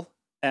Findle,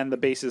 and the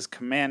base's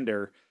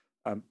commander.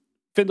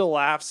 Findle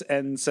laughs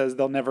and says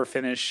they'll never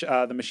finish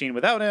the machine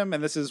without him.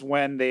 And this is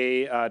when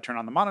they turn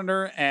on the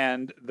monitor,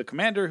 and the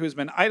commander, who's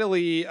been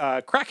idly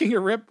cracking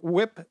a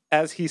whip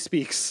as he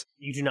speaks.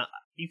 You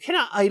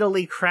cannot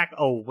idly crack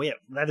a whip.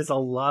 That is a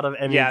lot of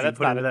energy that's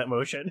put into that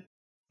motion.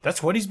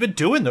 That's what he's been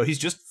doing, though. He's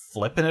just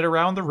flipping it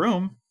around the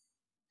room.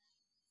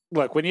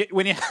 Look, when you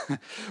when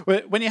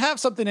you have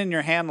something in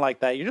your hand like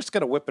that, you're just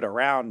gonna whip it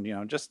around,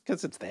 just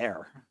because it's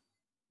there.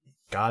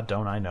 God,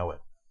 don't I know it?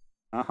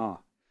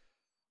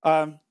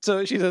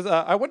 So she says,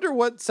 "I wonder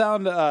what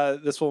sound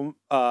this will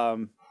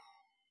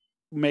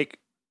make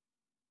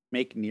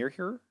near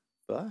here."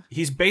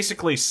 He's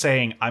basically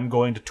saying, "I'm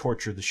going to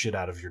torture the shit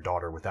out of your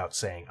daughter," without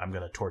saying, "I'm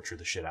going to torture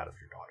the shit out of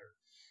your daughter."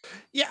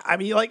 Yeah, I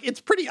mean, it's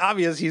pretty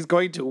obvious he's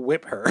going to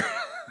whip her,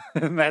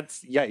 and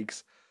that's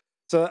yikes.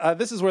 So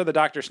this is where the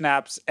doctor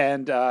snaps,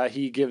 and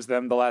he gives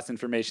them the last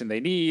information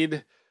they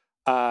need.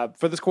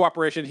 For this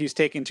cooperation, he's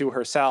taken to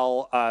her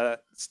cell,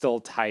 still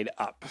tied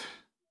up.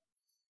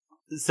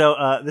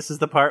 So this is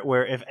the part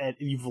where if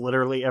you've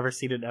literally ever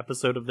seen an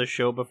episode of this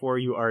show before,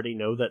 you already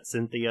know that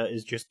Cynthia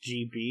is just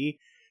GB.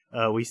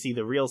 We see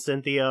the real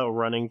Cynthia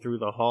running through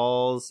the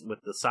halls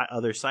with the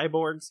other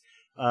cyborgs.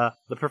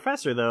 The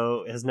professor,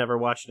 though, has never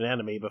watched an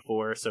anime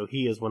before, so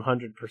he is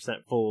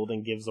 100% fooled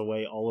and gives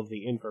away all of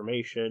the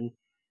information.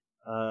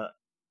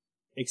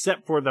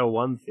 Except for the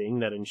one thing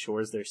that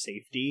ensures their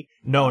safety.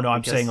 No,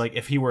 I'm saying, like,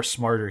 if he were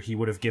smarter, he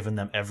would have given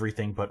them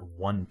everything but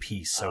one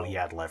piece, so he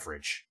had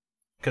leverage.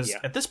 Because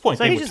at this point,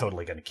 they were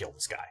totally going to kill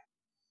this guy.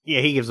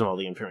 Yeah, he gives them all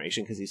the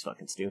information because he's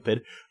fucking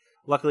stupid.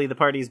 Luckily, the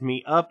parties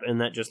meet up, and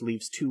that just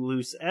leaves two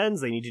loose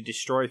ends. They need to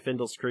destroy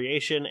Findle's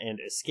creation and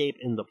escape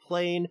in the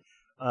plane.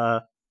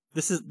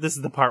 This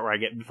is the part where I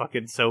get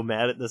fucking so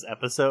mad at this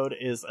episode,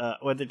 is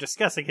when they're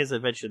discussing his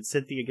invention,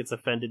 Cynthia gets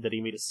offended that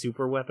he made a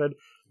super weapon,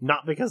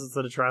 not because it's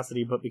an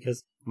atrocity, but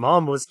because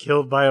Mom was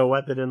killed by a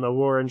weapon in the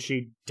war and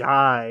she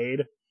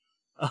died.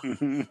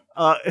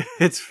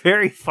 It's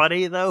very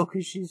funny, though,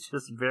 because she's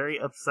just very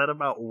upset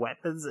about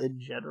weapons in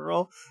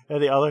general,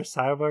 and the other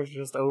cyborgs are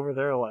just over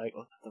there like,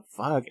 what the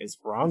fuck is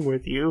wrong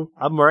with you?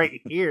 I'm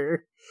right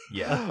here.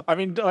 Yeah. I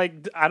mean,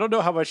 like, I don't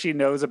know how much she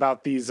knows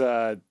about these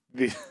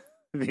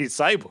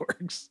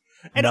cyborgs.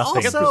 And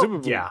Nothing. also,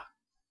 presumably, I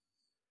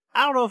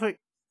don't know if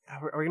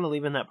are we going to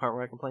leave in that part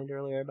where I complained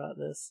earlier about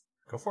this?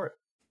 Go for it.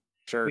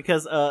 Sure.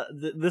 Because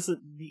this is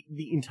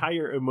the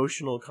entire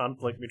emotional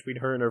conflict between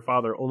her and her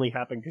father only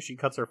happened because she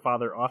cuts her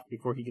father off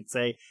before he could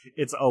say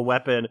it's a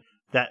weapon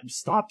that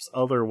stops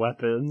other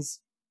weapons.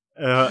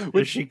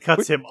 She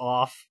cuts him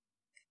off.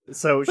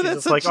 So she's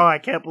just like, I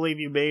can't believe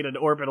you made an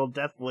orbital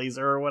death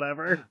laser or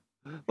whatever.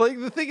 Like,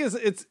 the thing is,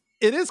 it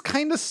is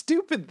kind of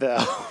stupid,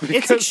 though.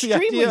 It's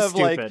extremely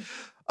stupid.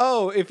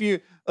 Like, if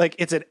you, like,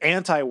 it's an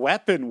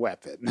anti-weapon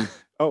weapon.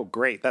 Oh,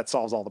 great. That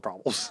solves all the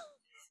problems.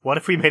 What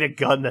if we made a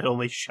gun that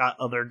only shot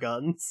other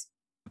guns?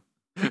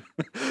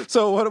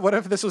 So what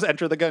if this was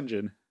Enter the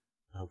Gungeon?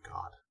 Oh,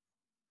 God.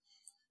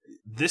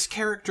 This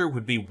character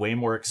would be way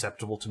more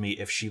acceptable to me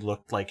if she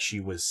looked like she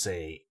was,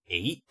 say,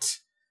 8.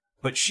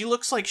 But she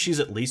looks like she's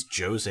at least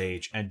Joe's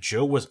age, and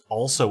Joe was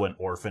also an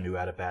orphan who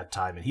had a bad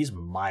time, and he's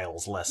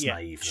miles less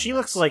naive than she this.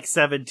 looks like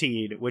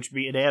 17, which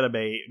in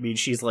anime means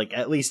she's like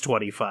at least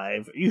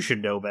 25. You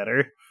should know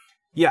better.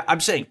 Yeah, I'm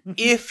saying,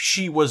 if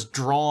she was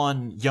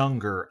drawn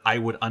younger, I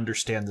would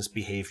understand this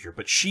behavior,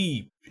 but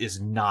she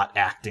is not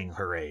acting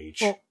her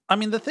age. Well, I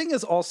mean, the thing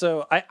is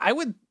also, I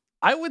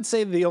would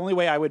say the only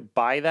way I would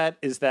buy that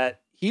is that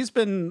he's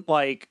been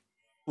like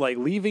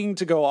leaving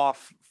to go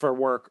off for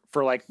work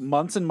for like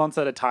months and months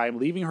at a time,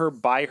 leaving her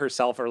by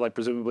herself or like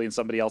presumably in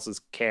somebody else's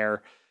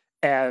care,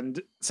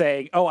 and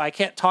saying, "Oh, I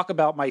can't talk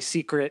about my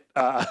secret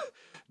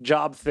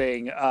job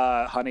thing,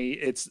 honey.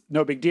 It's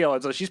no big deal."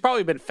 And so she's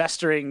probably been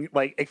festering,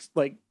 like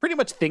pretty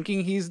much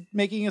thinking he's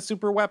making a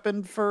super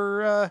weapon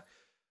for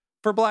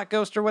Black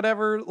Ghost or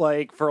whatever,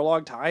 like for a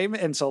long time.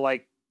 And so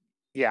like,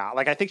 yeah,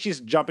 like I think she's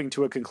jumping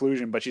to a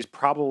conclusion, but she's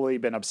probably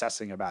been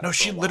obsessing about it. No,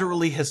 she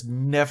literally has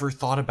never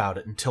thought about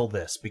it until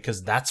this,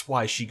 because that's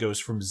why she goes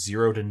from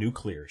 0 to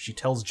nuclear. She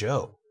tells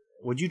Joe.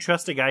 Would you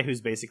trust a guy who's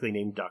basically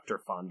named Dr.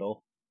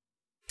 Fondle?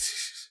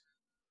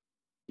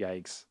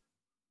 Yikes.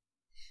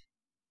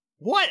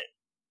 What?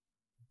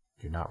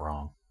 You're not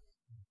wrong.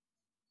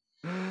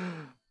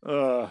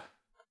 Ugh.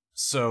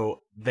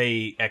 So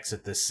they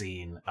exit this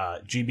scene.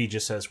 GB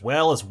just says,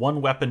 well, as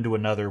one weapon to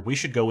another, we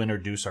should go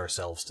introduce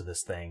ourselves to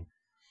this thing.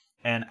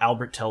 And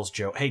Albert tells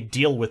Joe, hey,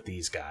 deal with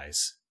these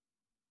guys.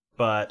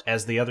 But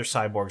as the other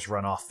cyborgs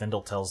run off,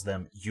 Findle tells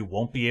them, you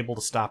won't be able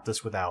to stop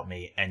this without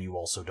me, and you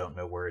also don't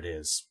know where it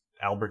is.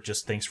 Albert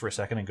just thinks for a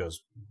second and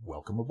goes,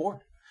 welcome aboard.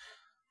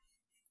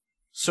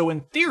 So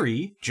in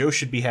theory, Joe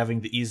should be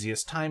having the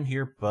easiest time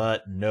here,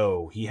 but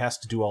no, he has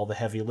to do all the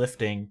heavy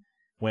lifting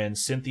when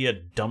Cynthia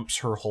dumps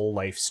her whole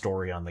life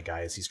story on the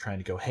guy as he's trying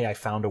to go, hey, I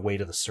found a way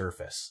to the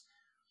surface.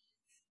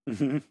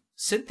 Mm-hmm.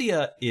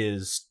 Cynthia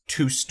is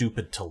too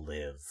stupid to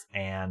live,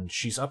 and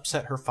she's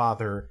upset her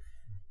father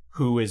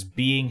who is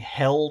being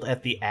held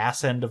at the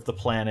ass end of the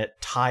planet,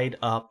 tied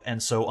up,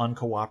 and so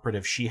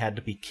uncooperative she had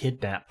to be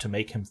kidnapped to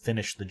make him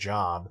finish the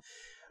job.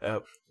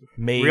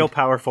 Real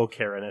powerful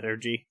Karen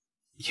energy.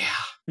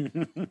 Yeah.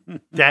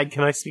 Dad,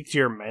 can I speak to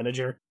your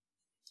manager?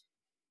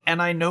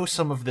 And I know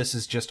some of this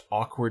is just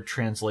awkward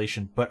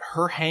translation, but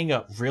her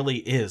hang-up really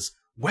is,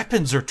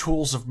 weapons are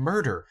tools of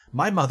murder.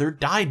 My mother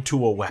died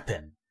to a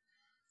weapon.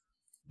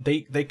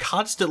 They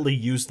constantly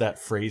use that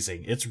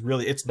phrasing.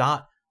 It's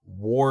not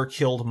war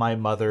killed my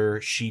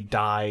mother, she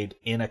died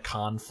in a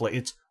conflict.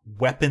 It's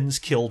weapons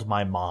killed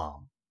my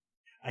mom.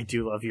 I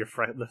do love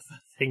the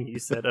thing you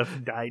said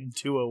of died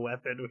to a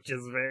weapon, which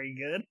is very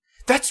good.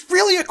 That's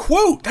really a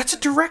quote. That's a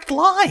direct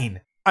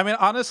line. I mean,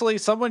 honestly,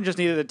 someone just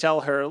needed to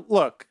tell her,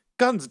 look,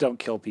 guns don't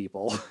kill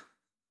people.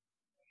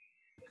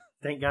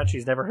 Thank God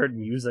she's never heard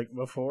music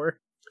before.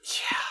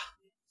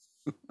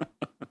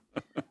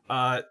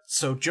 Yeah.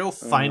 So Joe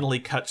finally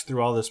cuts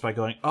through all this by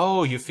going,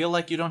 oh, you feel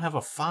like you don't have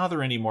a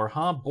father anymore,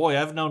 huh? Boy,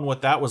 I've known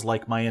what that was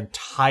like my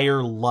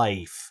entire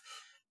life.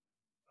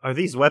 Are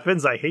these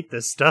weapons? I hate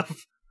this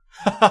stuff.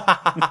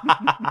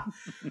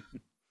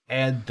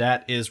 And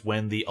that is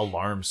when the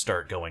alarms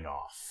start going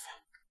off.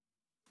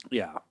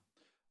 Yeah.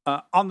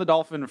 On the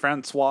Dolphin,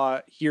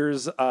 Francois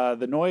hears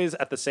the noise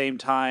at the same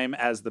time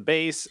as the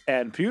base,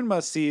 and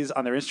Pyunma sees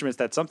on their instruments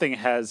that something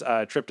has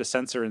tripped a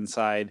sensor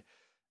inside,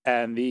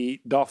 and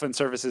the Dolphin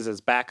services as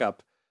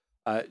backup.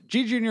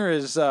 G Jr.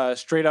 is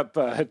straight up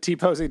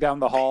T-posing down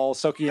the hall,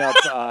 soaking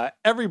up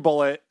every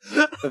bullet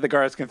that the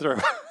guards can throw.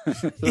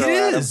 It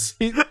is!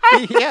 He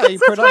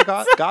put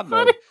on God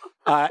mode.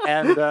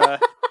 And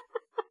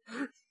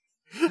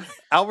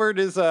Albert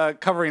is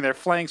covering their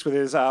flanks with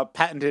his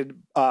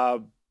patented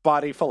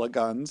body full of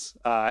guns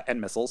and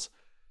missiles.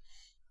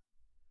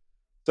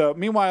 So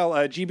meanwhile,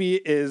 GB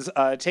is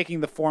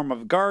taking the form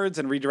of guards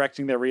and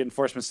redirecting their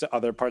reinforcements to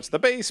other parts of the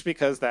base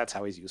because that's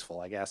how he's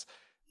useful, I guess.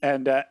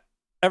 And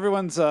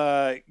everyone's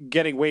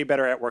getting way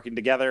better at working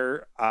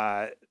together,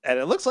 and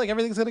it looks like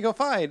everything's going to go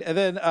fine. And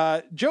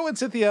then Joe and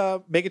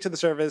Cynthia make it to the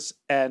service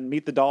and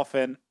meet the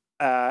Dolphin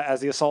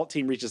as the assault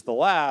team reaches the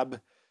lab.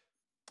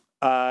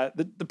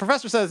 The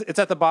professor says it's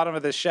at the bottom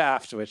of this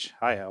shaft, which,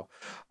 hi-ho.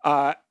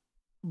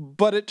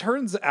 But it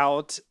turns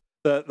out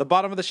the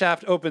bottom of the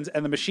shaft opens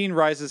and the machine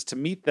rises to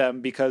meet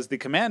them because the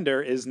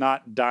commander is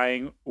not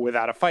dying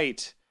without a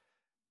fight.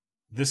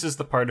 This is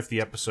the part of the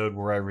episode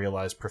where I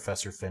realize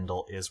Professor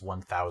Findle is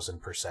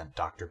 1000%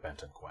 Dr.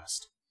 Benton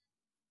Quest.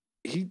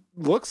 He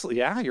looks,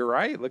 yeah, you're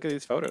right. Look at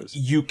these photos.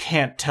 You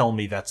can't tell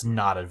me that's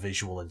not a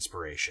visual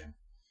inspiration.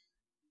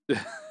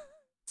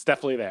 It's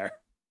definitely there.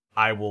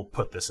 I will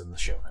put this in the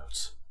show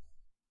notes.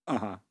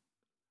 Uh-huh.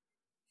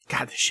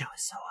 God, this show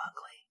is so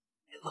ugly.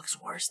 It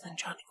looks worse than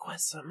Johnny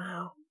Quest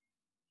somehow.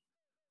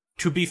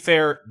 To be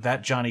fair,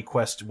 that Johnny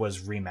Quest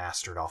was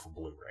remastered off of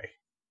Blu-ray.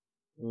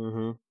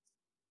 Mm-hmm.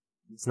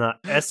 It's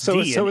not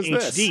SD so and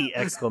is HD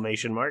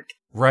exclamation mark.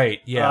 Right,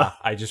 yeah.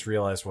 I just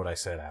realized what I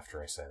said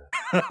after I said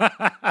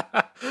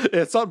it.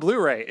 It's on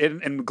Blu-ray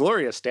in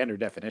glorious standard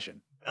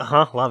definition.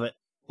 Uh-huh, love it.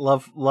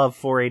 Love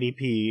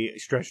 480p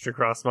stretched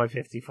across my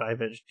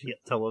 55-inch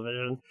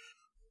television.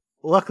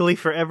 Luckily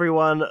for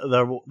everyone,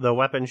 the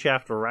weapon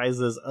shaft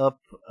rises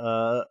up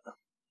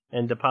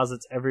and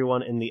deposits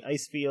everyone in the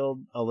ice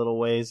field a little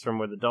ways from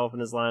where the Dolphin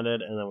is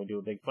landed, and then we do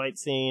a big fight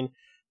scene.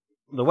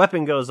 The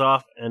weapon goes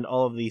off, and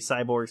all of the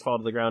cyborgs fall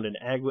to the ground in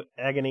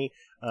agony.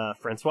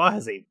 Francois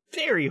has a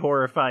very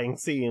horrifying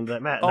scene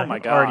that Matt and I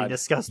have already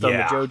discussed on the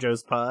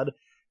JoJo's pod.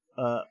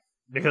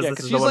 Because this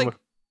is the one...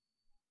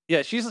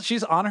 Yeah,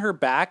 she's on her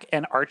back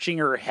and arching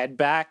her head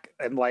back,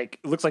 and like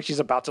it looks like she's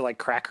about to like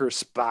crack her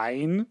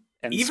spine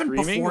and even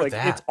screaming. Before like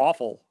that, it's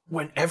awful.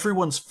 When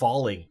everyone's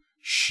falling,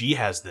 she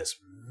has this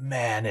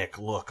manic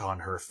look on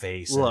her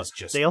face. Look, and it's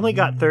just they only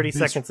got 30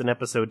 seconds an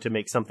episode to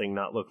make something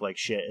not look like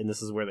shit, and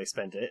this is where they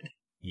spent it.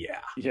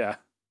 Yeah.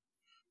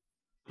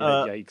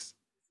 Yikes.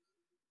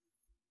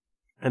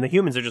 And the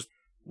humans are just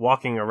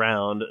walking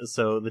around,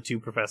 so the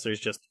two professors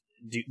just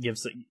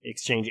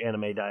exchange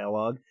anime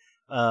dialogue.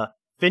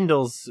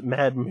 Findle's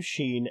Mad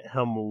Machine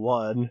Helm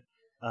 1.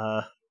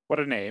 What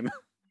a name.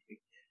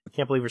 I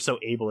can't believe we're so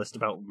ableist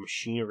about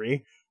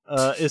machinery.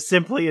 Is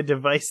simply a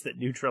device that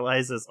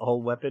neutralizes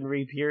all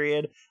weaponry,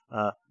 period.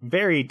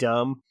 Very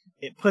dumb.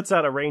 It puts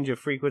out a range of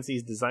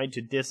frequencies designed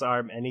to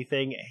disarm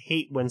anything. I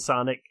hate when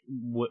sonic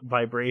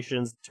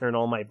vibrations turn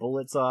all my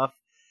bullets off.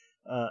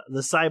 The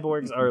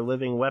cyborgs are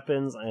living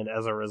weapons, and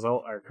as a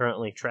result are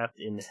currently trapped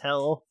in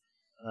hell.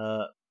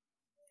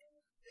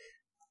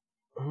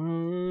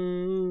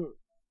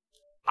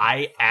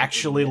 I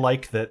actually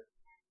like that.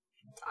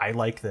 I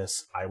like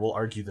this. I will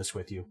argue this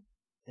with you.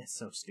 It's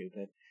so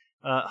stupid.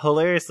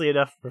 Hilariously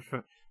enough,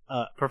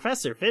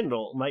 Professor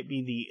Findle might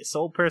be the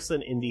sole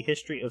person in the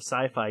history of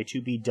sci-fi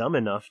to be dumb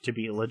enough to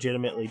be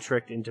legitimately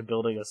tricked into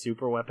building a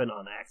super weapon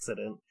on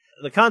accident.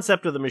 The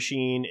concept of the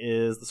machine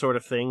is the sort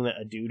of thing that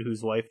a dude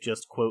whose wife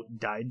just, quote,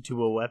 died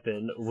to a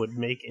weapon would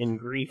make in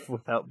grief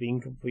without being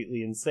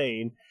completely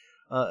insane.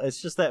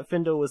 It's just that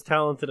Findle was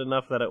talented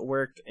enough that it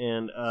worked,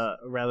 and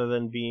rather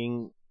than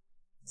being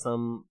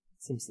some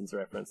Simpsons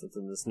reference that's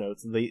in this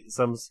notes.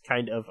 Some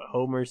kind of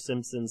Homer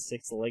Simpson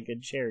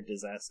six-legged chair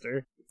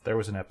disaster. There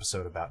was an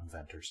episode about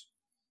inventors.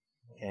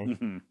 Okay.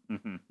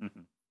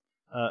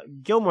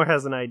 Gilmore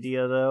has an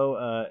idea,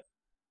 though.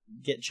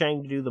 Get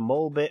Chang to do the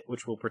mole bit,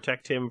 which will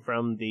protect him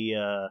from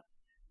the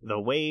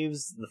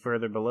waves the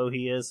further below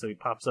he is, so he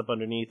pops up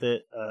underneath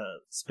it,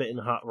 spitting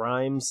hot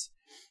rhymes,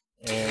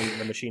 and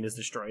the machine is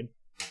destroyed.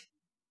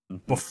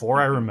 Before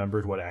I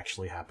remembered what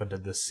actually happened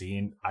in this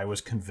scene, I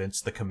was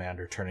convinced the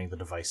commander turning the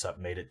device up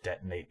made it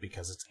detonate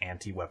because its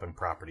anti-weapon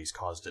properties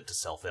caused it to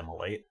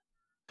self-immolate.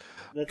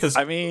 Because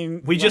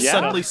we just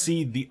suddenly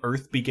see the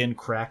earth begin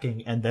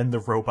cracking, and then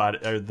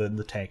then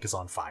the tank is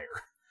on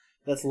fire.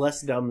 That's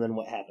less dumb than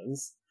what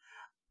happens.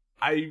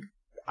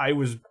 I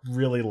was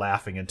really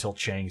laughing until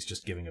Chang's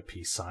just giving a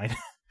peace sign.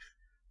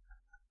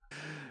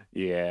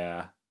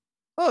 Yeah.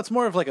 Well, it's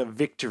more of like a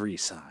victory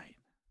sign.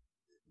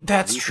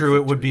 That's true.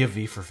 It would be a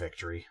V for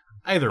victory.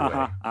 Either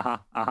way.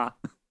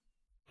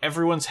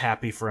 Everyone's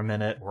happy for a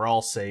minute. We're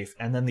all safe.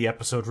 And then the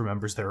episode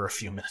remembers there are a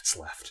few minutes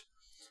left.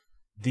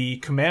 The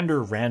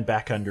commander ran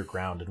back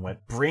underground and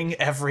went, "Bring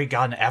every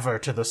gun ever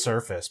to the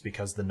surface,"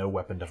 because the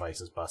no-weapon device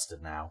is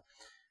busted now.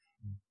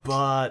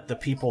 But the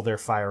people they're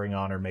firing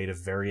on are made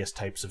of various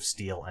types of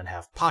steel and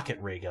have pocket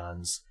ray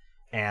guns,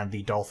 and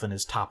the Dolphin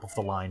is top of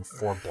the line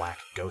for Black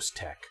Ghost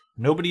Tech.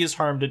 Nobody is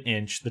harmed an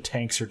inch. The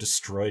tanks are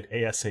destroyed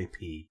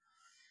ASAP.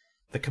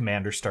 The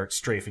commander starts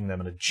strafing them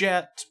in a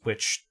jet,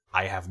 which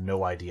I have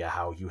no idea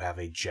how you have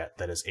a jet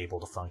that is able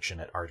to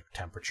function at Arctic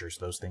temperatures.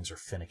 Those things are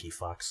finicky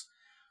fucks.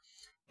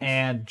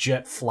 And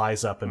Jet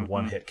flies up and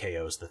one-hit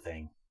KOs the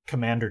thing.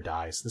 Commander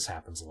dies. This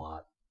happens a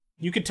lot.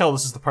 You could tell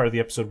this is the part of the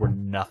episode where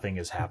nothing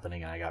is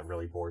happening, and I got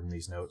really bored in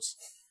these notes.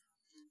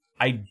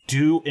 I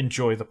do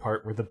enjoy the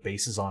part where the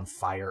base is on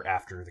fire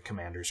after the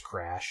commander's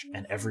crash,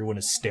 and everyone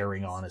is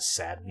staring on as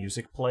sad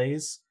music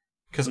plays.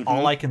 Because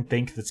all I can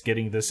think that's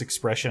getting this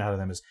expression out of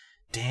them is,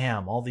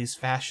 damn, all these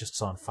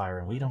fascists on fire,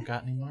 and we don't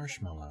got any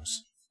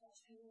marshmallows.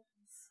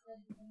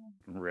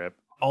 Rip.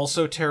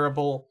 Also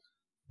terrible,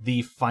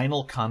 the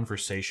final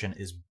conversation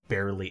is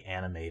barely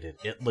animated.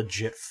 It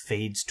legit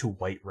fades to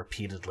white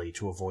repeatedly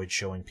to avoid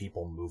showing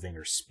people moving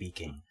or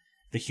speaking.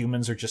 The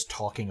humans are just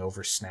talking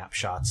over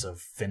snapshots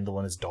of Findle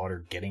and his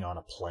daughter getting on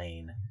a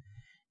plane.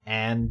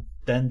 And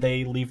then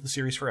they leave the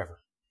series forever.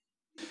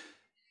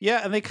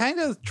 Yeah, and they kind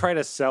of try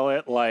to sell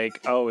it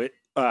like,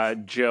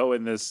 Joe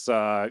and this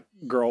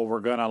girl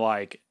were gonna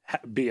like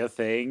be a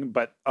thing,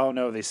 but oh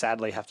no, they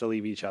sadly have to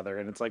leave each other,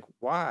 and it's like,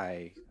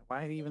 why?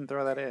 Why even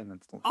throw that in?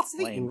 It's also,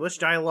 the English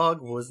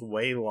dialogue was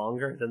way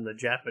longer than the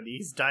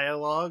Japanese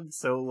dialogue,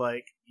 so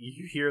like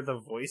you hear the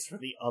voice for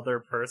the other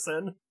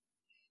person.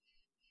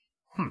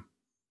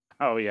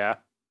 Oh yeah.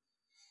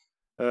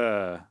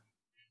 Well,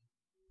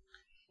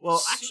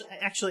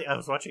 actually, I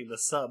was watching the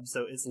sub,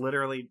 so it's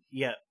literally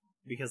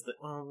because the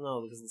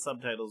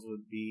subtitles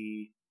would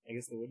be. I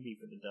guess they would be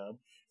for the dub.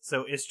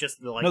 So it's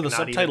just like no, the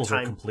subtitles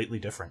are completely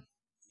different.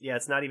 Yeah,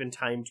 it's not even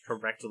timed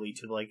correctly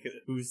to like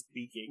who's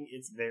speaking.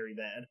 It's very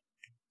bad.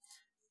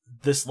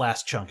 This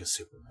last chunk is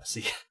super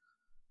messy.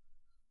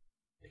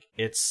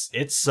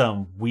 It's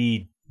some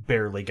we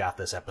barely got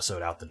this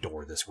episode out the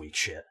door this week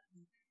shit.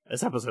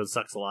 This episode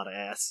sucks a lot of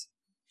ass.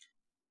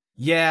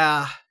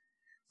 Yeah.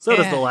 So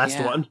does the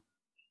last one.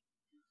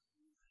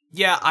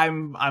 Yeah,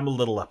 I'm a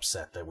little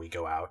upset that we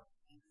go out.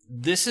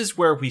 This is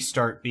where we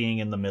start being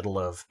in the middle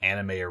of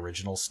anime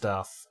original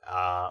stuff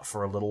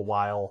for a little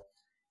while,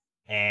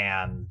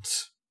 and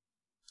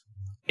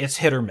it's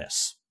hit or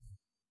miss.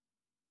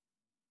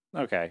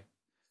 Okay.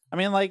 I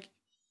mean, like,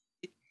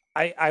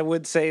 I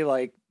would say,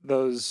 like,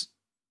 those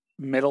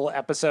middle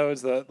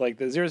episodes, the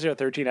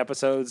 0013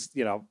 episodes,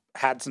 you know,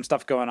 had some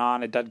stuff going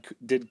on. It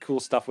did cool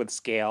stuff with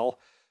scale,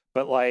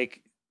 but,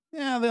 like,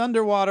 yeah, the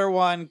underwater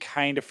one,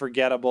 kind of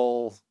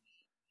forgettable.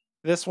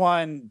 This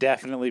one,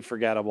 definitely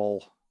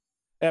forgettable.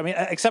 I mean,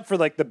 except for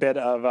like the bit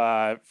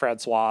of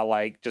Francois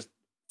like just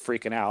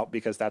freaking out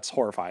because that's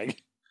horrifying.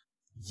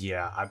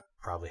 Yeah, I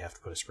probably have to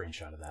put a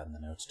screenshot of that in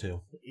the notes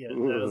too. Yeah,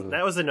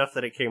 that was enough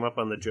that it came up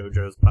on the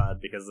JoJo's pod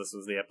because this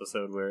was the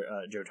episode where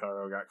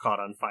Jotaro got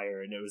caught on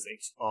fire, and it was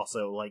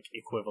also like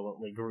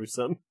equivalently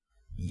gruesome.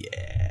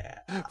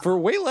 Yeah, for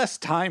way less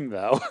time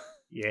though.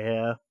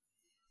 Yeah.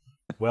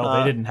 Well,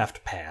 they didn't have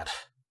to pad.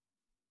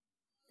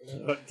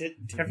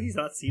 Have you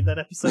not seen that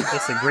episode?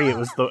 Disagree. It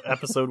was the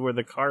episode where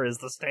the car is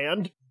the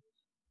stand.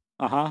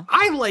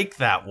 I like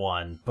that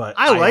one, but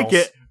I like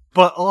it,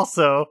 but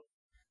also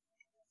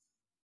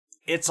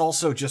it's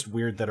also just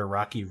weird that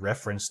Araki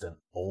referenced an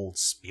old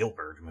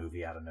Spielberg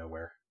movie out of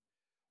nowhere.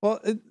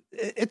 Well,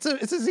 it's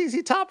a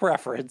ZZ Top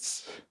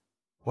reference.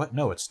 What?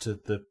 No, it's to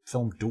the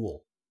film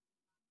Duel.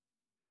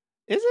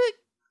 Is it?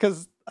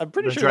 Because I'm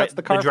pretty sure that's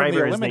the car from the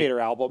Eliminator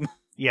album.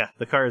 Yeah,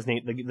 the car is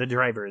named. The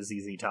driver is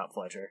ZZ Top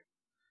Fletcher.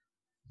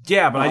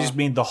 Yeah, but I just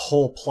mean the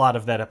whole plot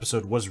of that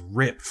episode was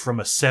ripped from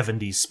a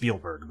 70s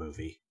Spielberg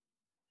movie.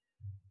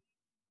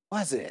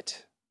 Was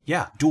it?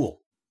 Yeah,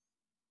 Duel.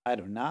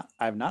 I've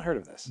not heard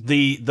of this.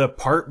 The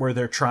part where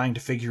they're trying to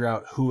figure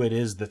out who it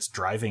is that's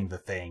driving the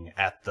thing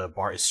at the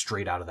bar is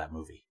straight out of that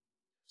movie.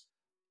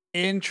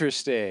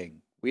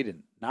 Interesting. We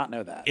did not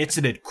know that. It's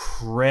an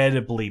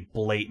incredibly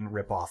blatant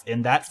ripoff.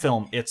 In that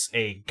film, it's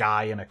a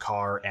guy in a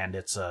car and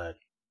it's a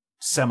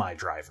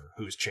semi-driver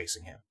who's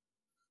chasing him.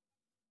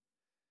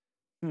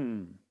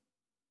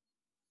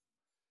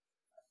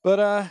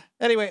 But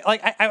anyway,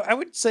 like I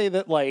would say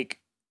that like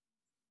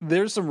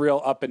there's some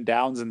real up and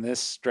downs in this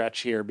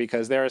stretch here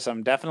because there are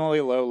some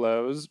definitely low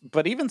lows,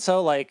 but even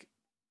so, like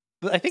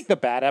I think the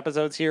bad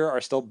episodes here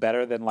are still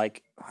better than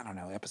like, I don't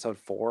know, episode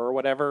 4 or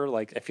whatever.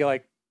 Like I feel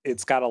like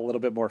it's got a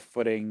little bit more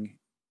footing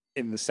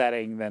in the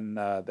setting than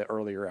the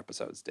earlier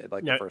episodes did,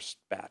 like the first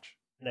batch.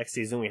 Next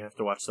season we have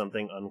to watch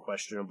something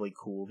unquestionably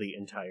cool the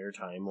entire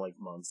time, like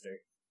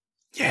Monster.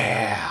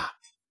 Yeah.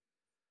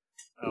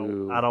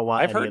 Ooh. I don't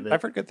want I've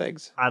heard good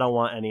things. I don't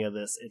want any of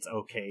this. It's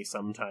okay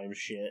sometimes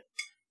shit.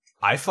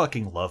 I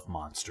fucking love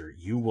Monster.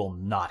 You will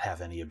not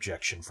have any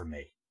objection from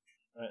me.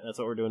 All right, that's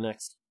what we're doing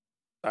next.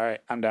 All right,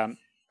 I'm down.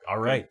 All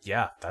right,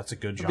 yeah, that's a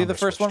good job. It'll be the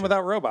first one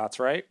without robots,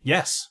 right?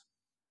 Yes.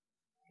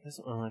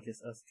 I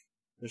guess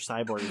they're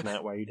cyborgs,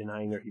 Matt. Why are you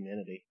denying their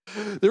humanity?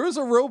 There was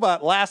a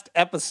robot last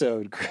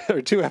episode,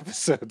 or 2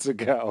 episodes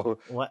ago.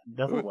 What?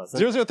 No, it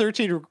wasn't.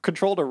 0013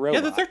 controlled a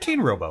robot. Yeah, the 13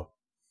 Robo.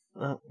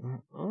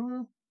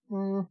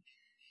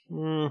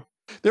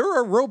 There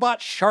are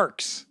robot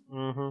sharks.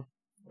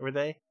 Were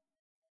they?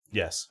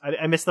 Yes.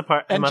 I missed the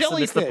part. And I must have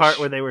missed the jellyfish. part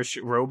where they were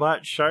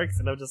robot sharks,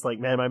 and I'm just like,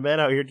 man, my men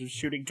out here just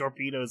shooting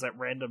torpedoes at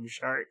random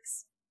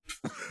sharks.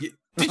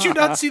 Did you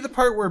not see the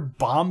part where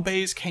bomb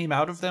bays came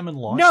out of them and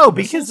launched? No,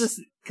 missiles?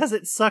 because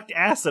it sucked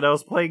ass, and I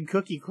was playing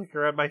Cookie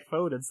Clicker on my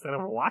phone instead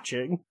of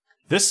watching.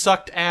 This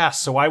sucked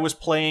ass, so I was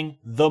playing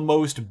the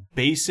most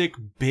basic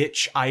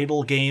bitch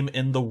idle game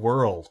in the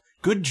world.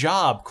 Good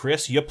job,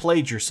 Chris. You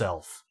played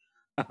yourself.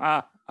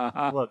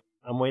 Look,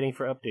 I'm waiting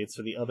for updates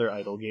for the other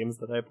idle games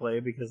that I play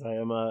because I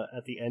am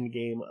at the end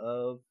game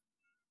of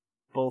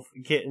both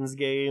Kitten's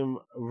game,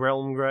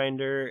 Realm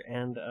Grinder,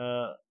 and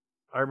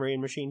Armory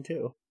and Machine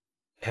 2.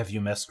 Have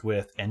you messed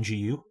with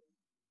NGU?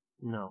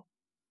 No.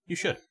 You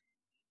should.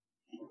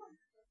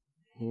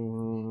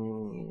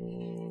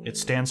 It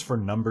stands for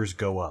Numbers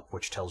Go Up,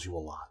 which tells you a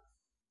lot.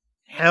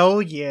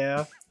 Hell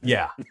yeah.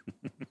 Yeah.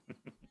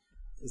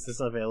 Is this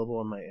available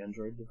on my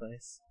Android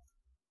device?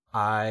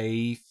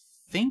 I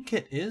think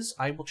it is.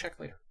 I will check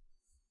later.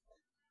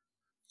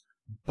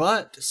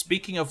 But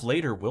speaking of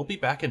later, we'll be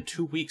back in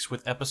 2 weeks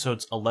with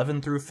episodes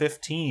 11 through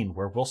 15,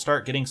 where we'll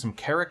start getting some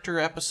character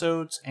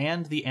episodes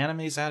and the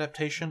anime's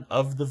adaptation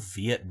of the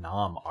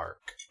Vietnam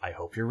arc. I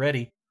hope you're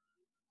ready.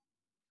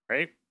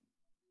 Right.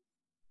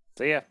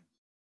 See ya.